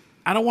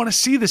 I don't want to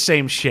see the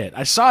same shit.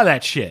 I saw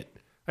that shit.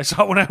 I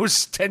saw it when I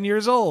was 10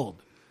 years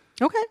old.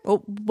 Okay.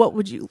 Well, what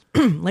would you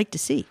like to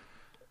see?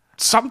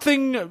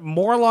 Something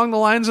more along the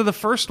lines of the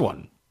first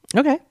one.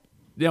 Okay.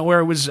 Where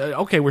it was,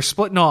 okay, we're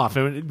splitting off.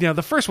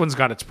 The first one's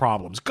got its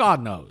problems.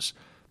 God knows.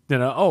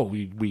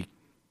 We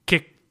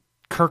kick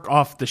Kirk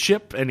off the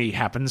ship, and he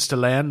happens to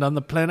land on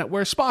the planet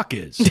where Spock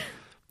is.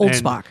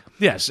 Spock.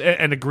 Yes,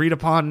 and agreed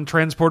upon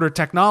transporter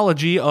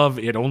technology of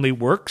it only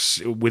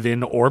works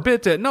within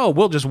orbit. No,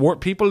 we'll just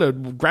warp people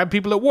and grab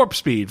people at warp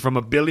speed from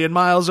 1 billion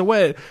miles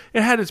away.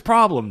 It had its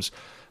problems,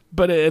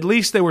 but at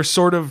least they were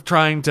sort of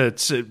trying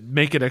to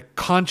make it a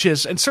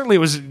conscious, and certainly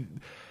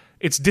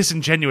it's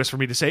disingenuous for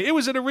me to say it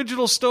was an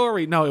original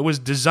story. No, it was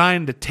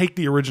designed to take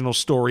the original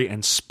story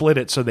and split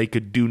it so they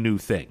could do new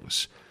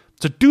things.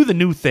 So do the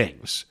new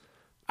things.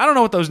 I don't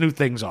know what those new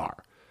things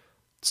are.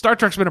 Star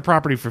Trek's been a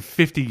property for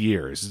 50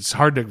 years. It's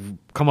hard to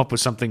come up with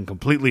something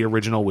completely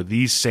original with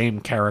these same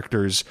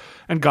characters,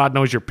 and God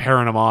knows you're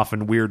pairing them off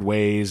in weird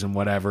ways and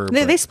whatever.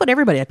 They split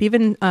everybody up.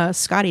 Even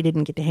Scotty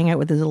didn't get to hang out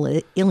with his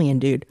little alien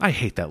dude. I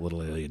hate that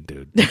little alien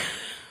dude.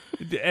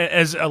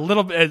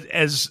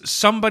 as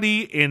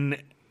somebody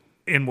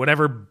in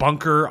whatever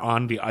bunker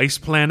on the ice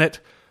planet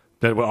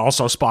that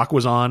also Spock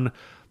was on,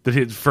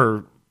 that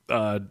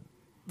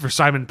for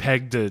Simon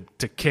Pegg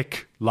to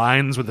kick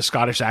lines with a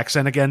Scottish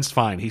accent against,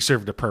 fine. He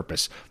served a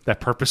purpose. That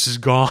purpose is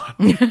gone.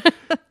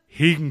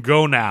 He can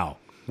go now.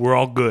 We're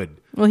all good.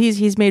 Well,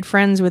 he's made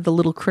friends with the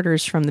little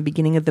critters from the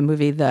beginning of the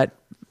movie that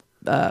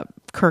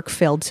Kirk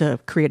failed to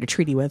create a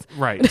treaty with.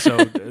 Right. So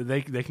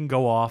they can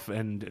go off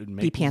and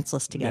be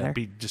pantsless together.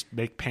 Yeah, just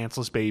make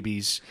pantsless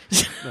babies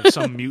of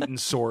some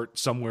mutant sort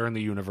somewhere in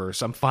the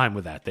universe. I'm fine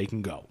with that. They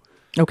can go.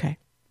 Okay.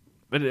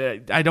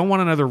 But I don't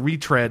want another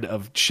retread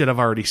of shit I've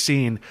already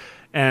seen.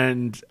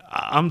 And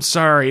I'm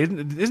sorry,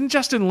 isn't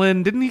Justin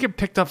Lin, didn't he get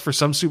picked up for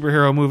some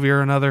superhero movie or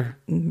another?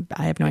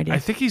 I have no idea. I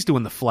think he's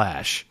doing The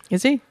Flash.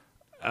 Is he?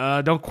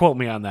 Don't quote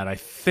me on that. I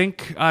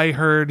think I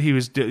heard he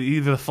was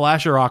either The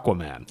Flash or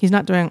Aquaman. He's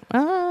not doing...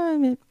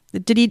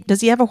 Does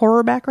he have a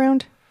horror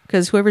background?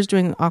 Because whoever's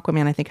doing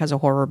Aquaman, I think, has a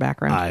horror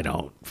background. I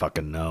don't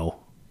fucking know.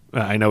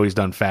 I know he's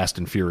done Fast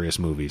and Furious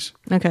movies.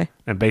 Okay.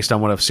 And based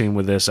on what I've seen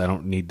with this, I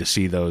don't need to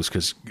see those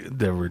because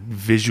there were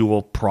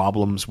visual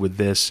problems with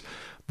this.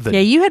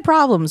 Yeah, you had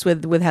problems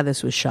with how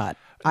this was shot.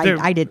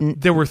 I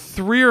didn't. There were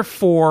 3 or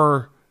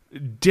 4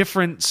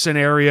 different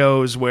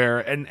scenarios where,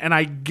 and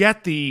I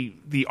get the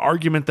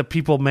argument that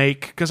people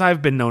make, because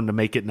I've been known to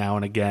make it now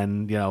and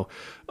again,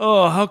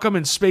 how come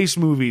in space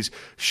movies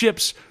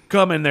ships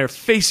come and they're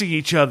facing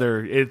each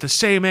other at the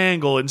same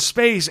angle? In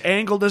space,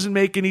 angle doesn't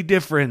make any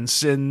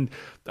difference. And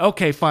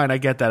okay, fine, I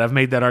get that. I've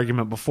made that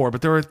argument before,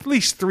 but there are at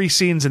least 3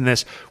 scenes in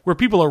this where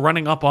people are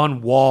running up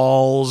on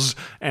walls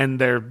and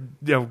their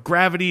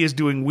gravity is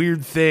doing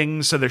weird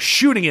things, so they're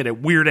shooting it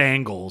at weird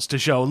angles to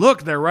show,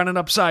 look, they're running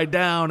upside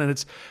down, and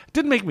it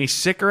didn't make me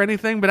sick or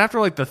anything, but after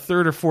like the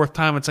 3rd or 4th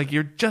time, it's like,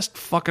 you're just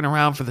fucking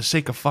around for the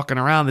sake of fucking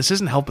around. This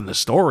isn't helping the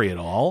story at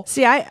all.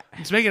 See,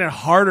 It's making it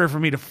harder for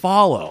me to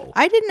follow.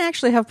 I didn't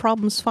actually have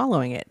problems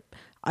following it.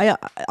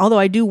 Although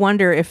I do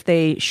wonder if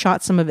they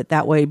shot some of it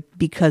that way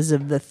because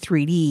of the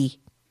 3D.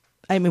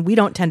 I mean, we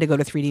don't tend to go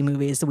to 3D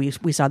movies.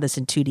 We saw this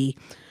in 2D.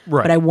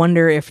 Right. But I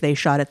wonder if they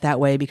shot it that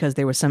way because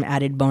there was some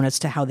added bonus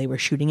to how they were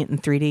shooting it in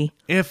 3D.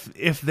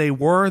 If they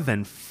were,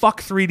 then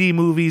fuck 3D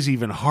movies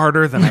even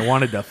harder than I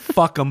wanted to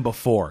fuck them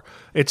before.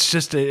 It's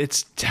just,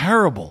 it's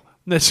terrible.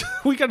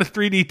 We got a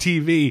 3D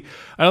TV.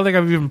 I don't think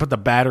I've even put the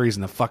batteries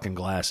in the fucking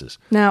glasses.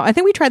 Now, I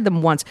think we tried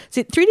them once.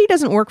 See, 3D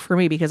doesn't work for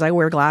me because I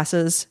wear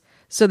glasses.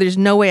 So there's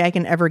no way I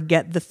can ever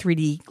get the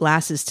 3D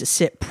glasses to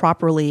sit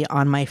properly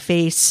on my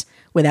face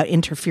without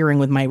interfering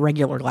with my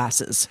regular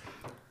glasses.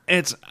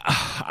 It's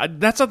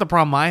that's not the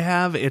problem I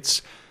have.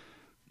 It's,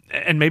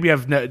 and maybe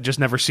I've just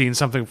never seen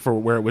something for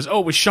where it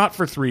was shot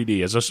for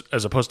 3D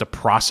as opposed to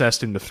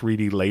processed into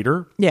 3D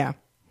later. Yeah.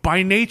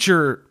 By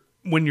nature,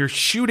 when you're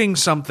shooting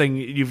something,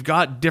 you've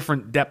got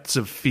different depths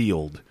of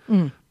field.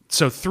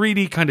 So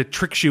 3D kind of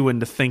tricks you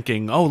into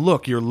thinking, oh,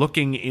 look, you're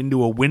looking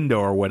into a window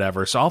or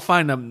whatever. So I'll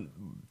find I'm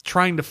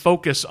trying to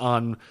focus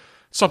on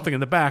something in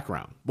the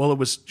background. Well, it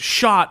was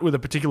shot with a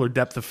particular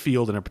depth of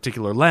field and a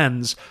particular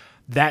lens.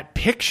 That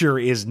picture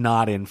is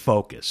not in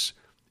focus.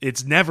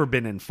 It's never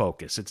been in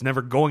focus. It's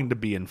never going to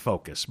be in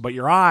focus. But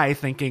your eye,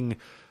 thinking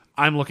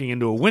I'm looking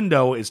into a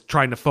window, is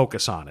trying to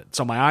focus on it.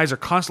 So my eyes are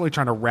constantly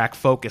trying to rack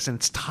focus, and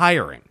it's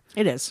tiring.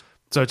 It is.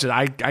 So it's just,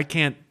 I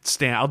can't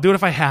stand. I'll do it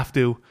if I have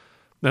to.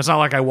 It's not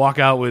like I walk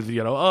out with,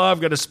 I've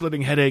got a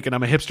splitting headache and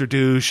I'm a hipster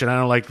douche and I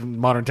don't like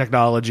modern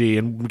technology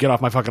and get off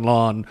my fucking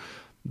lawn.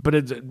 But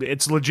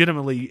it's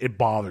legitimately, it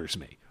bothers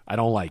me. I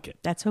don't like it.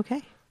 That's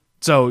okay.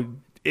 So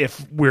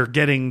if we're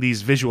getting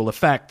these visual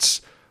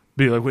effects,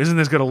 be like, isn't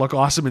this going to look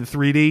awesome in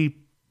 3D?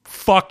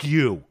 Fuck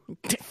you.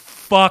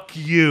 Fuck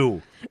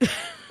you.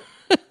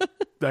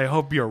 I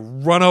hope you're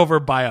run over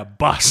by a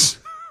bus.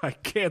 I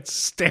can't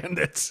stand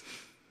it.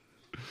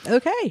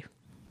 Okay.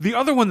 The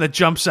other one that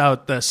jumps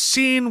out, the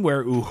scene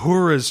where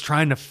Uhura's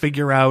trying to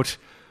figure out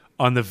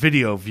on the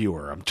video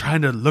viewer, I'm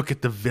trying to look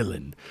at the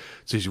villain.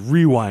 So he's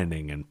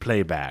rewinding and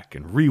playback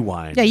and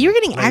rewind. Yeah, you're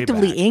getting playback.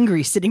 actively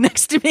angry sitting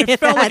next to me.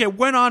 It felt like it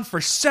went on for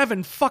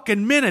 7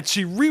 fucking minutes.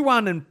 She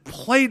rewound and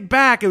played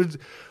back. It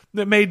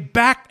made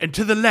back and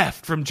to the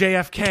left from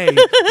JFK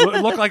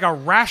look like a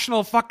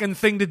rational fucking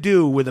thing to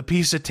do with a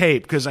piece of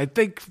tape. Because I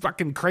think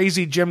fucking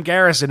crazy Jim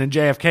Garrison and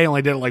JFK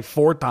only did it like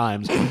 4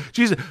 times.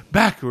 She's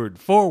backward,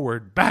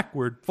 forward,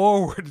 backward,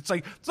 forward. It's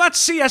like, it's not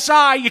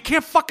CSI. You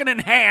can't fucking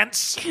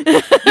enhance. You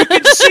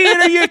can see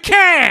it or you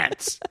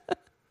can't.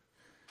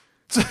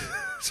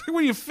 It's like,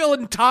 when you fill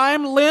in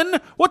time, Lynn?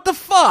 What the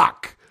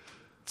fuck?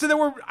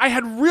 So I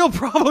had real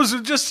problems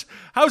with just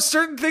how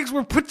certain things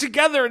were put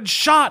together and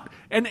shot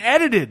and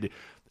edited.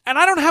 And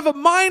I don't have a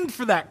mind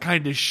for that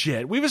kind of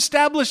shit. We've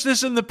established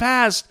this in the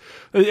past.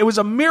 It was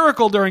a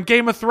miracle during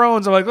Game of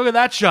Thrones. I'm like, look at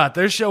that shot.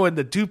 They're showing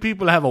the 2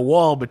 people have a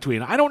wall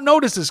between. I don't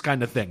notice this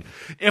kind of thing.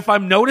 If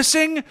I'm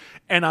noticing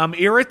and I'm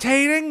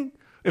irritating,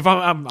 if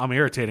I'm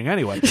irritating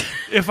anyway.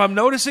 If I'm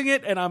noticing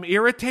it and I'm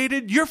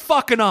irritated, you're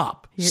fucking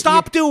up.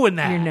 Stop doing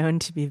that. You're known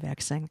to be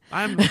vexing.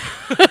 I'm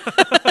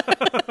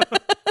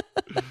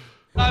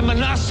a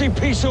nasty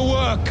piece of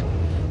work.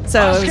 So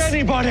Ask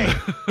anybody.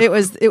 it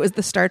was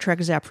the Star Trek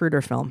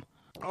Zapruder film.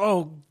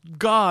 Oh,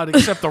 God,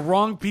 except the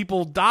wrong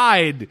people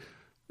died.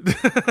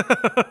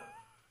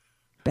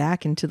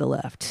 Back and to the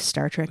left,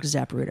 Star Trek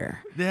Zapruder.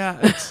 Yeah,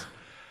 it's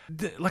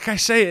like I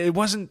say, it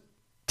wasn't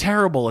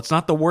terrible. It's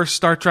not the worst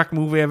Star Trek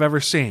movie I've ever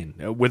seen.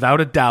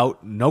 Without a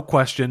doubt, no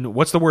question.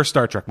 What's the worst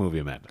Star Trek movie,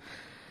 Amanda?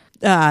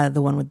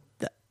 The one with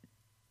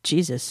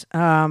Jesus.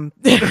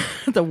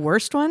 The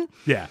worst one?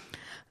 Yeah.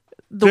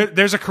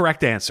 There's a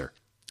correct answer.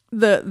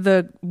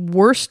 The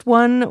worst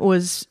one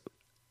was,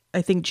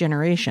 I think,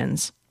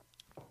 Generations.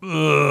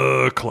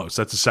 Close.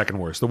 That's the second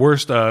worst. The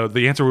worst,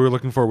 the answer we were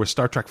looking for was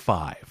Star Trek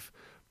V,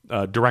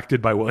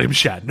 directed by William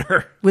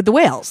Shatner. With the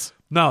whales.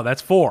 No,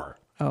 that's 4.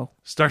 Oh.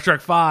 Star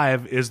Trek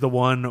V is the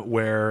one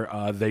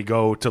where they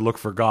go to look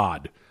for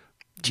God.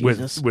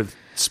 Jesus. With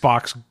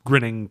Spock's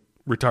grinning,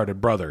 retarded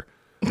brother.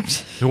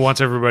 Who wants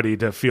everybody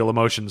to feel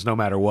emotions no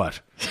matter what.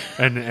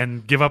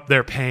 And give up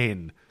their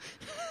pain.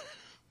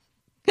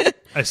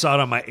 I saw it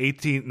on my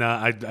 18th. No,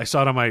 I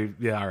saw it on my.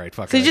 Yeah, all right,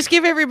 fuck. So you just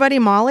give everybody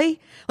Molly?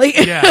 Like,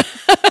 yeah.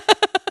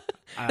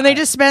 and they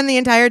just spend the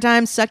entire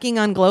time sucking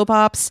on glow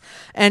pops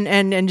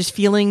and just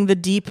feeling the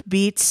deep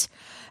beats.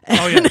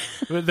 Oh, yeah.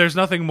 There's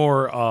nothing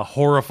more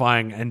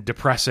horrifying and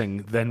depressing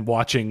than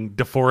watching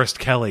DeForest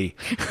Kelly.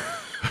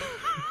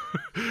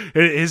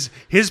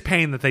 His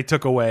pain that they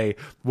took away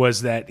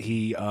was that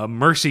he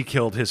mercy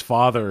killed his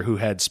father who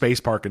had space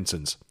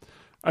Parkinson's.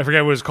 I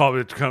forget what it was called.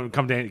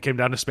 It came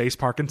down to space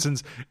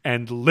Parkinson's,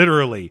 and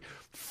literally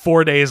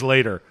 4 days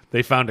later,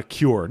 they found a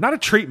cure. Not a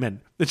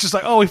treatment. It's just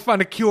like, oh, we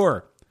found a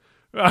cure.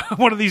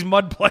 One of these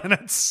mud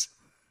planets.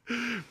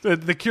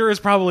 The cure is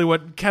probably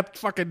what kept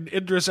fucking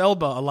Idris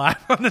Elba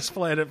alive on this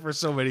planet for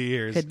so many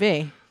years. Could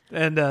be.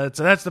 And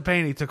so that's the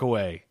pain he took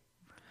away.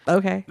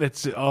 Okay.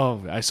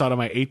 I saw it on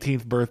my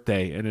 18th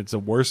birthday, and it's the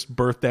worst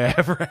birthday I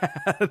ever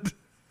had.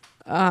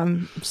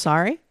 I'm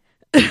sorry.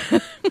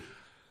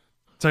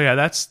 So yeah,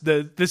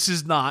 this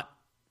is not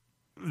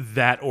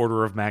that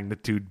order of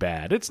magnitude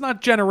bad. It's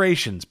not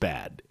Generations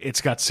bad.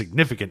 It's got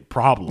significant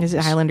problems. Is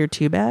it Highlander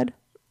 2 bad?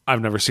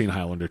 I've never seen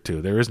Highlander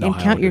 2. There is no And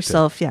Highlander count 2.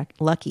 yourself,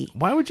 lucky.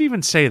 Why would you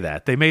even say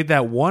that? They made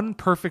that one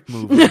perfect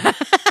movie.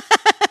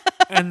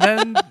 And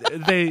then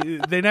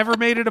they never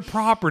made it a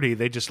property.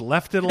 They just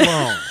left it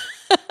alone.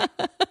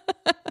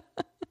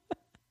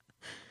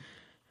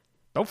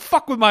 Don't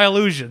fuck with my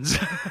illusions.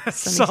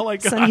 That's all I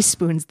got. Sonny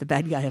Spoon's the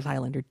bad guy of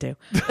Highlander 2.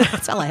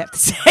 That's all I have to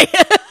say.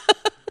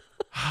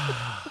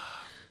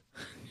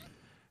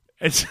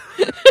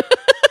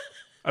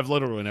 I've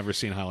literally never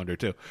seen Highlander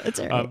 2. That's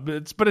all right.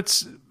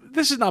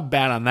 This is not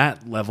bad on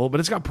that level, but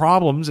it's got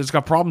problems. It's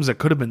got problems that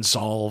could have been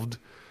solved.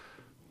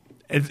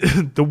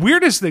 The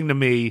weirdest thing to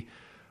me,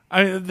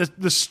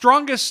 the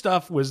strongest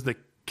stuff was the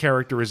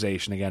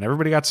characterization. Again,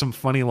 everybody got some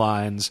funny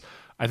lines.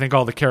 I think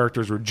all the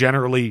characters were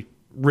generally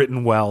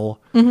written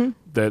well. Mm-hmm.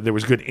 There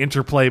was good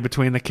interplay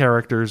between the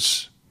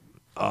characters.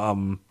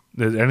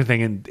 There's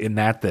anything in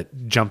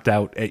that jumped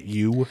out at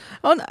you?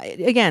 Oh,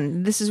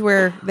 again, this is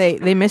where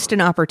they missed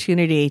an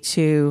opportunity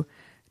to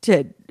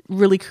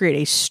really create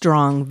a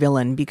strong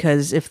villain,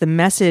 because if the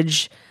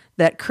message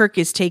that Kirk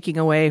is taking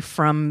away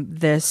from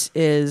this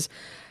is,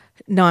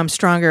 no, I'm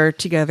stronger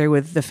together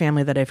with the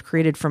family that I've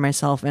created for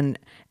myself, and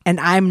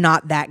I'm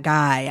not that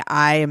guy.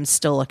 I am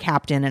still a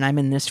captain, and I'm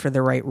in this for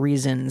the right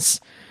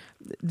reasons.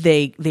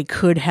 They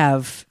could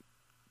have,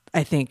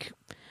 I think,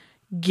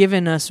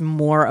 given us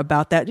more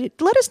about that.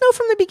 Let us know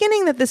from the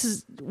beginning that this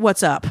is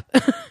what's up.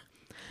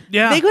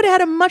 Yeah, they could have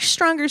had a much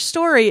stronger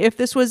story if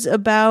this was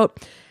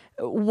about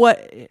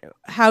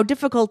how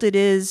difficult it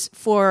is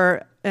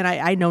for, and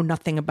I know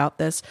nothing about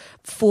this,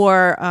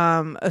 for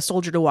a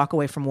soldier to walk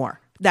away from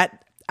war.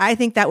 I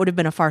think that would have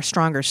been a far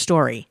stronger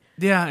story.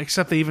 Yeah,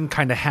 except they even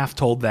kind of half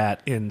told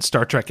that in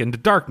Star Trek Into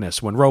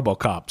Darkness when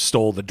RoboCop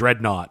stole the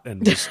Dreadnought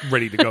and was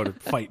ready to go to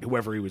fight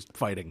whoever he was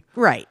fighting.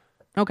 Right.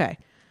 Okay.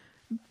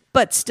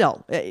 But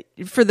still,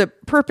 for the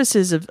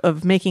purposes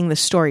of making the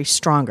story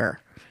stronger,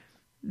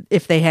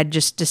 if they had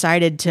just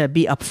decided to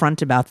be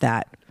upfront about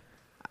that,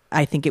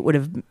 I think it would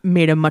have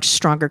made a much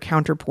stronger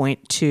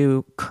counterpoint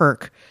to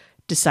Kirk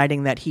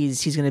deciding that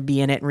he's going to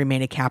be in it and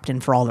remain a captain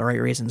for all the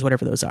right reasons,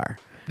 whatever those are.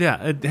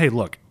 Yeah. Hey,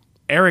 look,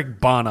 Eric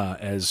Bana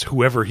as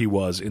whoever he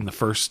was in the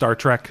first Star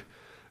Trek,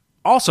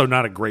 also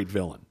not a great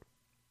villain.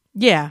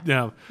 Yeah.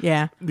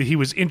 Yeah. He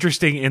was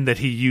interesting in that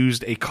he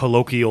used a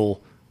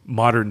colloquial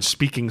modern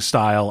speaking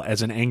style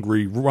as an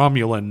angry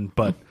Romulan,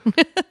 but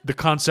the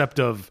concept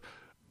of,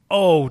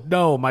 oh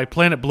no, my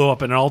planet blew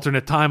up in an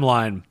alternate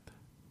timeline.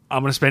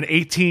 I'm going to spend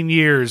 18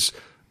 years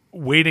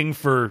waiting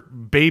for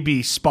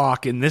baby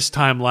Spock in this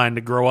timeline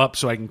to grow up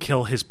so I can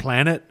kill his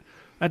planet.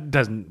 That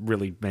doesn't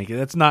really make it.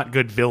 That's not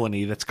good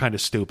villainy. That's kind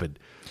of stupid.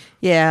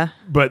 Yeah.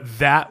 But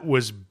that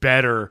was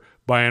better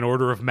by an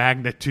order of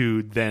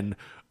magnitude than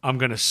I'm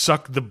going to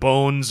suck the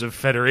bones of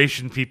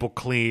Federation people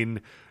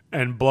clean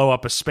and blow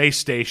up a space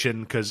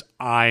station because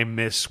I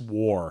miss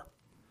war.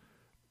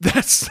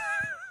 That's...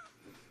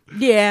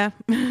 Yeah.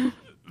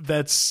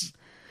 That's...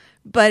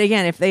 But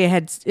again, if they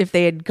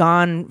had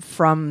gone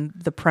from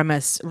the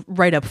premise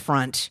right up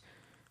front,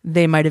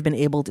 they might have been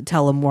able to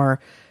tell a more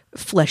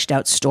fleshed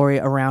out story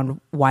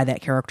around why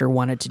that character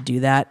wanted to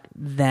do that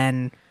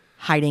than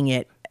hiding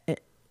it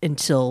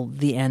until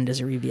the end as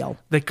a reveal.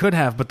 They could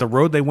have, but the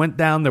road they went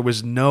down, there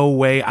was no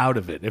way out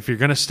of it. If you're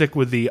going to stick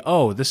with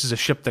this is a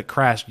ship that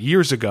crashed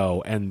years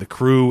ago and the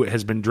crew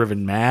has been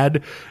driven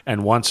mad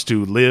and wants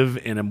to live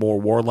in a more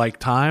warlike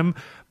time,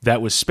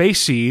 that was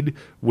Space Seed,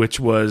 which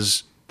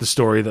was the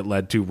story that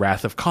led to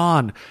Wrath of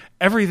Khan.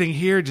 Everything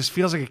here just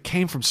feels like it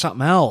came from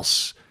something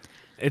else.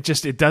 It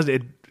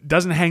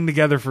doesn't hang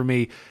together for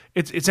me.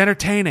 It's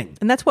entertaining.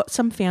 And that's what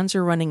some fans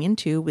are running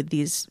into with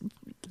these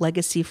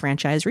legacy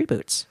franchise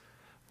reboots.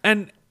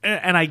 And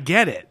I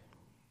get it.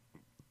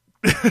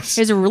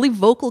 There's a really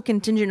vocal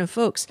contingent of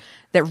folks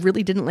that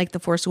really didn't like The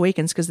Force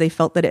Awakens because they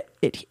felt that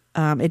it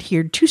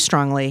adhered too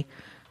strongly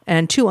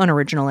and too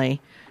unoriginally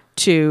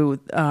to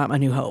A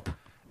New Hope.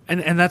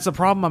 And that's the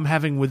problem I'm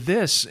having with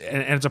this,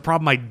 and it's a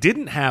problem I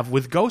didn't have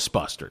with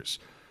Ghostbusters.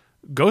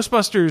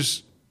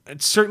 Ghostbusters,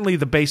 certainly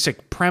the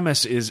basic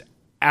premise is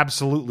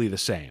absolutely the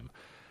same,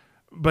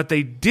 but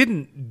they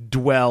didn't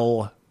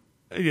dwell...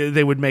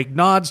 They would make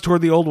nods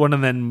toward the old one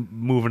and then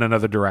move in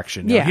another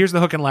direction. You know, here's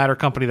the hook and ladder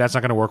company. That's not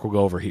going to work. We'll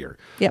go over here.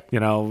 Yep.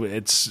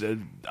 It's,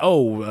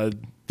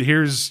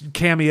 here's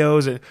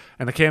cameos. And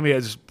the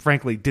cameos,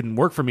 frankly, didn't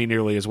work for me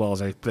nearly as well as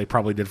they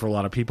probably did for a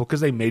lot of people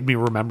because they made me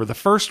remember the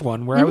first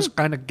one where I was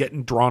kind of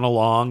getting drawn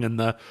along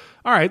and all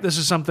right, this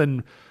is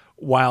something,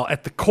 while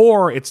at the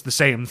core it's the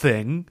same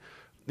thing,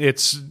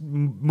 it's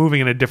moving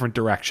in a different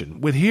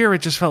direction. With here,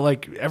 it just felt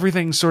like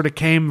everything sort of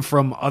came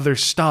from other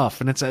stuff.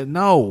 And it's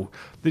no,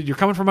 you're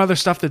coming from other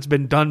stuff that's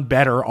been done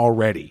better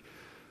already.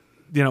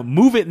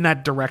 Move it in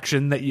that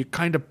direction that you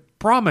kind of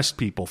promised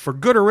people, for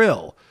good or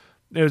ill.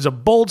 It was a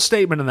bold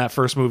statement in that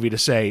first movie to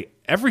say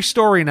every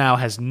story now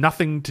has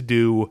nothing to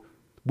do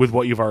with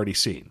what you've already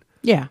seen.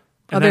 Yeah.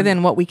 And Other then-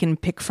 than what we can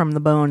pick from the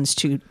bones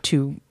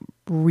to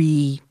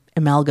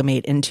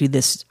re-amalgamate into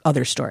this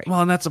other story.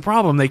 Well, and that's the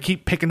problem. They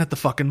keep picking at the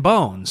fucking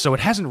bones. So it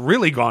hasn't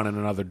really gone in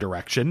another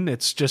direction.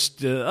 It's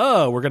just,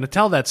 we're going to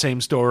tell that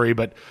same story,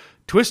 but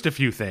twist a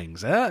few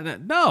things.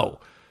 No.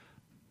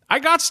 I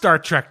got Star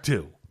Trek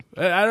 2.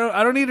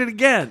 I don't need it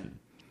again.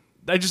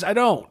 I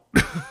don't.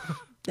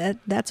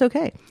 That's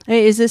okay.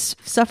 Is this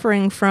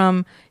suffering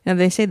from,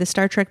 they say the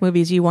Star Trek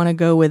movies, you want to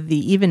go with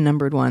the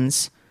even-numbered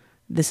ones.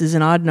 This is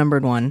an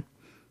odd-numbered one.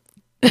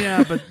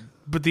 Yeah,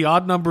 but the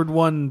odd-numbered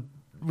one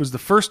was the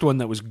first one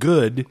that was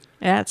good.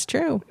 That's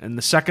true. And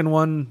the second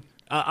one,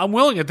 I'm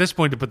willing at this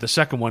point to put the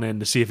second one in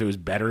to see if it was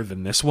better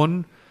than this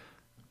one.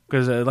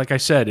 Because, like I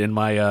said, in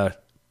my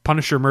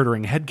Punisher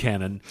murdering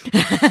headcanon,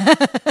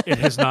 it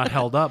has not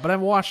held up. But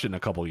I've watched it in a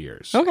couple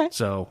years. Okay.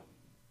 So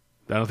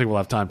I don't think we'll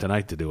have time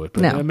tonight to do it.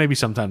 But No. maybe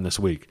sometime this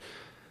week.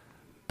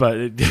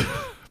 But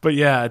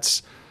yeah,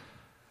 it's...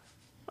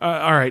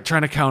 all right,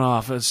 trying to count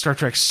off. Star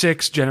Trek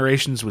 6,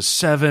 Generations was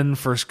 7.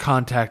 First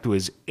Contact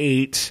was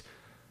 8.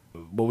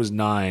 What was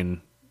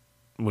 9?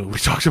 We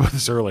talked about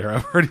this earlier.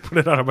 I've already put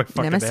it out of my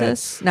fucking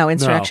Nemesis? head. No,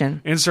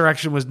 Insurrection. No.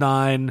 Insurrection was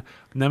 9.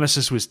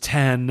 Nemesis was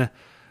 10.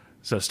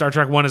 So Star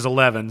Trek 1 is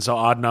 11, so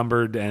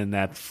odd-numbered, and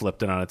that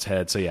flipped it on its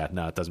head. So yeah,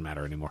 no, it doesn't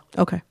matter anymore.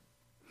 Okay.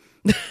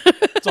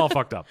 It's all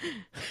fucked up.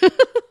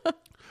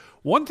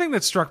 One thing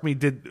that struck me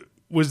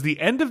was the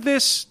end of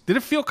this, did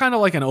it feel kind of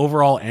like an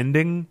overall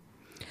ending?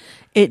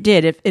 It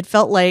did. It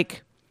felt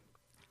like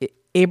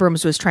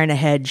Abrams was trying to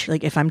hedge.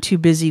 Like, if I'm too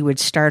busy with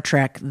Star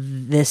Trek,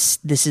 this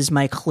is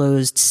my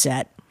closed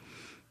set.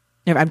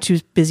 If I'm too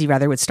busy,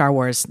 rather, with Star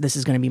Wars, this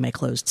is going to be my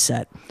closed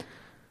set.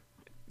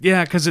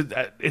 Yeah, because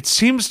it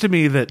seems to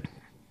me that,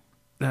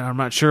 I'm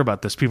not sure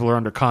about this, people are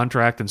under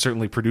contract, and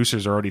certainly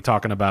producers are already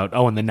talking about,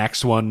 in the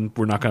next one,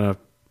 we're not going to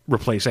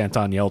replace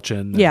Anton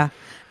Yelchin. Yeah,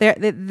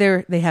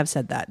 they have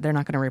said that they're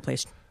not going to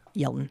replace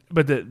Yelton.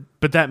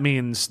 But that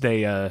means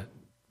they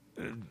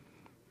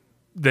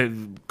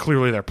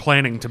clearly they're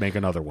planning to make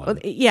another one.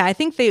 Yeah, I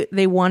think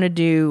they want to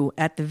do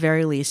at the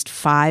very least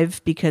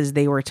 5, because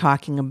they were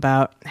talking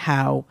about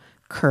how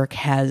Kirk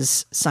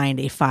has signed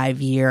a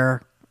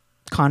 5-year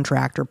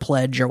contract or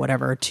pledge or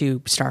whatever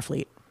to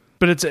Starfleet.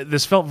 But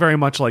this felt very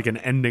much like an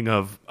ending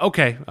of,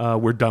 okay,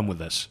 we're done with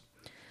this.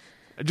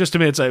 Just to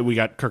me, it's like we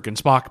got Kirk and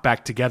Spock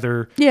back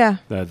together. Yeah.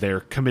 They're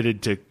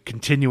committed to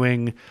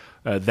continuing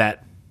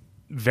that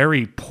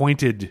very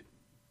pointed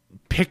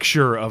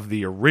picture of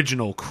the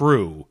original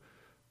crew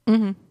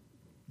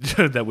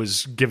that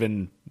was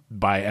given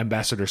by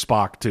Ambassador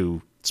Spock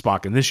to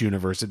Spock in this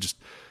universe. It just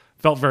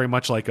felt very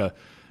much like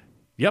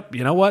yep,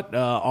 you know what?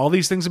 All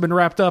these things have been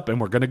wrapped up,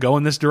 and we're going to go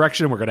in this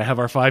direction. We're going to have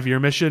our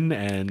 5-year mission,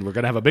 and we're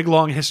going to have a big,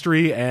 long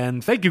history,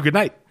 and thank you, good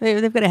night.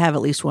 They've got to have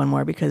at least one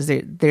more, because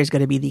there's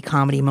going to be the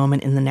comedy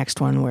moment in the next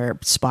one where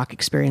Spock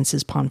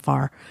experiences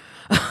Ponfar.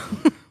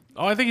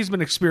 I think he's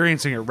been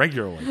experiencing it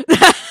regularly.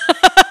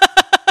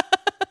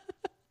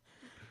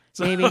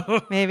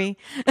 Maybe.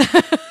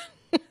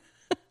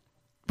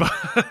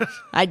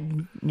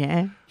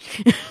 Yeah.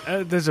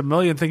 There's a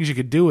million things you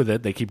could do with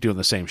it. They keep doing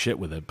the same shit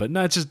with it. But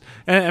no, it's just...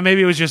 And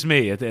maybe it was just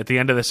me. At the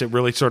end of this, it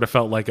really sort of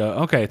felt like,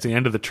 okay, it's the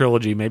end of the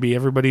trilogy. Maybe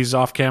everybody's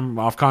off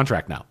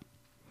contract now.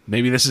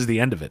 Maybe this is the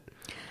end of it.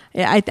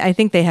 Yeah, I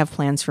think they have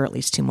plans for at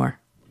least 2 more.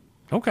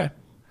 Okay.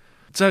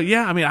 So,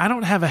 yeah, I mean, I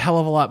don't have a hell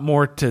of a lot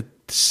more to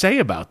say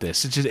about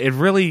this. It's just, a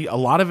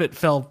lot of it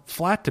fell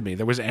flat to me.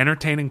 There was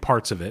entertaining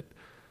parts of it,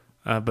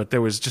 but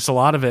there was just a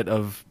lot of it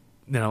of,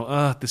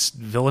 this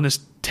villain is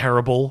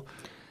terrible.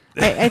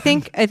 I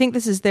think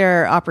this is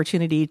their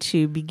opportunity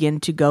to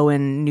begin to go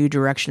in new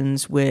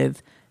directions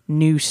with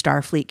new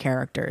Starfleet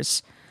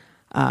characters.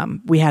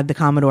 We had the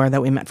Commodore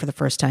that we met for the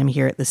first time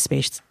here at the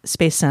Space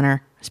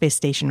Station. Space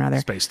Station.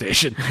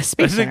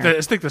 Space Center.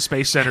 I think the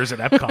Space Center's at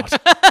Epcot.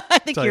 I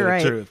think you're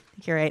right.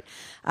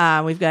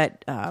 We've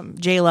got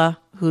Jayla,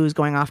 who's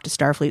going off to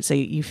Starfleet, so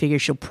you figure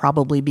she'll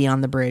probably be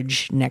on the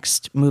bridge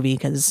next movie,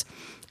 because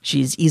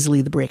she's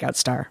easily the breakout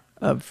star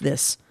of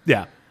this.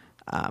 Yeah.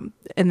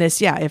 And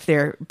this, if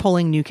they're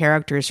pulling new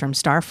characters from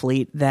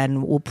Starfleet,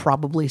 then we'll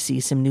probably see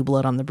some new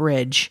blood on the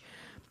bridge,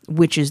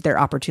 which is their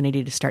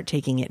opportunity to start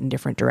taking it in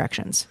different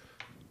directions.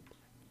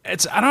 I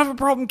don't have a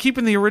problem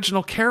keeping the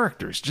original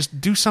characters.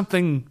 Just do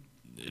something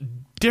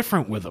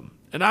different with them.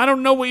 And I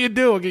don't know what you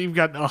do. You've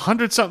got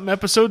 100-something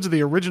episodes of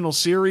the original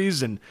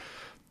series and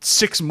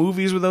 6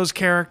 movies with those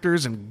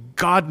characters, and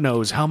God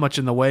knows how much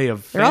in the way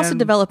of... They're also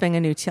developing a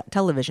new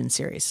television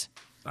series.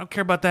 I don't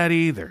care about that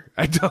either.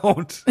 I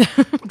don't.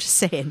 I'm just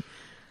saying.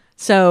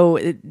 So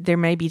there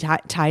may be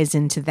ties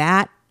into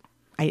that.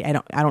 I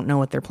don't know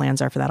what their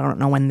plans are for that. I don't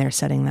know when they're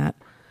setting that.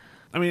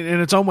 I mean,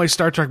 in its own way,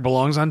 Star Trek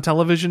belongs on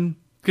television.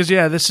 Because,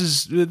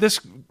 this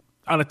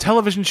on a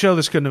television show,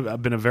 this could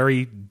have been a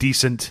very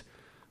decent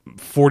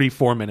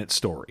 44-minute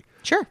story.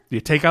 Sure. You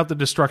take out the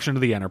destruction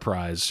of the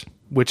Enterprise,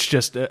 which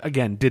just,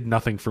 again, did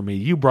nothing for me.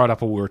 You brought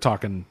up when we were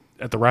talking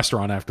at the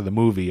restaurant after the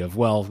movie of,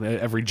 well,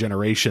 every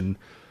generation,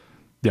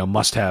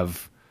 must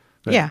have.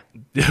 Yeah.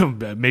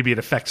 Maybe it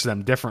affects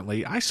them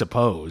differently, I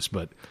suppose,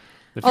 but.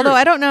 Although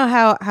I don't know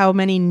how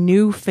many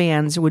new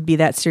fans would be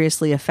that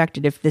seriously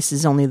affected if this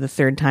is only the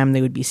third time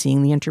they would be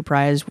seeing the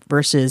Enterprise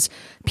versus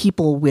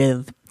people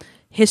with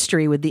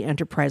history with the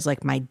Enterprise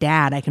like my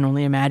dad. I can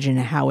only imagine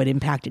how it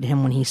impacted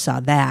him when he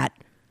saw that.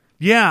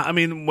 Yeah, I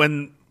mean,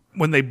 when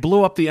they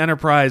blew up the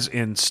Enterprise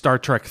in Star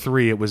Trek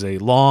 3, it was a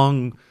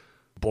long,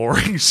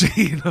 boring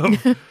scene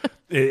of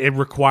it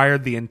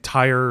required the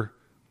entire,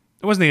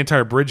 it wasn't the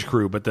entire bridge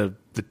crew, but the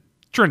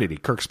Trinity,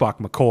 Kirk, Spock,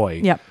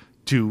 McCoy, Yep.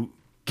 to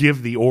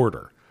give the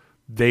order.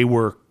 They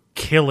were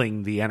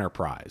killing the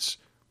Enterprise,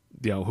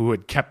 who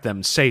had kept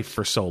them safe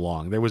for so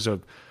long. There was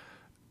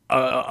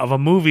a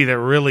movie that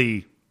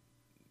really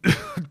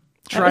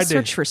tried to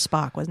Search for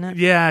Spock, wasn't it?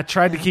 Yeah,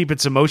 tried to keep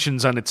its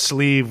emotions on its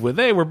sleeve with,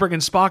 hey, we're bringing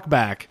Spock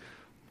back.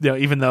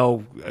 Even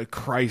though,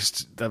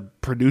 Christ, the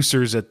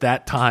producers at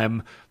that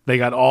time, they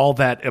got all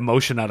that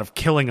emotion out of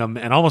killing him,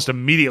 and almost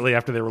immediately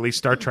after they released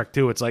Star Trek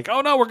 2, it's like,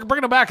 oh no, we're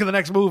bringing him back in the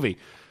next movie.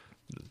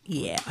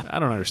 Yeah. I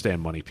don't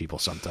understand money people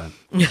sometimes.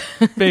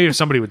 Maybe if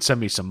somebody would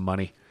send me some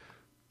money.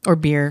 Or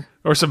beer.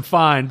 Or some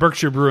fine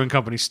Berkshire Brewing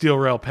Company Steel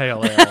Rail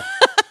Pale Ale.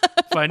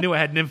 If I knew I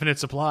had an infinite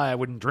supply, I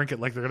wouldn't drink it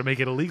like they're going to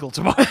make it illegal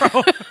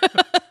tomorrow.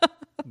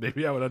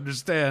 Maybe I would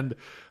understand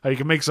how you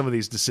can make some of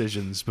these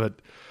decisions. But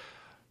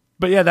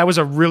yeah, that was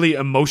a really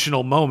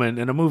emotional moment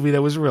in a movie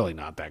that was really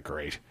not that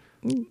great.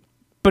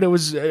 But it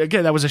was,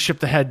 again, that was a ship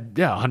that had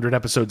 100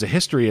 episodes of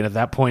history, and at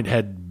that point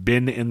had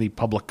been in the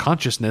public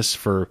consciousness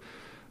for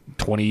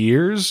 20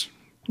 years.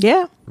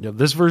 Yeah.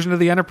 This version of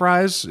the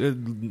Enterprise,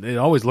 it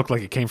always looked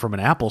like it came from an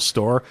Apple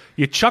store.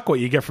 You chuck what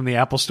you get from the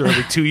Apple store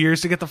every 2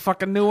 years to get the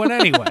fucking new one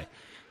anyway.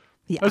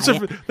 Yeah,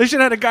 They should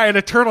have had a guy in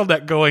a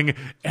turtleneck going,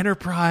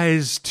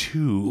 Enterprise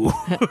 2.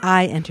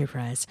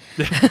 Enterprise.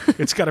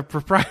 It's got a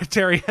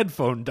proprietary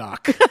headphone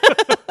dock.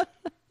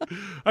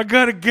 I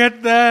gotta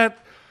get that.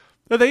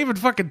 They even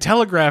fucking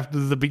telegraphed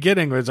at the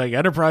beginning where it's like,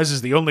 Enterprise is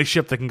the only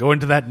ship that can go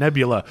into that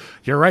nebula.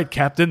 You're right,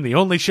 Captain. The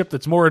only ship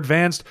that's more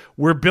advanced.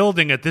 We're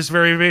building at this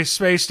very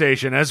space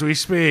station as we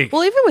speak.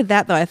 Well, even with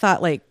that, though, I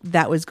thought like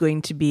that was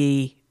going to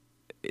be,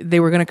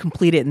 they were going to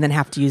complete it and then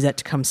have to use that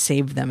to come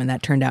save them. And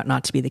that turned out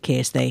not to be the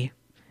case.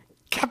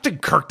 Captain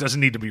Kirk doesn't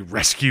need to be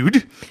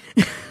rescued.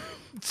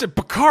 It's a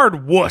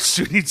Picard wuss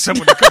who needs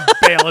someone to come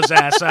bail his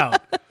ass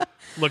out.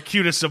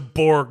 Locutus of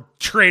Borg,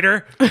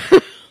 traitor.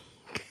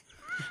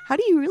 How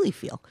do you really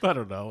feel? I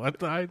don't know.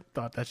 I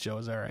thought that show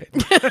was all right.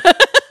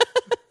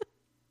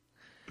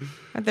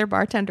 Their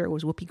bartender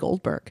was Whoopi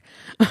Goldberg.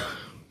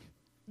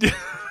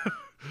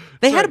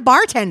 They had a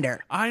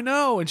bartender. I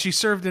know, and she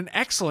served an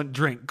excellent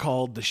drink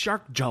called the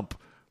Shark Jump.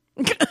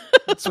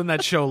 That's when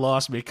that show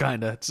lost me,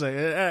 kind of. It's like,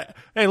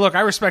 hey, look,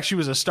 I respect she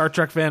was a Star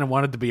Trek fan and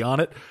wanted to be on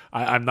it.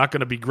 I'm not going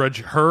to begrudge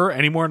her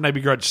any more than I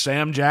begrudge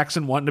Sam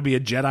Jackson wanting to be a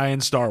Jedi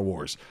in Star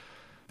Wars.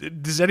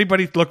 Does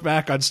anybody look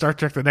back on Star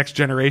Trek The Next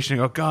Generation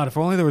and go, God, if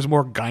only there was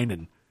more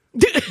Guinan?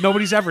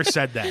 Nobody's ever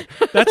said that.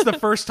 That's the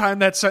first time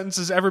that sentence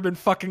has ever been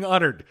fucking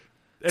uttered.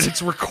 And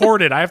it's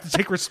recorded. I have to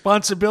take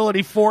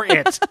responsibility for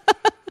it.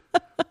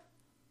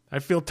 I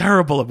feel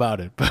terrible about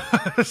it.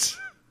 But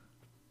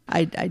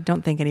I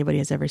don't think anybody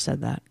has ever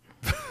said that.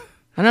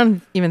 I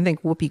don't even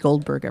think Whoopi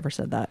Goldberg ever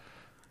said that.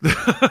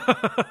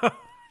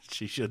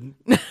 She shouldn't.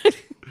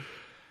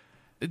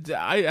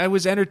 I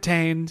was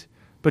entertained,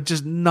 but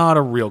just not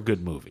a real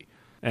good movie.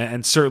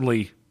 And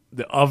certainly,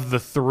 of the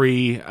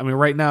three, I mean,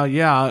 right now,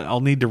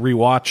 I'll need to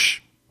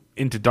rewatch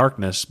Into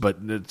Darkness, but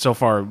so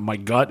far, my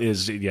gut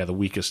is, the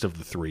weakest of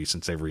the three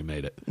since they've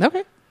remade it.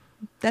 Okay.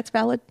 That's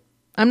valid.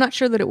 I'm not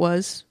sure that it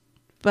was,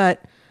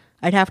 but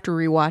I'd have to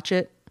rewatch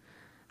it.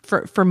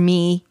 For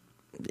me,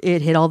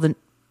 it hit all the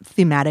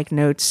thematic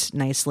notes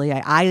nicely.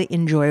 I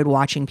enjoyed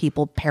watching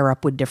people pair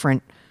up with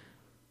different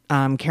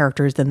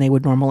characters than they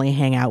would normally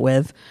hang out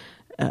with.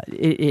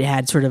 It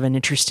had sort of an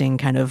interesting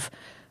kind of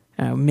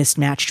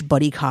mismatched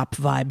buddy cop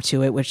vibe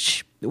to it,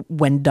 which,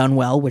 when done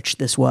well, which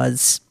this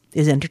was,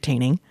 is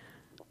entertaining.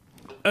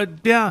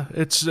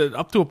 It's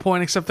up to a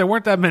point. Except there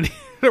weren't that many.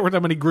 There weren't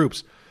that many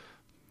groups.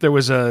 There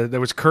was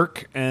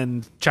Kirk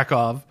and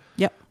Chekhov.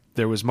 Yep.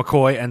 There was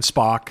McCoy and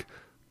Spock,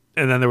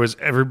 and then there was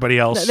everybody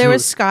else. There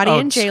was Scotty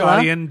and Jayla.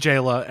 Scotty and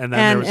Jayla, and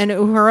then there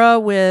was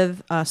Uhura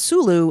with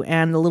Sulu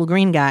and the little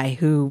green guy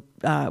who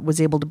was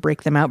able to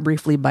break them out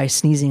briefly by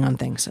sneezing on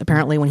things.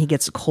 Apparently, when he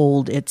gets a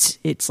cold,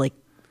 it's like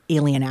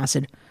alien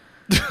acid.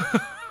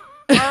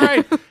 All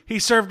right, he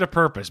served a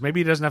purpose.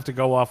 Maybe he doesn't have to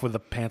go off with the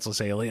pantsless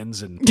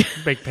aliens and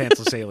make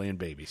pantsless alien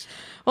babies.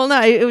 Well, no,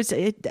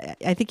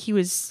 I think he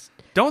was.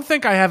 Don't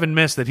think I haven't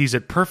missed that he's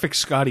at perfect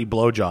Scotty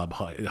blowjob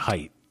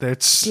height.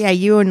 That's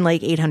you and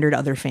like 800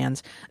 other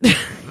fans.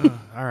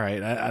 All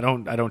right. I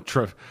don't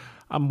trust.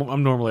 I'm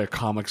normally a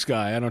comics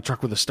guy. I don't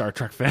truck with a Star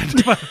Trek fan.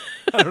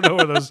 I don't know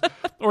where those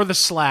or the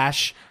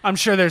Slash. I'm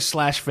sure there's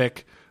Slash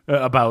fic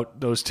about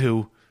those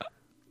two.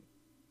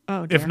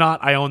 Oh, dear. If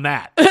not, I own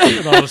that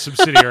and all the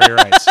subsidiary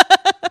rights.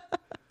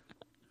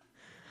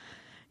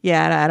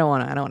 Yeah, I don't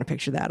want to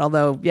picture that.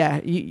 Although, yeah,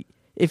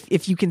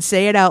 if you can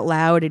say it out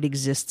loud, it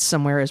exists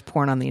somewhere as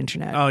porn on the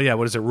internet. Oh yeah,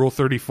 what is it? Rule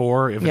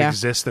 34. If it Yeah.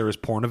 exists, there is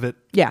porn of it.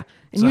 Yeah,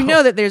 and you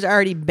know that there's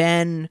already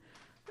been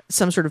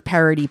some sort of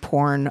parody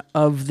porn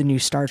of the new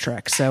Star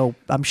Trek. So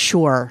I'm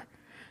sure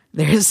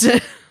there's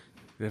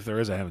If there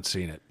is, I haven't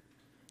seen it.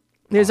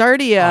 there's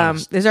already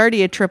honest. there's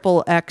already a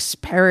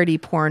XXX parody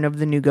porn of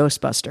the new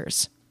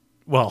Ghostbusters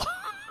Well,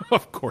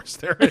 of course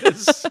there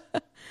is.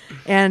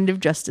 and of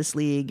Justice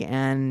League,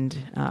 and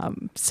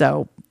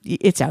so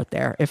it's out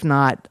there. If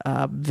not,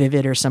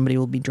 Vivid or somebody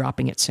will be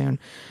dropping it soon.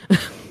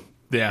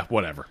 Yeah,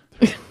 whatever.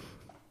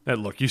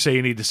 And look, you say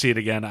you need to see it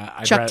again.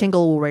 I'd Chuck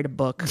Tingle will write a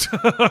book.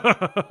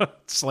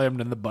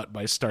 slammed in the butt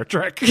by Star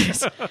Trek.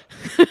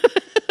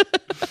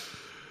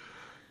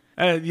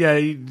 Yeah.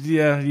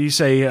 You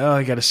say, oh,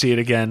 I got to see it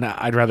again.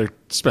 I'd rather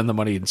spend the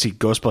money and see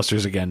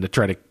Ghostbusters again to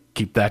try to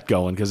keep that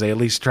going, because they at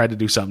least tried to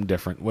do something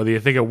different. Whether you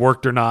think it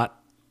worked or not,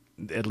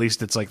 at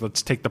least it's like,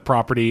 let's take the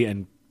property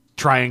and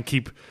try and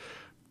keep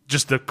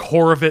just the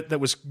core of it that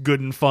was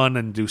good and fun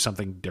and do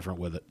something different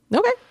with it.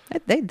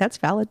 Okay, that's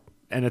valid.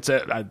 And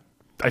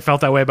I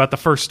felt that way about the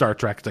first Star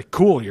Trek. It's like,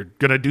 cool, you're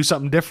going to do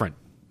something different.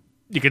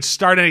 You can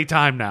start any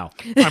time now.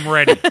 I'm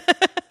ready.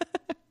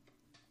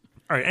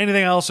 All right,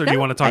 anything else, or do you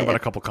want to talk about a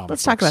couple comics?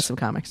 Let's talk about some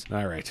comics.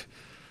 All right.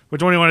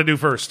 Which one do you want to do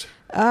first?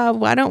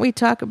 Why don't we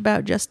talk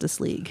about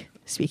Justice League?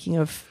 Speaking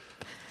of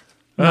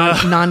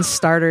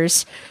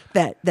non-starters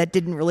that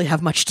didn't really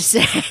have much to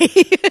say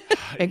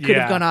and could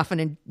have gone off in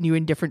a new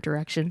and different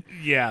direction.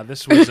 Yeah,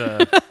 this was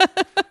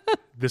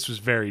this was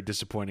very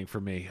disappointing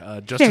for me.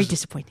 Very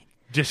disappointing.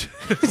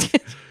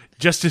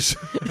 Justice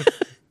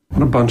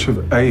What a bunch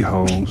of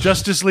a-holes.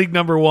 Justice League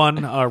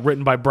 #1,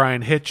 written by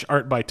Brian Hitch,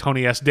 art by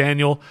Tony S.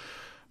 Daniel.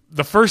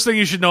 The first thing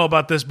you should know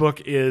about this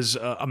book is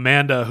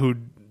Amanda, who,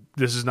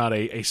 this is not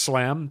a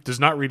slam,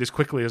 does not read as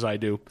quickly as I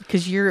do.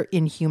 Because you're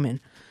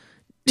inhuman.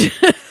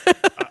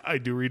 I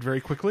do read very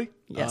quickly.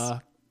 Yes.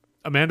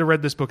 Amanda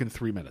read this book in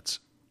 3 minutes.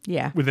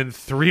 Yeah. Within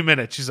 3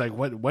 minutes, she's like,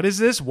 "What is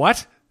this?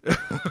 What?"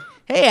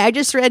 Hey, I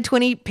just read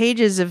 20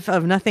 pages of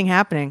nothing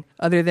happening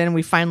other than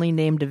we finally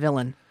named a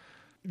villain.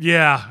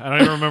 Yeah, and I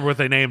don't remember what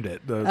they named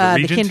it. The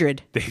Regent? The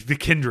Kindred. The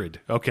Kindred.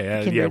 Okay,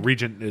 yeah, Kindred.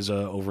 Regent is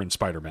over in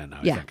Spider-Man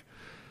now, Yeah. I think.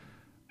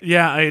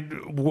 Yeah,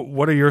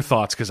 what are your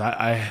thoughts? Because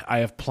I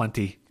have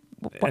plenty.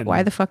 And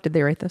Why the fuck did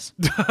they write this?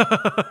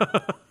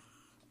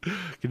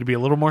 Can you be a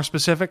little more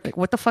specific? Like,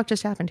 what the fuck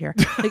just happened here?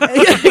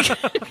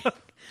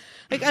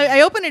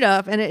 I open it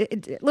up, and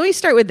let me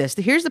start with this.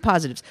 Here's the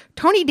positives.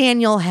 Tony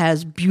Daniel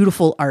has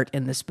beautiful art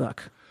in this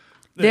book.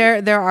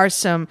 There are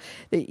some,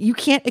 you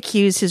can't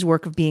accuse his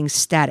work of being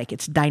static.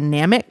 It's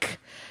dynamic.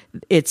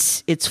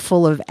 It's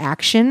full of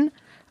action.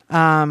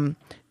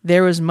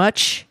 There was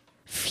much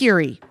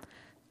fury.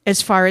 As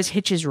far as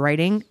Hitch's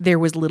writing, there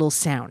was little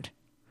sound.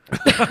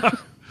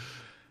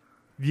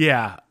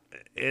 Yeah.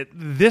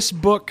 This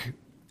book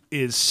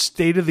is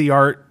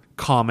state-of-the-art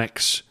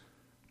comics,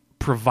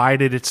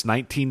 provided it's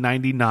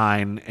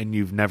 1999 and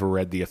you've never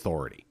read The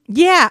Authority.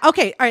 Yeah.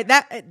 Okay. All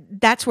right.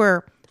 That's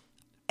where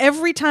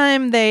every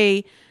time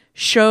they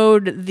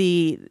showed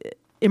the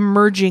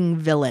emerging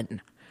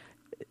villain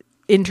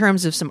in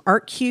terms of some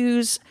art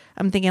cues,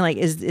 I'm thinking, like,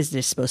 is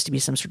this supposed to be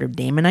some sort of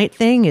Damonite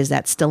thing? Is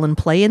that still in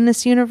play in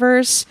this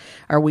universe?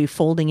 Are we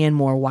folding in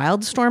more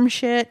Wildstorm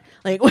shit?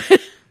 Like,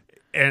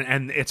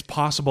 And it's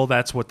possible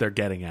that's what they're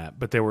getting at,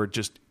 but there were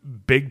just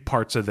big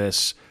parts of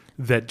this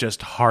that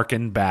just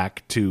harken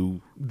back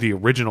to the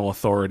original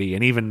Authority,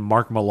 and even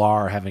Mark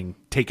Millar having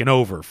taken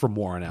over from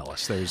Warren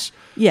Ellis.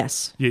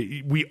 yes.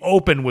 We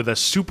open with a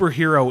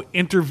superhero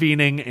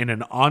intervening in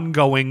an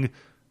ongoing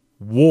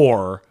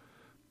war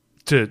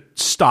to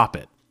stop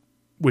it,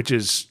 which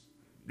is,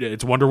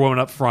 it's Wonder Woman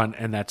up front,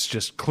 and that's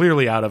just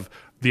clearly out of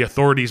the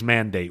Authority's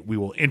mandate. We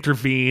will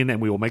intervene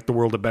and we will make the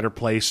world a better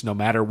place, no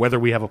matter whether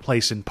we have a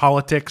place in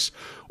politics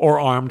or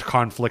armed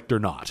conflict or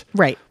not.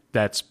 Right.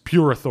 That's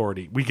pure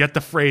Authority. We get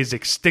the phrase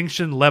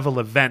extinction level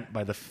event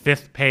by the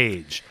 5th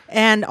page.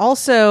 And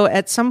also,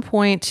 at some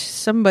point,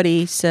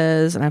 somebody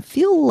says, and I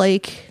feel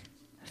like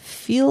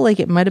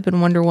it might have been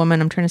Wonder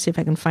Woman. I'm trying to see if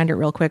I can find it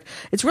real quick.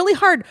 It's really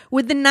hard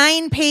with the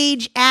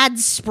 9-page ad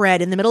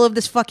spread in the middle of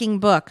this fucking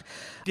book.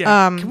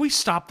 Yeah, can we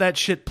stop that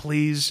shit,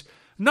 please?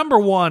 Number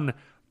one,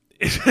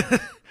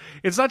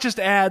 it's not just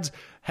ads.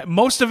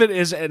 Most of it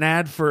is an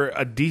ad for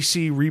a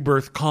DC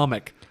Rebirth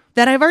comic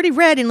That I've already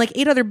read in like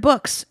 8 other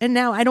books, and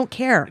now I don't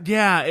care.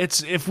 Yeah,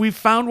 it's, if we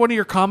found one of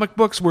your comic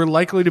books, we're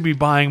likely to be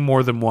buying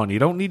more than one. You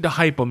don't need to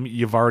hype them.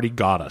 You've already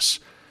got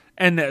us.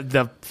 And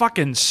the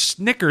fucking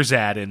Snickers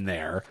ad in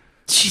there.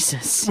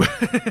 Jesus.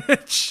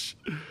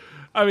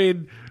 I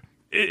mean,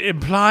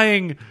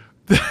 implying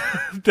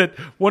that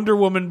Wonder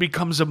Woman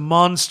becomes a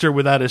monster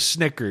without a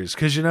Snickers.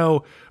 Because, you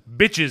know,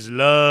 bitches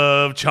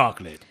love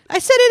chocolate. I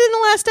said it in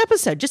the last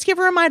episode. Just give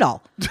her a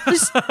Midol.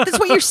 That's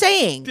what you're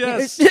saying.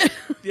 Yes.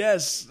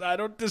 Yes, I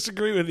don't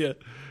disagree with you.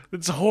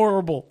 It's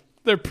horrible.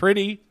 They're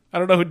pretty. I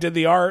don't know who did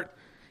the art.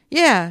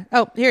 Yeah.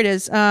 Oh, here it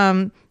is.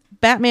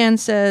 Batman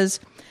says,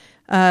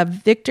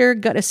 Victor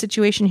got a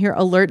situation here.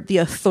 Alert the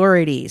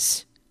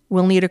authorities.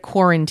 We'll need a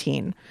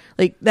quarantine.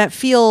 Like, that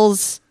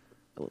feels...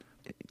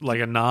 Like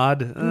a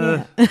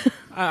nod.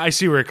 I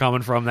see where you're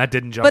coming from. That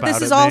didn't jump But out this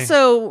at is me.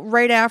 also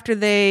right after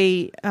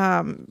they...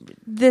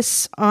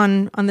 this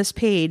on this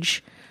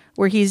page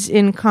where he's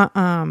in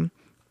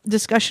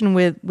discussion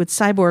with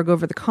Cyborg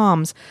over the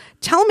comms.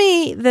 Tell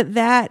me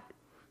that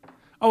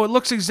Oh, it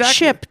looks exactly...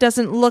 ship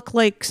doesn't look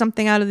like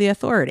something out of the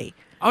Authority.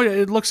 Oh, yeah,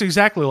 it looks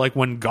exactly like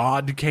when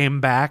God came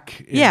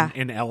back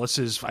in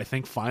Ellis's, I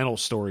think, final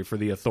story for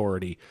the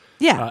Authority.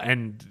 Yeah.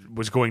 And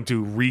was going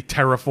to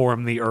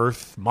re-terraform the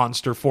Earth,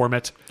 monster form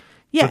it,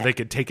 Yeah. so they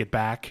could take it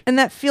back. And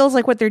that feels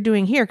like what they're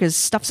doing here because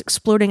stuff's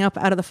exploding up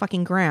out of the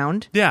fucking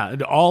ground. Yeah,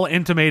 all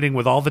intimating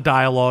with all the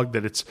dialogue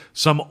that it's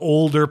some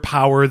older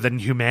power than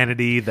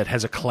humanity that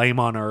has a claim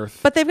on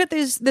Earth. But they've got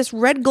this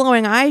red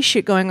glowing eye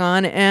shit going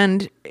on,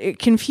 and it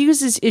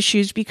confuses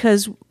issues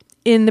because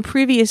in the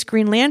previous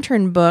Green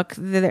Lantern book,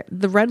 the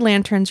Red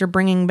Lanterns are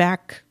bringing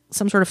back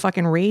some sort of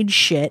fucking rage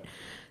shit.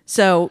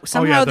 So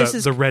somehow this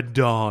is the Red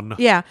Dawn.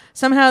 Yeah,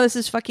 somehow this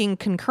is fucking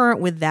concurrent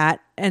with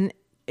that, and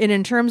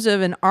in terms of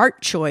an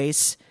art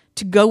choice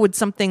to go with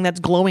something that's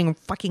glowing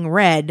fucking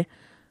red.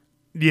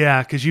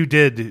 Yeah, because you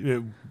did.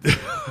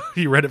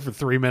 You read it for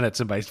 3 minutes,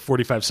 and by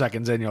 45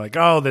 seconds in, you're like,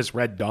 "Oh, this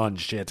Red Dawn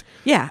shit."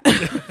 Yeah,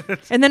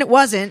 and then it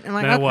wasn't. I'm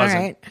like, Then it oh, all wasn't.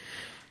 right.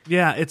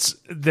 Yeah,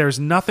 there's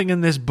nothing in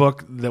this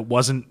book that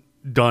wasn't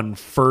done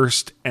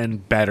first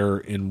and better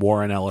in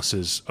Warren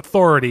Ellis's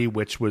Authority,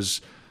 which was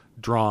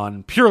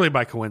drawn purely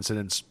by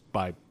coincidence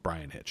by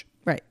Brian Hitch.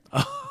 Right.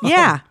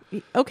 Yeah.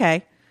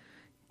 Okay.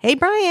 Hey,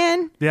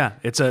 Brian. Yeah,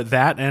 it's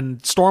that and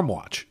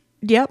Stormwatch,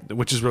 Yep.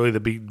 which is really the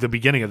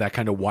beginning of that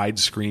kind of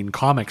widescreen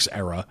comics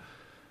era.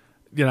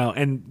 You know,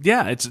 and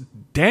yeah, it's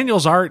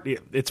Daniel's art.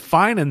 It's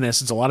fine in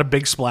this. It's a lot of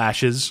big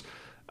splashes.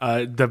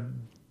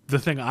 The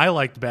thing I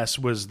liked best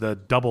was the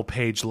double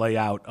page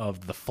layout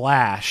of the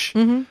Flash,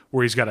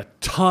 where he's got a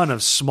ton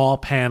of small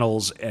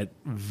panels at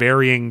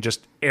varying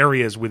just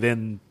areas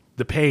within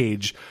the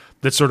page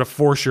that sort of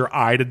force your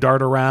eye to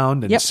dart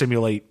around and Yep.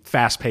 simulate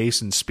fast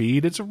pace and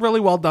speed. It's a really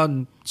well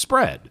done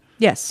spread.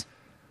 Yes.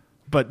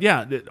 But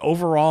yeah,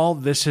 overall,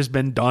 this has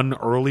been done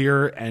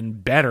earlier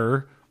and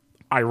better,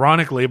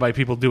 ironically, by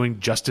people doing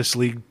Justice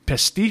League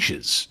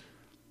pastiches.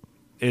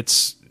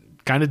 It's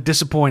kind of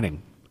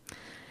disappointing.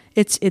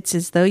 It's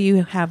as though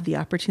you have the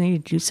opportunity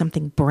to do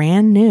something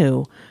brand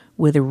new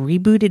with a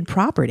rebooted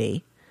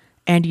property,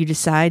 and you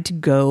decide to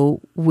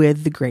go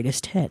with the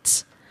greatest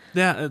hits,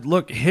 Yeah,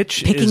 look,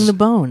 Hitch picking is... the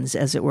bones,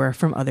 as it were,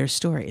 from other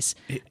stories.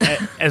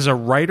 As a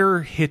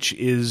writer, Hitch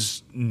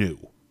is new.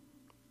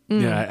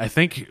 Yeah, I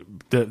think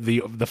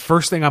the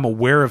first thing I'm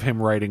aware of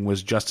him writing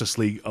was Justice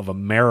League of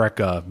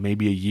America,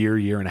 maybe a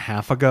year and a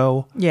half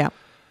ago. Yeah.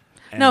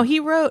 No, he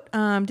wrote.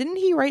 Didn't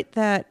he write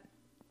that?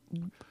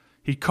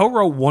 He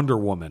co-wrote Wonder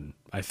Woman,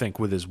 I think,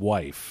 with his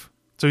wife.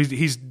 So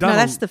he's done. No,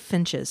 that's the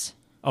Finches.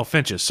 Oh,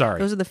 Finches. Sorry.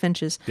 Those are the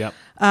Finches. Yep.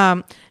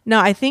 No,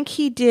 I think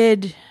he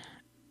did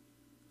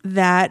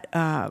that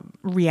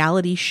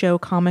reality show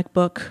comic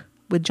book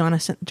with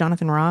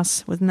Jonathan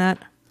Ross. Wasn't that?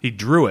 He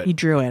drew it. He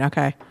drew it.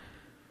 Okay.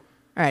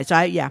 All right.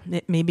 So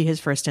maybe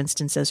his first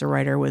instance as a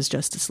writer was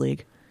Justice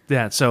League.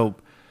 Yeah. So,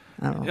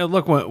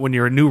 look, when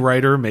you're a new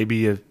writer,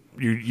 maybe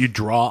you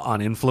draw on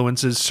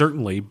influences,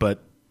 certainly,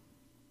 but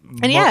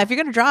And if you're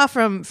going to draw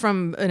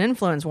from an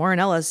influence, Warren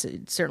Ellis,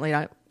 certainly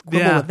not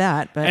quibble with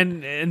that. But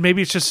and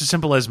maybe it's just as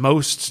simple as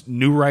most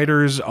new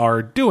writers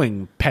are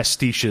doing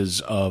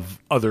pastiches of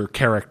other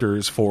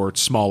characters for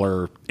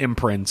smaller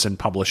imprints and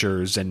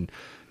publishers, and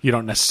you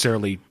don't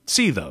necessarily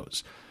see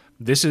those.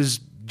 This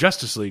is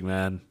Justice League,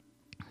 man.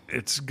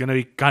 It's going to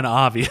be kind of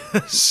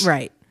obvious.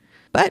 right.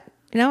 But,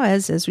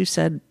 as we've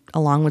said,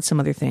 along with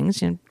some other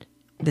things,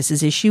 this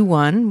is issue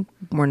 1.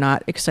 We're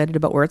not excited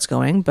about where it's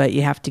going, but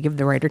you have to give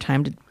the writer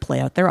time to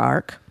play out their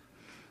arc.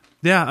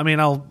 Yeah, I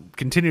mean, I'll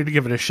continue to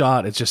give it a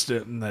shot. It's just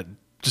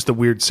just a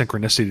weird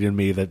synchronicity to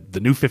me that the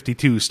New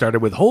 52 started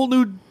with whole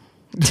new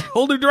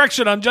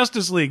direction on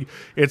Justice League.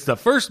 It's the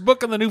first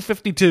book in the New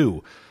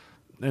 52.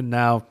 And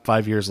now,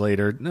 5 years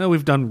later,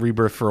 we've done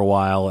Rebirth for a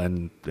while,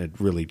 and it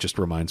really just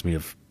reminds me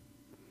of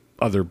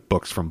other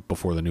books from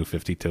before the New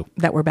 52.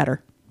 That were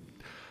better.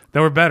 They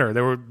were better.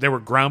 They were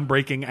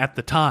groundbreaking at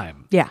the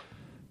time. Yeah.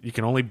 You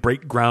can only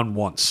break ground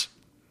once.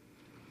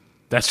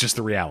 That's just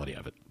the reality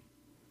of it.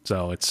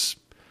 So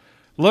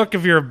look,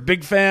 if you're a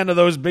big fan of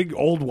those big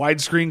old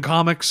widescreen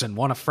comics and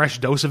want a fresh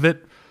dose of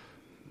it,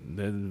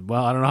 then,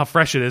 well, I don't know how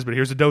fresh it is, but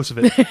here's a dose of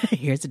it.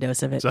 Here's a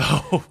dose of it.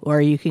 So, or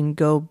you can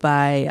go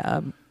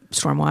buy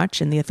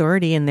Stormwatch and the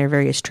Authority in their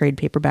various trade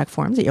paperback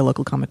forms at your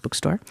local comic book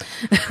store.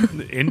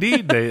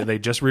 indeed, they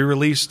just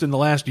re-released in the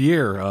last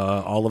year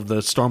all of the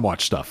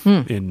Stormwatch stuff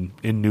in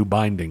new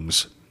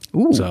bindings.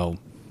 Ooh. So,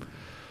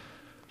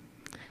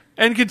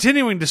 and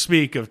continuing to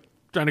speak of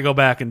trying to go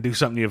back and do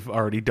something you've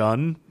already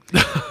done.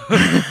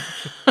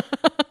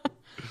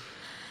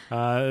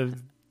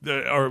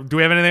 Or do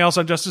we have anything else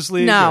on Justice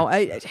League? No, or?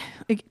 I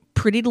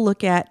pretty to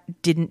look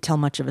at, didn't tell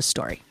much of a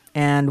story.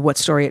 And what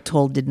story it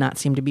told did not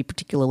seem to be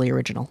particularly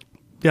original.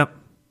 Yep.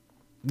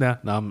 Yeah,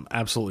 no, I'm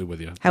absolutely with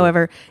you.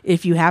 However,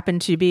 if you happen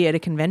to be at a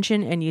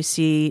convention and you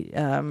see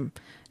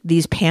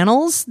these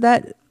panels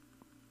that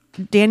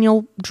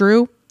Daniel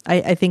drew,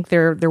 I think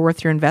they're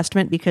worth your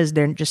investment because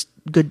they're just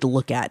good to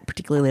look at,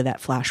 particularly that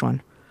Flash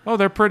one. Oh,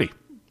 they're pretty.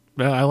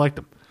 I like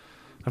them.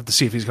 I have to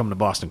see if he's coming to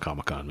Boston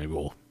Comic-Con. Maybe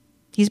we'll...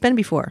 He's been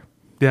before.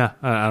 Yeah,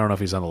 I don't know if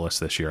he's on the list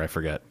this year. I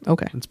forget.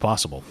 Okay. It's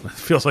possible. It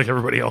feels like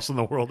everybody else in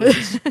the world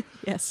is.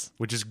 Yes.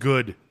 Which is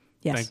good.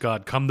 Yes. Thank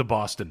God. Come to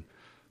Boston.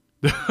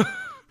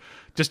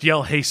 Just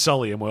yell, "Hey,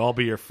 Sully," and we'll all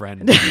be your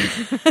friend.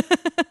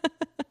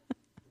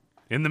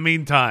 In the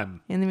meantime,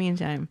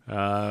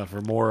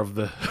 for more of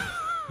the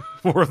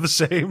more of the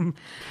same,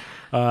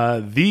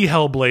 the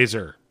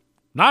Hellblazer.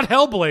 Not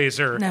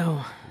Hellblazer.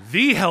 No.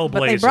 The Hellblazer.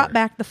 But they brought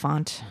back the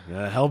font.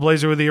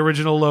 Hellblazer with the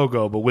original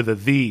logo, but with a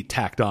 "the"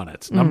 tacked on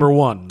it. Number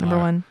one. Number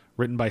one.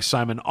 Written by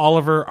Simon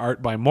Oliver,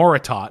 art by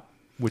Moritat,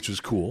 which was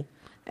cool.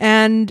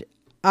 And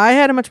I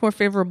had a much more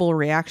favorable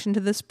reaction to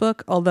this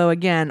book, although,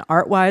 again,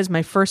 art-wise,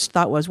 my first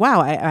thought was,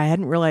 wow, I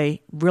hadn't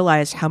really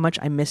realized how much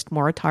I missed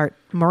Moritat,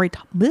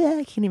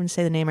 I can't even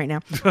say the name right now,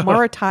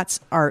 Moritat's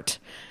art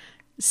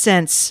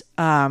since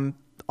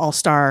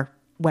All-Star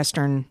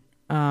Western.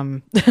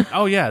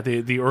 Oh, yeah,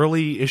 the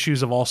early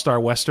issues of All-Star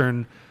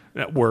Western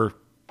were...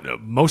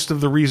 most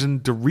of the reason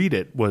to read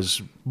it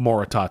was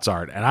Moritat's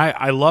art. And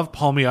I love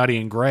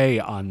Palmiotti and Gray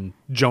on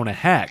Jonah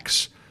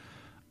Hex.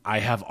 I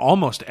have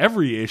almost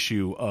every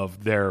issue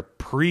of their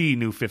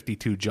pre-New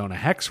 52 Jonah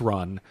Hex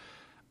run.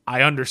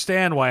 I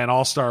understand why in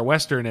All-Star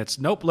Western it's,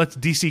 nope, let's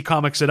DC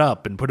Comics it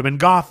up and put him in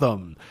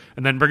Gotham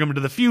and then bring him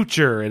to the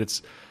future. And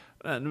it's,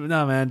 no,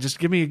 man, just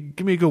give me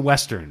a good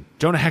Western.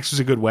 Jonah Hex was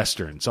a good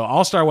Western. So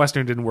All-Star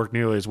Western didn't work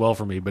nearly as well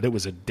for me, but it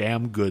was a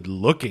damn good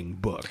looking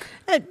book.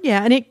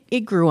 Yeah, and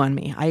it grew on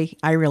me.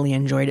 I really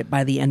enjoyed it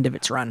by the end of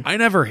its run. I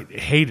never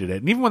hated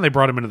it. And even when they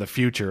brought him into the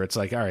future, it's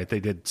like, all right, they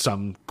did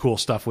some cool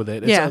stuff with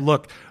it. It's Yeah. like,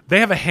 look,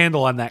 they have a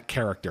handle on that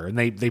character, and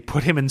they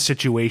put him in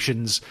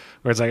situations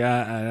where it's like,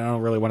 I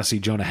don't really want to see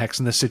Jonah Hex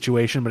in this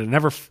situation, but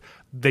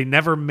they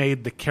never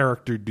made the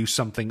character do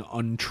something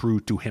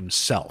untrue to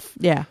himself.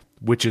 Yeah.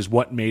 Which is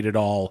what made it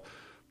all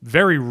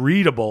very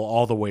readable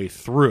all the way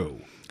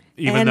through,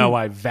 even though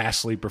I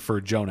vastly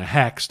prefer Jonah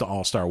Hex to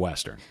All-Star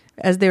Western.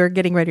 As they were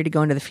getting ready to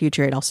go into the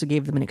future, it also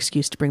gave them an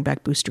excuse to bring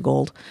back Booster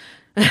Gold.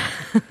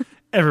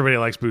 Everybody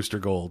likes Booster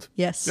Gold.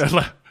 Yes.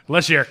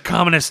 Unless you're a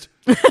communist.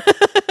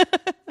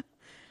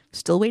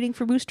 Still waiting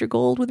for Booster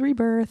Gold with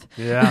Rebirth.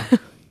 Yeah.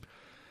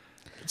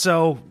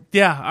 So,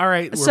 yeah, all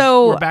right.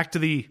 We're back to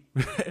the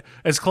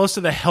as close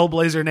to the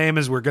Hellblazer name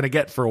as we're going to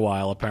get for a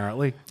while,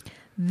 apparently.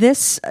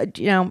 This,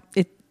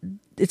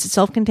 it's a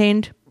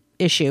self-contained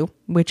issue,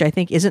 which I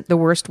think isn't the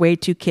worst way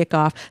to kick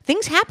off.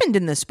 Things happened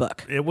in this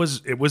book. It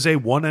was a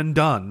one and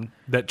done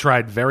that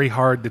tried very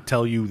hard to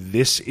tell you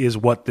this is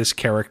what this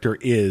character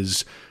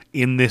is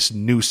in this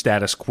new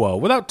status quo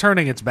without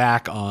turning its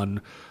back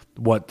on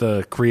what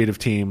the creative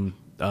team,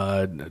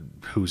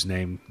 whose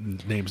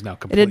name's now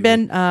completely... It had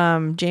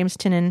been James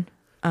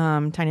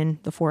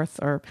Tynion the Fourth,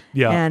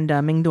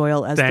 and Ming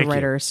Doyle as the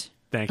writers.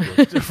 Thank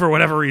you. For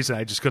whatever reason,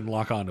 I just couldn't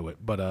lock onto it.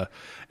 But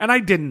and I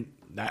didn't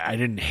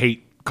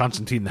hate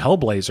Constantine the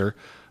Hellblazer.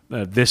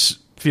 This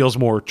feels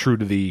more true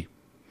to the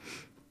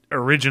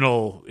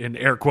original, in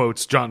air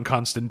quotes, John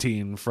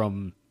Constantine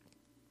from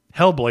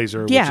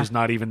Hellblazer, which is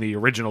not even the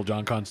original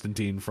John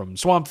Constantine from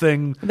Swamp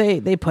Thing.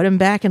 They put him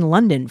back in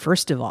London,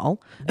 first of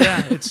all.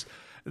 Yeah,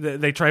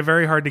 they try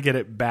very hard to get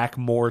it back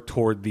more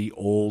toward the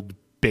old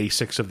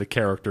basics of the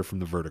character from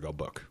the Vertigo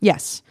book.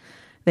 Yes.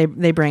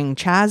 They bring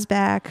Chaz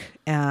back.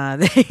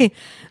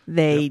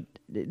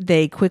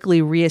 They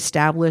quickly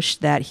reestablish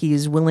that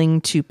he's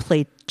willing to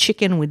play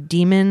chicken with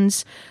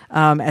demons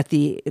at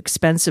the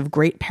expense of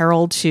great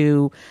peril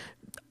to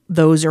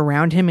those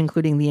around him,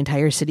 including the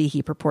entire city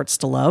he purports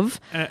to love.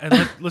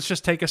 And let's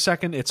just take a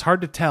second. It's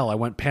hard to tell. I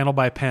went panel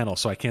by panel,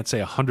 so I can't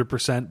say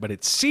 100%, but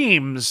it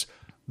seems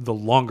the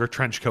longer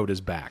trench coat is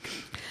back.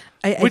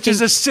 Which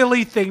is a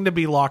silly thing to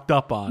be locked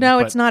up on. No,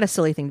 it's not a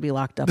silly thing to be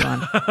locked up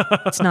on.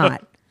 It's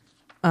not.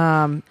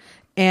 And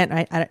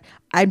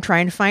I'm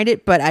trying to find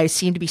it, but I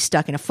seem to be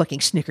stuck in a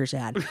fucking Snickers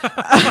ad.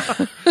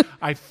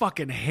 I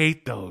fucking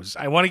hate those.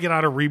 I want to get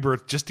out of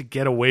Rebirth just to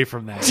get away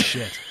from that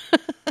shit.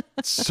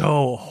 It's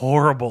so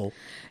horrible.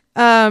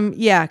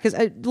 Yeah, because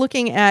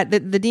looking at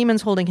the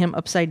demons holding him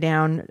upside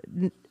down,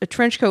 a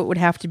trench coat would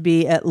have to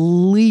be at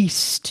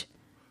least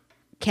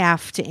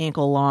calf to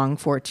ankle long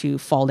for it to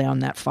fall down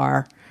that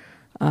far.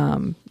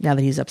 Now that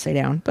he's upside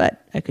down,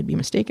 but I could be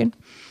mistaken.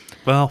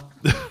 Well,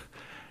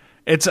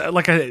 it's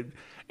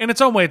in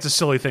its own way, it's a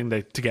silly thing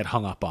to get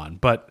hung up on.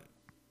 But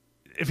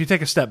if you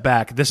take a step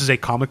back, this is a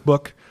comic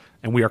book,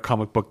 and we are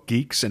comic book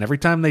geeks. And every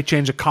time they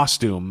change a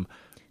costume,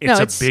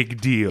 it's a big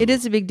deal. It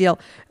is a big deal.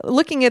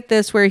 Looking at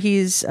this, where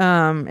he's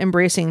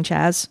embracing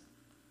Chaz,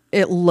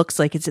 it looks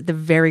like it's at the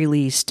very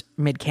least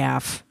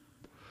mid-calf.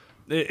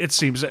 It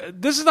seems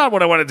this is not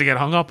what I wanted to get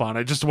hung up on.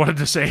 I just wanted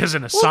to say as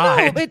an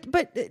aside. Well, no,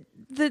 but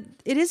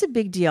it is a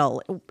big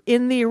deal.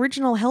 In the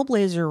original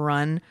Hellblazer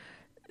run,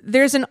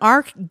 there's an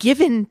arc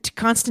given to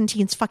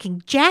Constantine's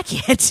fucking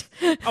jacket.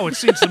 Oh, it's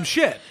seen some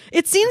shit.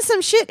 It's seen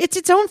some shit. It's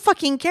its own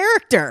fucking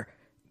character.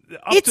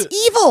 It's to-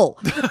 evil.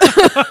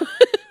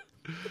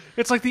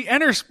 It's like the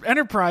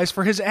Enterprise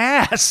for his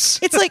ass.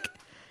 It's like,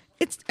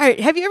 it's all right.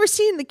 Have you ever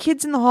seen the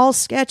Kids in the Hall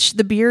sketch,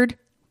 The Beard?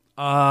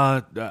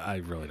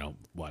 I really don't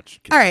watch.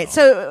 Kids All right,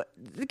 so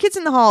the Kids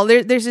in the Hall,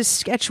 there's this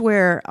sketch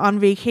where on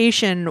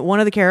vacation, one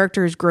of the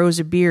characters grows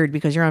a beard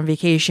because you're on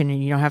vacation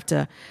and you don't have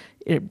to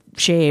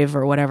shave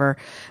or whatever.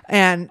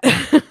 And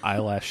I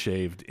last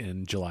shaved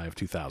in July of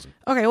 2000.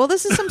 okay, well,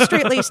 this is some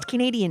straight-laced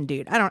Canadian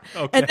dude. I don't.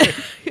 Okay.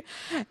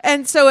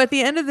 And so at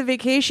the end of the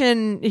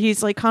vacation,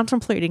 he's like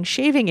contemplating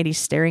shaving, and he's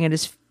staring at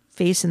his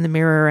face in the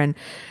mirror,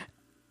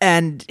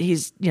 and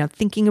he's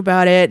thinking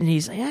about it, and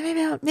he's like,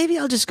 maybe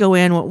I'll just go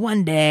in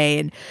one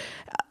day,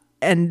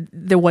 and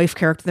the wife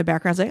character in the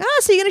background's like, oh,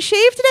 so you gonna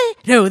shave today?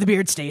 No, the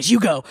beard stays. You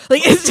go.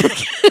 Like, it's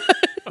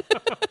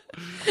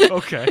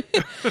Okay.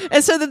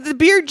 and so the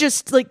beard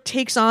just like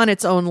takes on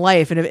its own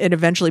life, and it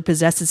eventually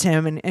possesses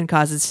him and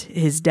causes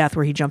his death,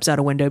 where he jumps out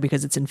a window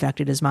because it's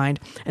infected his mind,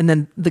 and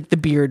then the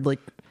beard like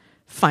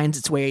finds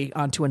its way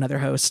onto another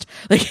host.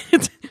 Like,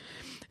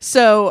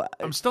 so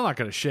I'm still not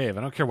going to shave.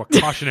 I don't care what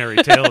cautionary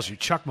tales you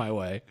chuck my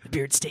way. the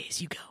beard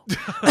stays. You go.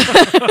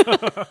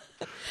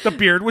 The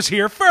beard was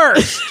here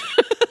first.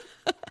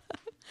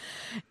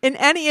 In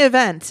any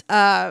event,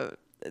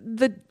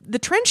 the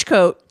trench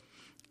coat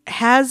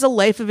has a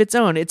life of its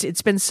own.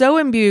 It's been so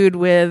imbued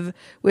with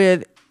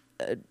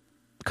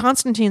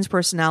Constantine's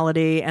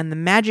personality and the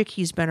magic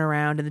he's been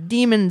around, and the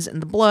demons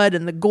and the blood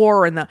and the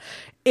gore, and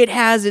it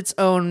has its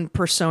own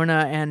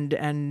persona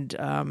and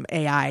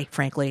AI,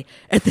 frankly,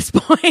 at this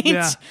point.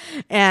 Yeah.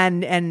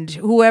 And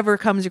whoever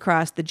comes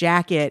across the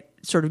jacket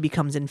sort of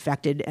becomes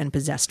infected and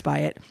possessed by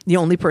it. The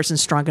only person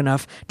strong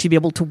enough to be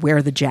able to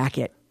wear the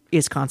jacket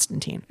is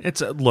Constantine.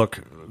 It's look,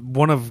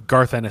 one of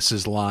Garth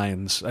Ennis's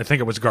lines. I think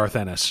it was Garth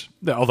Ennis,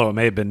 although it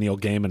may have been Neil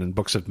Gaiman in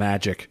Books of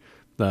Magic.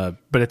 But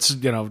it's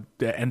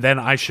and then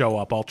I show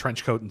up all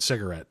trench coat and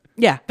cigarette.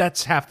 Yeah.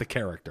 That's half the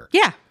character.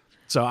 Yeah.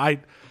 So I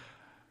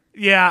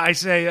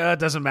say it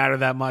doesn't matter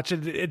that much.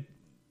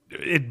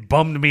 It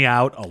bummed me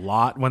out a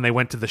lot when they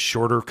went to the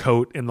shorter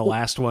coat in the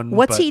last one.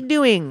 What's he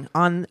doing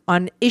on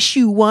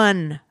issue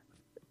 1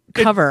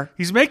 cover?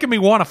 He's making me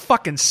want a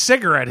fucking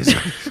cigarette. He's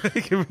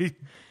making me.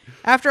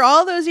 After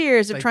all those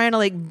years of trying to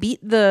like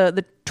beat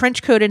the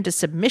trench coat into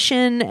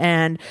submission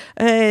and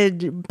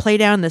play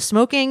down the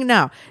smoking,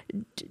 no.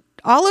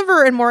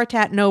 Oliver and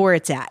Moritat know where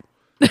it's at.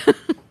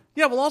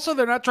 Yeah, well, also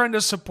they're not trying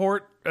to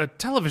support a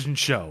television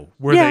show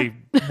where they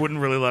wouldn't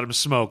really let him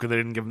smoke and they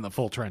didn't give him the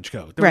full trench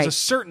coat. There was a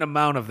certain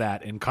amount of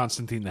that in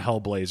Constantine the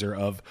Hellblazer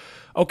of,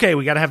 okay,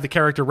 we got to have the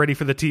character ready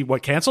for the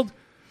what, canceled?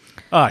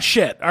 Oh,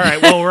 shit. All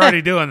right, well, we're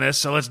already doing this,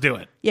 so let's do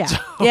it. Yeah, So-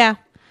 yeah.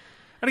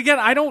 And again,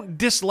 I don't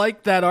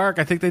dislike that arc.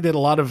 I think they did a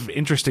lot of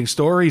interesting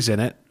stories in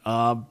it,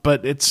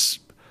 but it's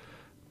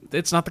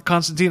not the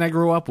Constantine I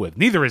grew up with.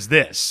 Neither is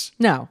this.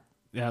 No.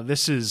 Yeah,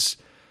 this is.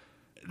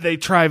 They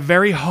try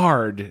very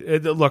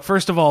hard. Look,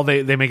 first of all,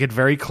 they make it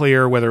very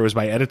clear, whether it was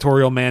by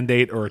editorial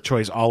mandate or a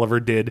choice Oliver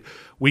did.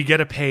 We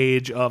get a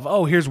page of,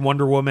 oh, here's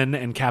Wonder Woman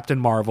and Captain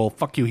Marvel.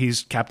 Fuck you,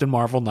 he's Captain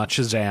Marvel, not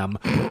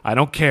Shazam. I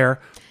don't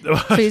care.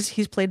 So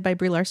he's played by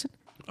Brie Larson?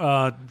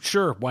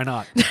 Sure, why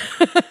not?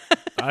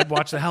 I'd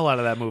watch the hell out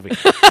of that movie.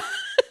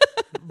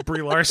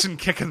 Brie Larson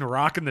kicking the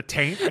rock in the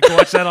taint. I could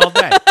watch that all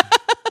day.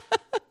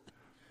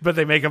 But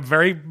they make a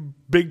very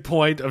big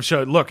point of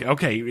showing, look,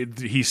 okay,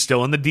 he's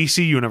still in the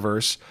DC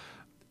universe.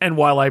 And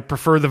while I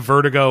prefer the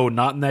Vertigo,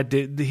 not in that,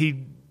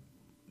 he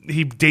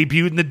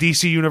debuted in the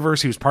DC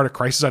universe. He was part of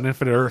Crisis on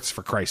Infinite Earths,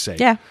 for Christ's sake.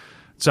 Yeah.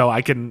 So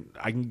I can,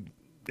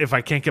 if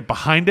I can't get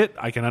behind it,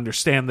 I can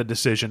understand the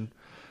decision.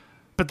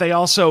 But they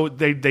also,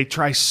 they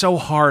try so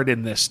hard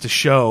in this to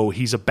show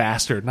he's a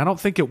bastard. And I don't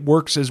think it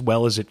works as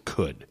well as it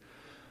could.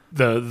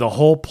 The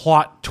whole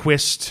plot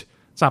twist,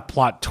 it's not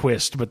plot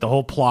twist, but the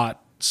whole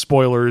plot,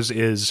 spoilers,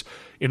 is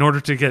in order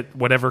to get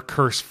whatever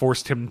curse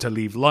forced him to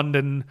leave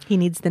London. He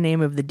needs the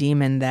name of the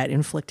demon that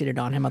inflicted it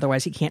on him.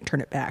 Otherwise, he can't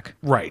turn it back.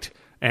 Right.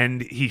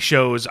 And he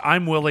shows,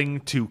 I'm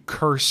willing to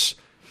curse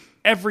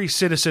every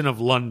citizen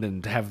of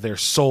London to have their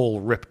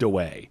soul ripped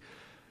away.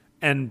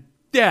 And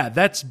yeah,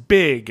 that's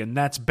big and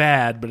that's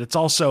bad, but it's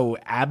also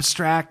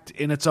abstract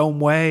in its own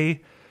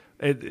way.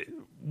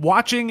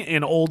 Watching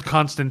in old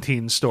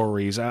Constantine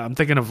stories, I'm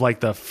thinking of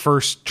like the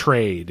first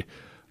trade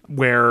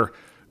where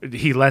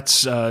he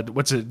lets,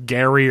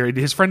 Gary or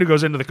his friend who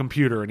goes into the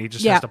computer and he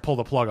just has to pull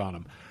the plug on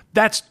him.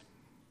 That's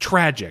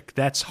tragic.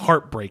 That's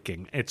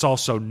heartbreaking. It's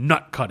also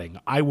nut-cutting.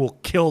 I will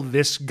kill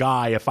this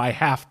guy if I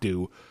have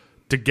to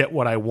get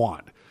what I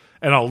want.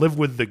 And I'll live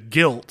with the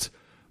guilt,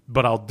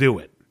 but I'll do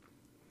it.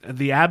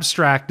 The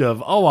abstract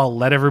of, oh, I'll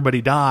let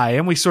everybody die,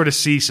 and we sort of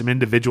see some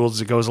individuals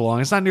as it goes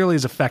along. It's not nearly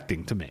as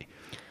affecting to me.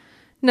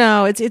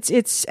 No,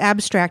 it's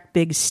abstract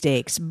big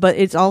stakes, but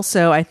it's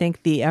also, I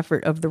think, the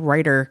effort of the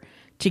writer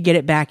to get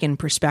it back in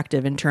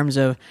perspective in terms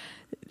of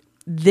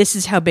this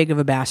is how big of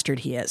a bastard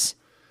he is.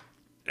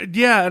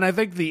 Yeah, and I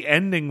think the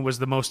ending was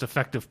the most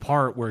effective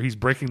part, where he's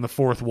breaking the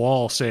fourth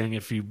wall, saying,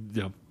 if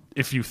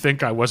you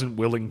think I wasn't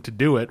willing to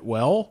do it,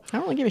 well, I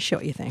don't really give a shit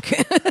what you think.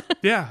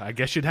 yeah, I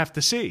guess you'd have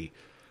to see.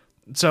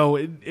 So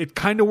it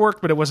kind of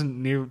worked, but it wasn't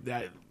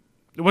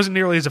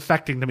nearly as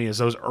affecting to me as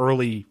those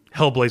early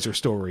Hellblazer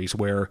stories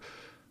where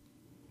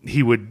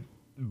he would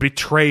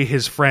betray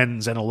his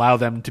friends and allow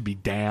them to be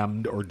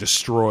damned or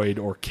destroyed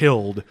or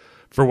killed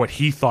for what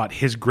he thought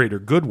his greater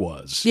good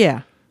was.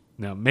 Yeah.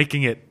 Now,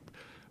 making it,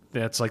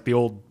 that's like the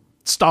old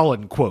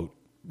Stalin quote,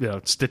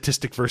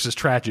 statistic versus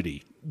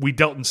tragedy. We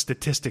dealt in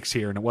statistics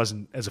here, and it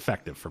wasn't as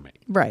effective for me.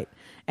 Right.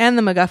 And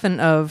the MacGuffin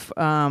of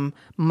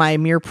my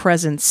mere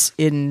presence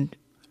in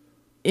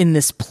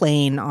this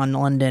plane on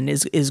London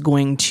is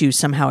going to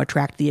somehow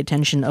attract the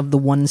attention of the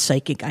one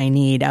psychic I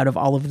need out of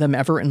all of them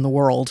ever in the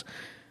world,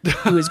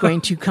 who is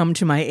going to come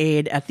to my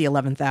aid at the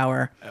 11th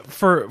hour.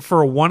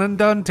 For a one and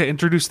done to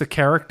introduce the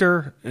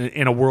character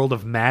in a world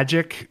of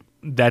magic,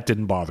 that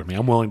didn't bother me.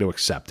 I'm willing to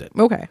accept it.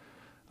 Okay.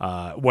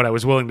 What I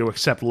was willing to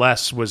accept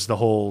less was the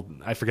whole,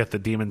 I forget the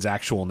demon's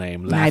actual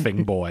name,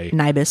 Laughing Boy.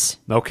 Nibus.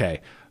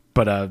 Okay.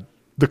 But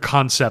the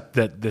concept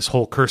that this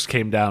whole curse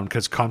came down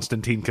because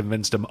Constantine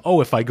convinced him,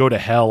 if I go to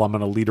hell, I'm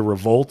going to lead a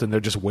revolt, and they're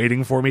just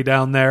waiting for me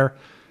down there.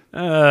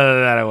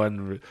 That I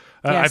wasn't.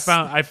 Yes.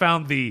 I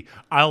found the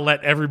I'll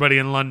let everybody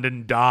in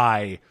London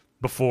die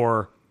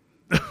before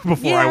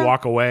I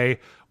walk away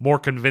more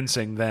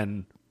convincing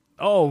than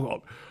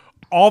all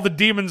the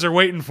demons are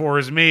waiting for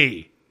is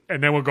me,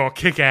 and then we'll go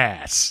kick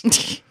ass.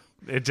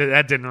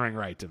 That didn't ring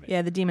right to me.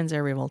 Yeah, the demons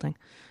are revolting.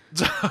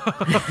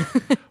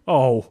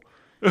 Oh.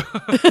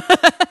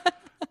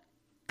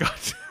 God.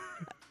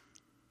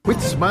 Quit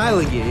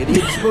smiling, you idiot.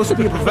 You're supposed to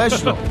be a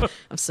professional.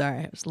 I'm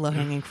sorry. It was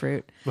low-hanging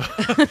fruit.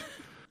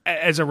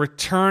 As a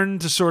return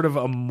to sort of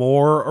a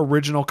more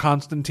original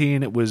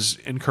Constantine, it was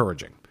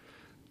encouraging.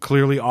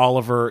 Clearly,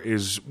 Oliver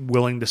is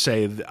willing to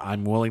say,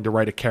 I'm willing to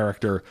write a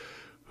character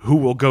who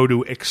will go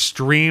to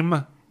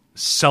extreme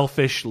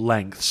selfish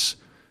lengths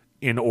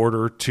in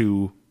order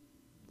to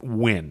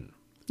win.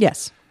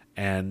 Yes.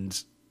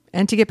 And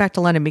to get back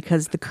to London,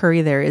 because the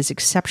curry there is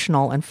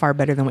exceptional and far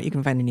better than what you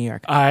can find in New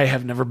York. I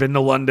have never been to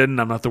London.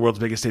 I'm not the world's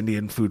biggest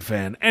Indian food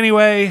fan.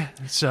 Anyway,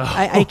 so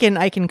I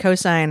can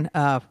co-sign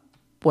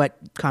what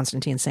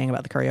Constantine's saying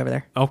about the curry over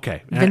there.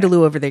 Okay.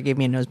 Vindaloo over there gave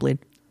me a nosebleed.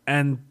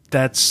 And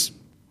that's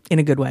in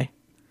a good way.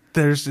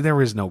 There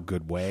is no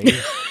good way.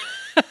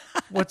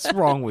 What's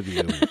wrong with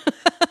you?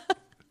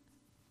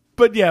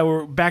 But yeah,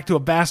 we're back to a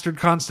bastard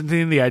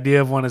Constantine. The idea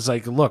of one is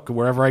like, look,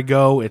 wherever I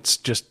go, it's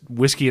just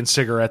whiskey and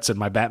cigarettes and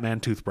my Batman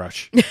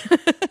toothbrush.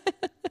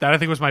 That I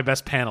think was my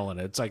best panel in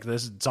it. It's like,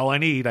 it's all I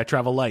need. I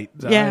travel light.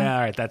 So, yeah,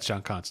 all right, that's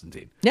John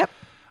Constantine. Yep.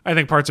 I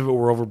think parts of it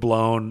were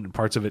overblown.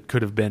 Parts of it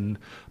could have been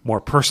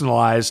more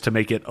personalized to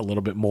make it a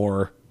little bit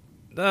more,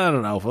 I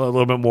don't know, a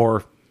little bit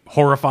more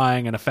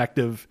horrifying and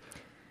effective.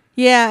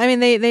 Yeah, I mean,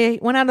 they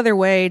went out of their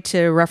way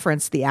to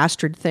reference the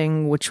Astrid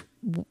thing, which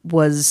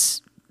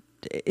was,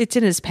 it's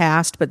in his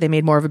past, but they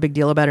made more of a big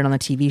deal about it on the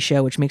TV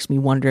show, which makes me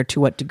wonder to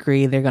what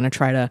degree they're going to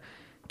try to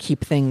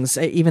keep things,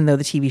 even though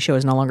the TV show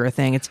is no longer a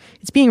thing. It's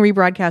being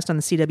rebroadcast on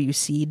the CW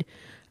Seed,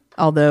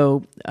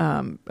 although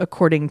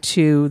according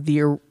to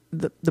the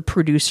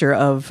producer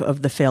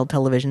of the failed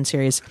television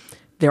series,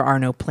 there are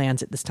no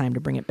plans at this time to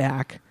bring it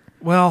back.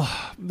 Well,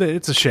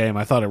 it's a shame.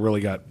 I thought it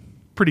really got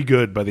pretty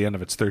good by the end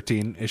of its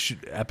 13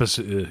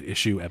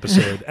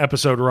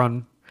 episode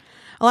run.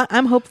 Well,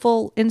 I'm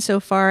hopeful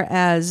insofar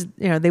as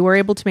they were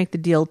able to make the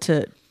deal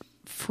to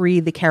free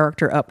the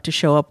character up to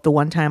show up the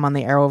one time on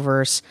the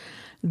Arrowverse.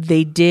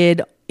 They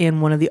did in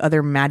one of the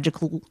other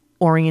magical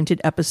oriented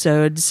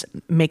episodes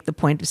make the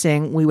point of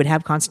saying we would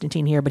have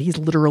Constantine here, but he's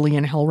literally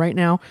in hell right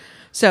now.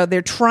 So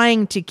they're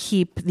trying to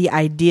keep the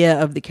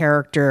idea of the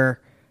character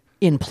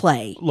in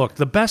play. Look,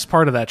 the best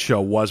part of that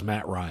show was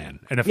Matt Ryan.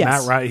 And if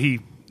Matt Ryan, he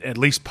at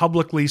least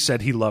publicly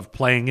said he loved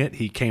playing it.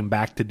 He came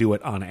back to do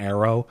it on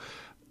Arrow.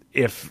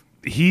 If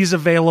he's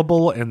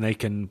available and they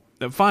can,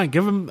 fine,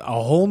 give him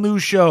a whole new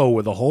show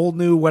with a whole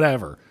new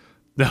whatever.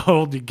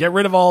 Get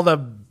rid of all the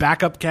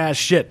backup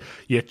cast shit.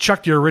 You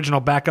chucked your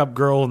original backup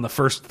girl in the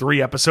first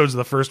 3 episodes of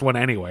the first one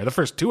anyway. The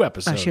first 2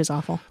 episodes. Oh, she was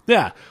awful.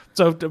 Yeah.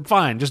 So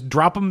fine, just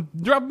drop him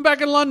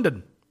back in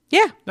London.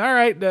 Yeah. All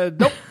right.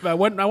 Nope. I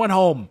went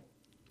home.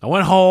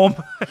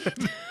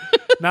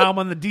 Now I'm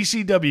on the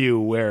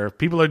DCW where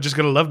people are just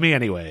going to love me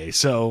anyway.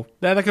 So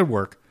that could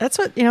work. That's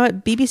what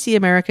BBC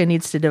America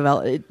needs to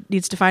develop. It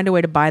needs to find a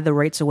way to buy the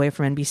rights away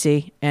from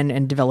NBC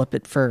and develop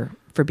it for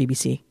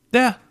BBC.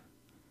 Yeah.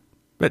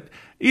 But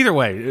either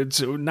way,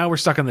 now we're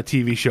stuck on the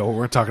TV show.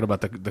 We're talking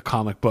about the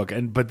comic book,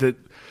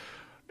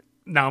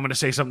 now I'm going to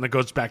say something that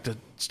goes back to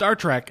Star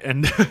Trek.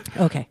 And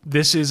okay,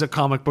 this is a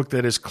comic book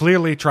that is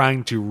clearly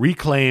trying to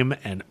reclaim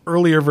an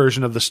earlier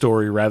version of the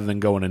story rather than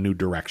go in a new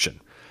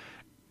direction.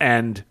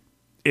 And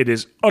it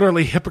is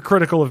utterly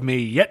hypocritical of me,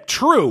 yet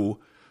true,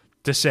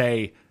 to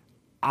say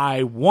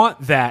I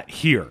want that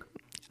here.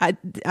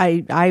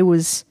 I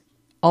was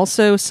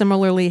also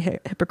similarly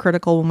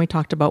hypocritical when we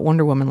talked about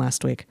Wonder Woman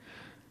last week.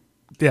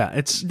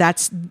 Yeah,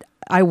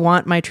 I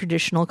want my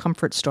traditional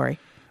comfort story.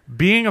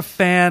 Being a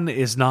fan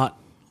is not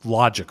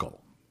logical.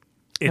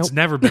 It's Nope.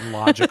 never been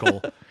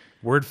logical.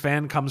 Word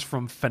fan comes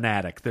from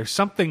fanatic. There's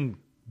something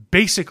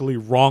basically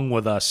wrong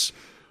with us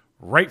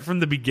right from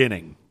the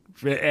beginning.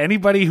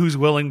 Anybody who's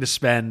willing to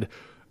spend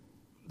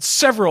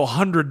several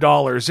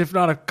 $100s, if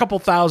not a couple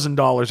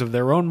 $1,000s of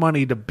their own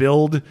money to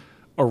build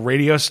a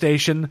radio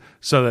station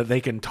so that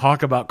they can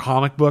talk about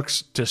comic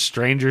books to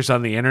strangers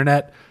on the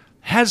internet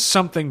has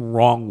something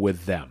wrong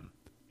with them.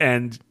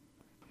 And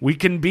we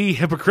can be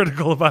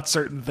hypocritical about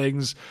certain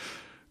things,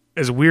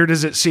 as weird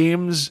as it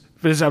seems.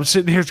 But as I'm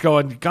sitting here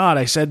going, God,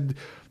 I said,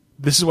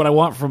 this is what I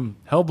want from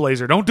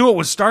Hellblazer. Don't do it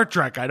with Star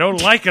Trek. I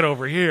don't like it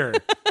over here.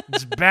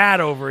 It's bad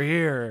over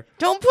here.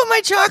 Don't put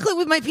my chocolate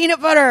with my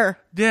peanut butter.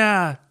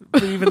 Yeah,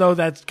 but even though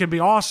that can be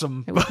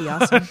awesome. It would be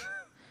awesome.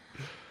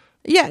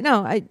 Yeah,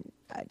 no,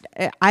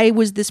 I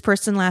was this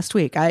person last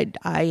week.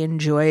 I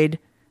enjoyed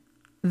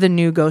the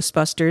new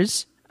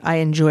Ghostbusters. I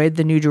enjoyed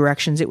the new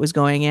directions it was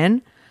going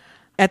in.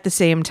 At the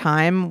same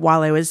time,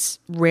 while I was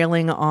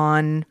railing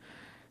on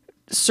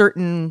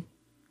certain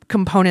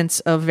components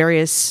of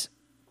various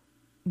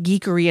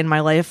geekery in my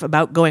life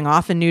about going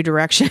off in new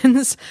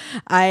directions,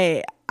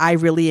 I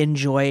really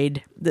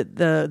enjoyed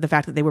the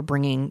fact that they were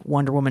bringing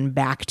Wonder Woman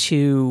back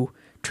to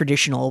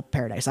traditional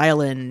Paradise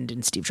Island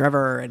and Steve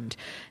Trevor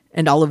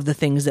and all of the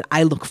things that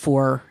I look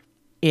for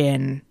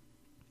in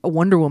a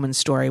Wonder Woman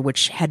story,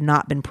 which had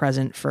not been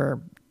present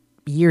for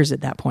years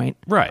at that point,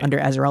 Right. under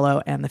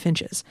Azzarello and the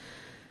Finches.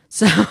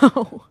 So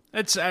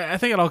I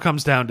think it all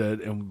comes down to,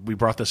 and we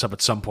brought this up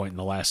at some point in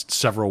the last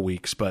several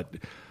weeks, but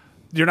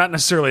you're not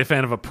necessarily a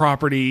fan of a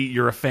property.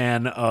 You're a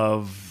fan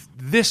of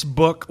this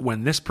book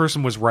when this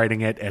person was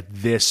writing it at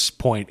this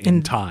point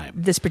in time.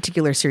 this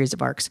particular series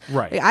of arcs.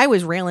 Right. I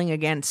was railing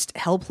against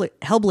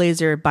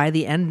Hellblazer by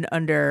the end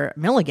under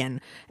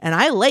Milligan, and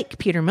I like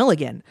Peter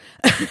Milligan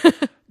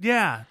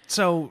Yeah,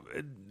 so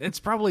it's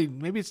probably,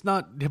 maybe it's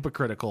not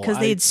hypocritical. because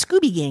they had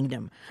Scooby ganged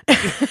him.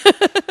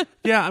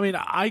 Yeah, I mean,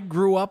 I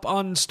grew up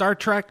on Star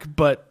Trek,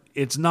 but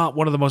it's not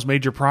one of the most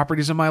major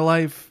properties in my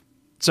life.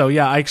 So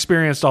yeah, I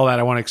experienced all that.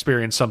 I want to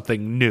experience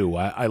something new.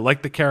 I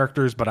like the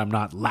characters, but I'm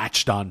not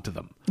latched onto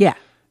them. Yeah.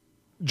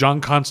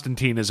 John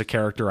Constantine is a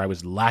character I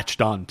was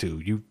latched onto.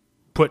 You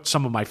put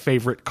some of my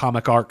favorite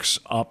comic arcs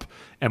up,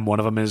 and one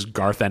of them is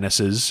Garth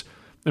Ennis's.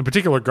 In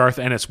particular, Garth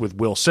Ennis with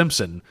Will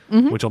Simpson,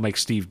 which will make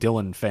Steve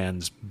Dillon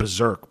fans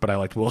berserk, but I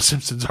liked Will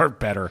Simpson's art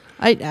better.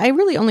 I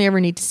really only ever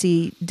need to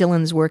see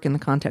Dylan's work in the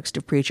context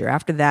of Preacher.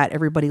 After that,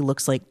 everybody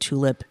looks like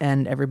Tulip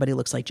and everybody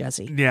looks like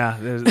Jesse. Yeah,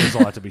 there's a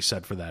lot to be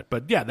said for that.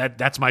 But yeah,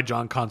 that's my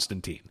John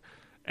Constantine.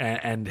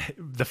 And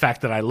the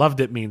fact that I loved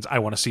it means I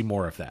want to see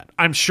more of that.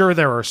 I'm sure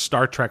there are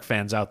Star Trek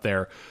fans out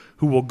there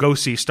who will go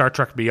see Star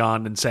Trek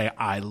Beyond and say,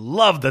 I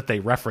love that they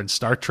referenced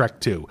Star Trek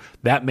 2.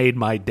 That made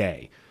my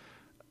day.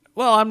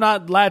 Well, I'm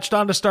not latched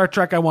onto Star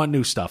Trek. I want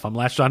new stuff. I'm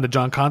latched onto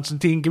John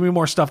Constantine. Give me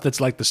more stuff that's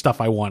like the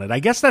stuff I wanted. I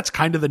guess that's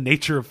kind of the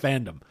nature of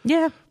fandom.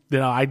 Yeah. You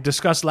know, I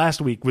discussed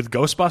last week with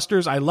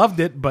Ghostbusters. I loved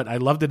it, but I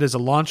loved it as a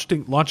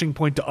launching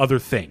point to other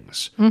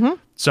things. Mm-hmm.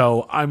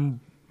 So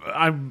I'm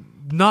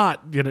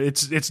not, you know,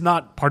 it's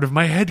not part of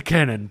my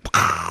headcanon.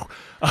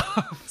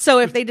 So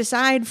if they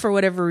decide for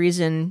whatever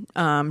reason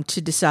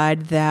to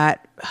decide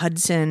that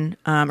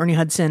Ernie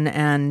Hudson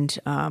and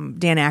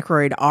Dan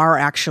Aykroyd are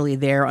actually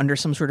there under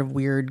some sort of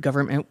weird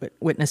government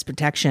witness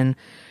protection,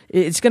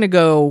 it's going to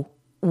go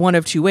one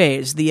of two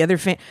ways. The other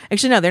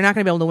actually no, they're not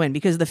going to be able to win,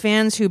 because the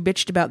fans who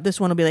bitched about this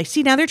one will be like,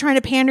 see, now they're trying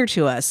to pander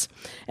to us,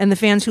 and the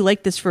fans who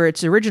like this for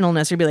its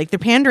originalness will be like, they're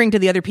pandering to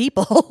the other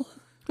people.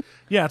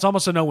 Yeah, it's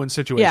almost a no-win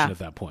situation Yeah. at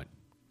that point.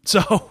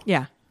 So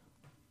Yeah.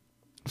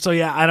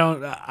 yeah, I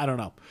don't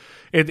know.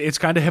 It's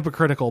kind of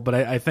hypocritical, but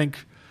I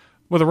think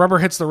when the rubber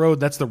hits the road,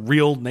 that's the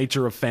real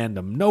nature of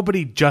fandom.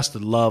 Nobody just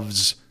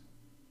loves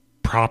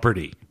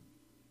property.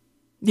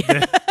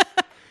 Yeah.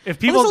 If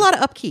people, There's a lot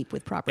of upkeep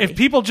with property. if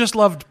people just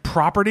loved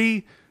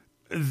property,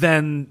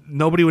 then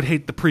nobody would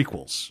hate the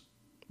prequels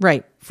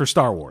Right. for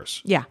Star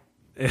Wars. Yeah.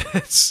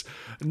 It's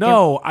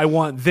no, I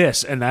want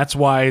this, and that's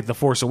why The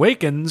Force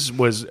Awakens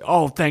was,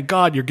 oh, thank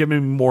God you're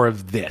giving me more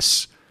of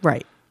this.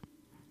 Right.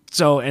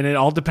 So, and it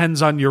all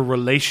depends on your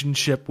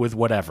relationship with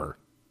whatever.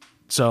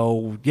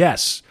 So,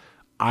 yes,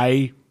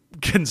 I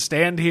can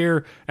stand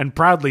here and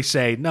proudly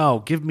say,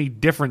 no, give me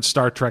different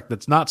Star Trek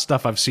that's not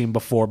stuff I've seen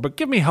before, but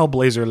give me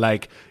Hellblazer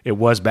like it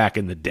was back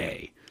in the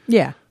day.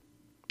 Yeah.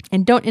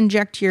 And don't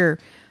inject your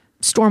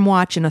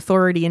Stormwatch and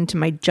Authority into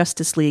my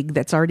Justice League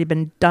that's already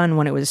been done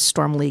when it was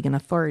Storm League and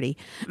Authority.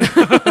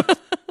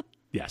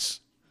 Yes.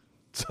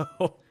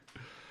 So,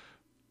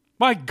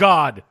 my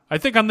God, I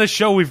think on this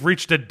show we've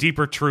reached a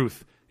deeper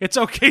truth. It's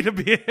okay to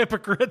be a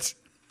hypocrite,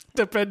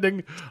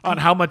 depending on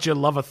how much you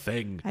love a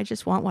thing. I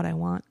just want what I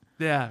want.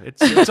 Yeah,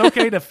 it's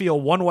okay to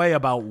feel one way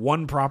about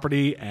one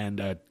property and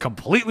a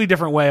completely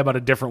different way about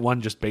a different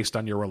one just based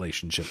on your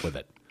relationship with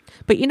it.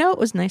 But you know what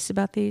was nice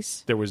about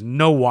these? There was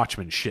no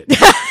Watchmen shit.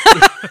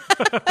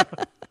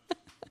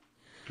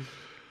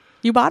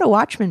 You bought a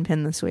Watchmen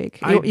pin this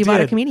week. You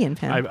bought a comedian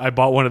pin. I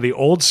bought one of the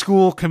old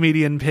school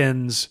comedian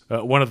pins,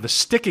 one of the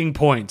sticking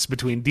points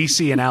between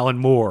DC and Alan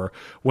Moore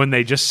when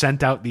they just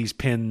sent out these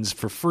pins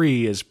for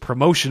free as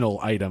promotional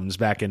items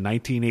back in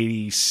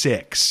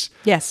 1986.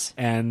 Yes.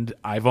 And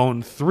I've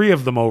owned 3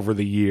 of them over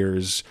the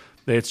years.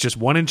 It's just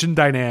 1 inch in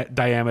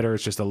diameter.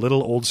 It's just a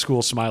little old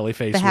school smiley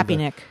face. The Happy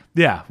Nick.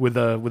 Yeah, with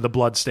a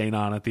blood stain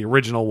on it. The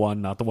original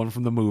one, not the one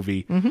from the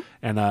movie. Mm-hmm.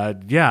 And I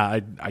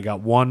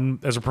got one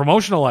as a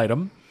promotional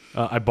item.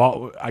 I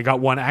got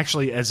one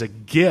actually as a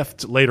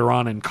gift later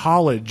on in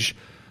college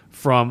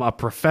from a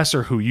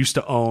professor who used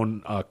to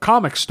own a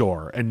comic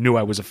store and knew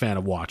I was a fan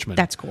of Watchmen.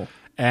 That's cool.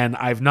 And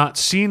I've not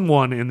seen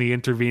one in the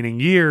intervening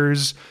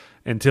years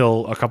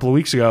until a couple of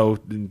weeks ago.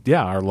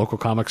 Yeah, our local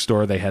comic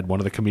store, they had one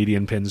of the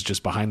comedian pins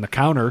just behind the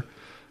counter.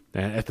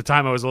 And at the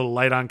time, I was a little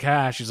light on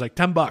cash. He's like,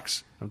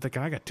 $10. I'm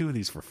thinking, I got 2 of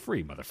these for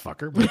free,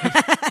 motherfucker.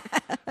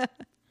 But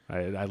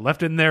I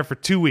left it in there for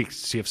 2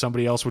 weeks to see if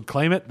somebody else would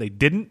claim it. They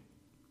didn't.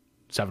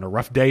 I was having a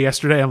rough day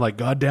yesterday. I'm like,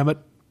 God damn it.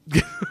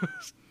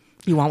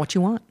 You want what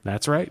you want.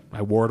 That's right.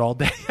 I wore it all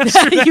day.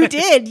 You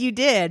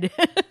did.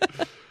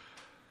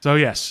 So,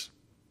 yes,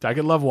 I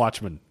could love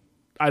Watchmen.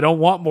 I don't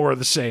want more of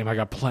the same. I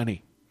got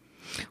plenty.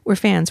 We're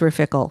fans. We're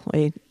fickle.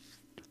 We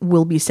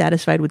will be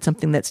satisfied with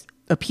something that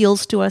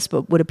appeals to us,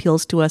 but what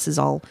appeals to us is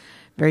all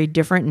very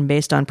different and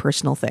based on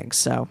personal things.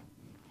 So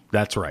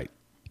that's right.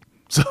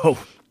 So,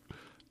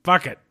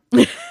 fuck it.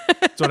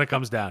 That's what it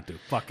comes down to.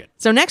 Fuck it.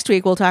 So next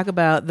week we'll talk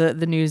about the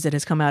news that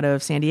has come out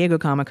of San Diego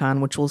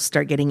Comic-Con, which we'll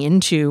start getting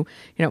into,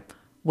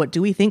 what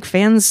do we think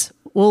fans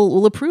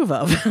will approve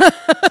of?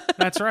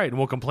 That's right. And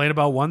we'll complain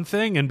about one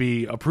thing and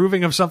be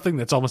approving of something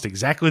that's almost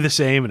exactly the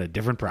same in a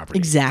different property.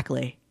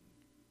 Exactly.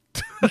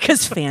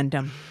 Because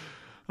fandom.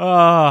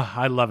 Oh,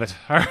 I love it.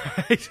 All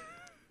right.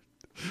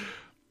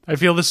 I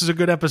feel this is a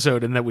good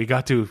episode in that we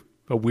got to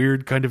a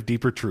weird kind of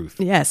deeper truth.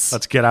 Yes.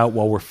 Let's get out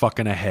while we're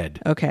fucking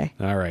ahead. Okay.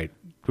 All right.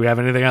 Do we have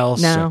anything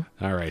else? No.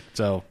 All right.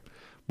 So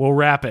we'll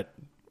wrap it.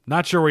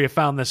 Not sure where you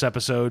found this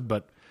episode,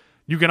 but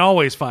you can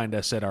always find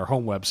us at our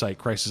home website,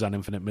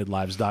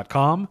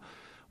 crisisoninfinitemidlives.com.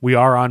 We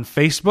are on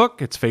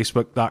Facebook. It's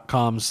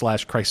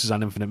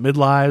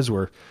facebook.com/crisisoninfinitemidlives.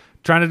 We're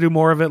trying to do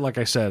more of it. Like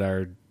I said,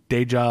 our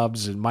day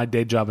jobs, and my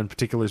day job in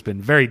particular, has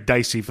been very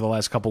dicey for the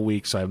last couple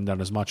weeks, so I haven't done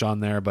as much on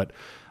there, but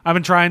I've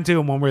been trying to,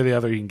 and one way or the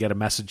other, you can get a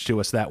message to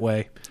us that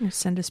way.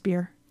 Send us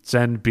beer.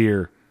 Send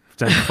beer.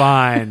 Send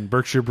fine.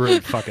 Berkshire Brew.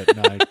 Fuck it.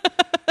 No,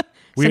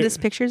 Send us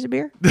pictures of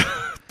beer.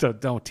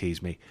 Don't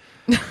tease me.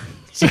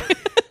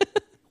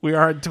 We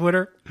are on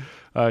Twitter.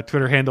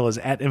 Twitter handle is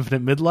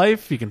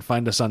 @InfiniteMidlife. You can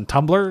find us on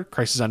Tumblr,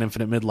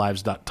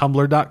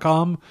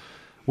 crisisoninfinitemidlives.tumblr.com.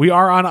 We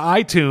are on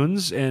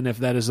iTunes, and if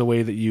that is the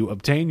way that you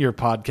obtain your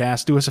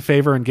podcast, do us a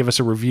favor and give us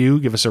a review,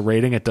 give us a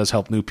rating. It does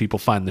help new people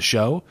find the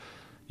show.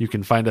 You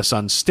can find us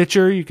on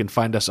Stitcher. You can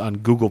find us on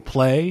Google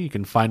Play. You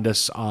can find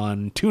us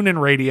on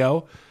TuneIn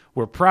Radio.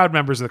 We're proud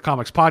members of the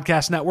Comics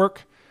Podcast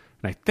Network,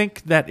 and I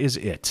think that is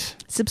it.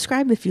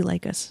 Subscribe if you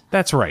like us.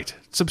 That's right.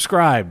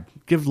 Subscribe.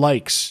 Give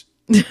likes.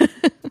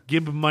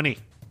 Give money.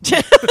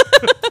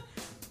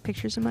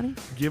 Pictures of money?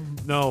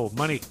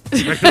 Money.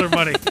 Regular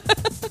money.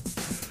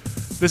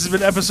 This has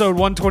been episode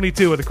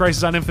 122 of the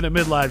Crisis on Infinite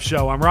Midlives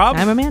show. I'm Rob.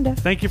 I'm Amanda.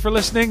 Thank you for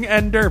listening,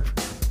 and Derp.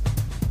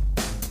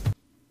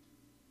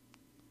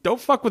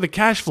 Don't fuck with the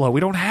cash flow. We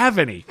don't have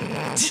any.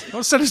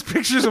 Don't send us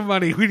pictures of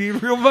money. We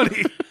need real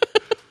money.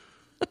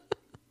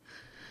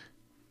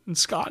 And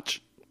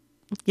scotch.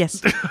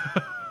 Yes.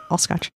 All scotch.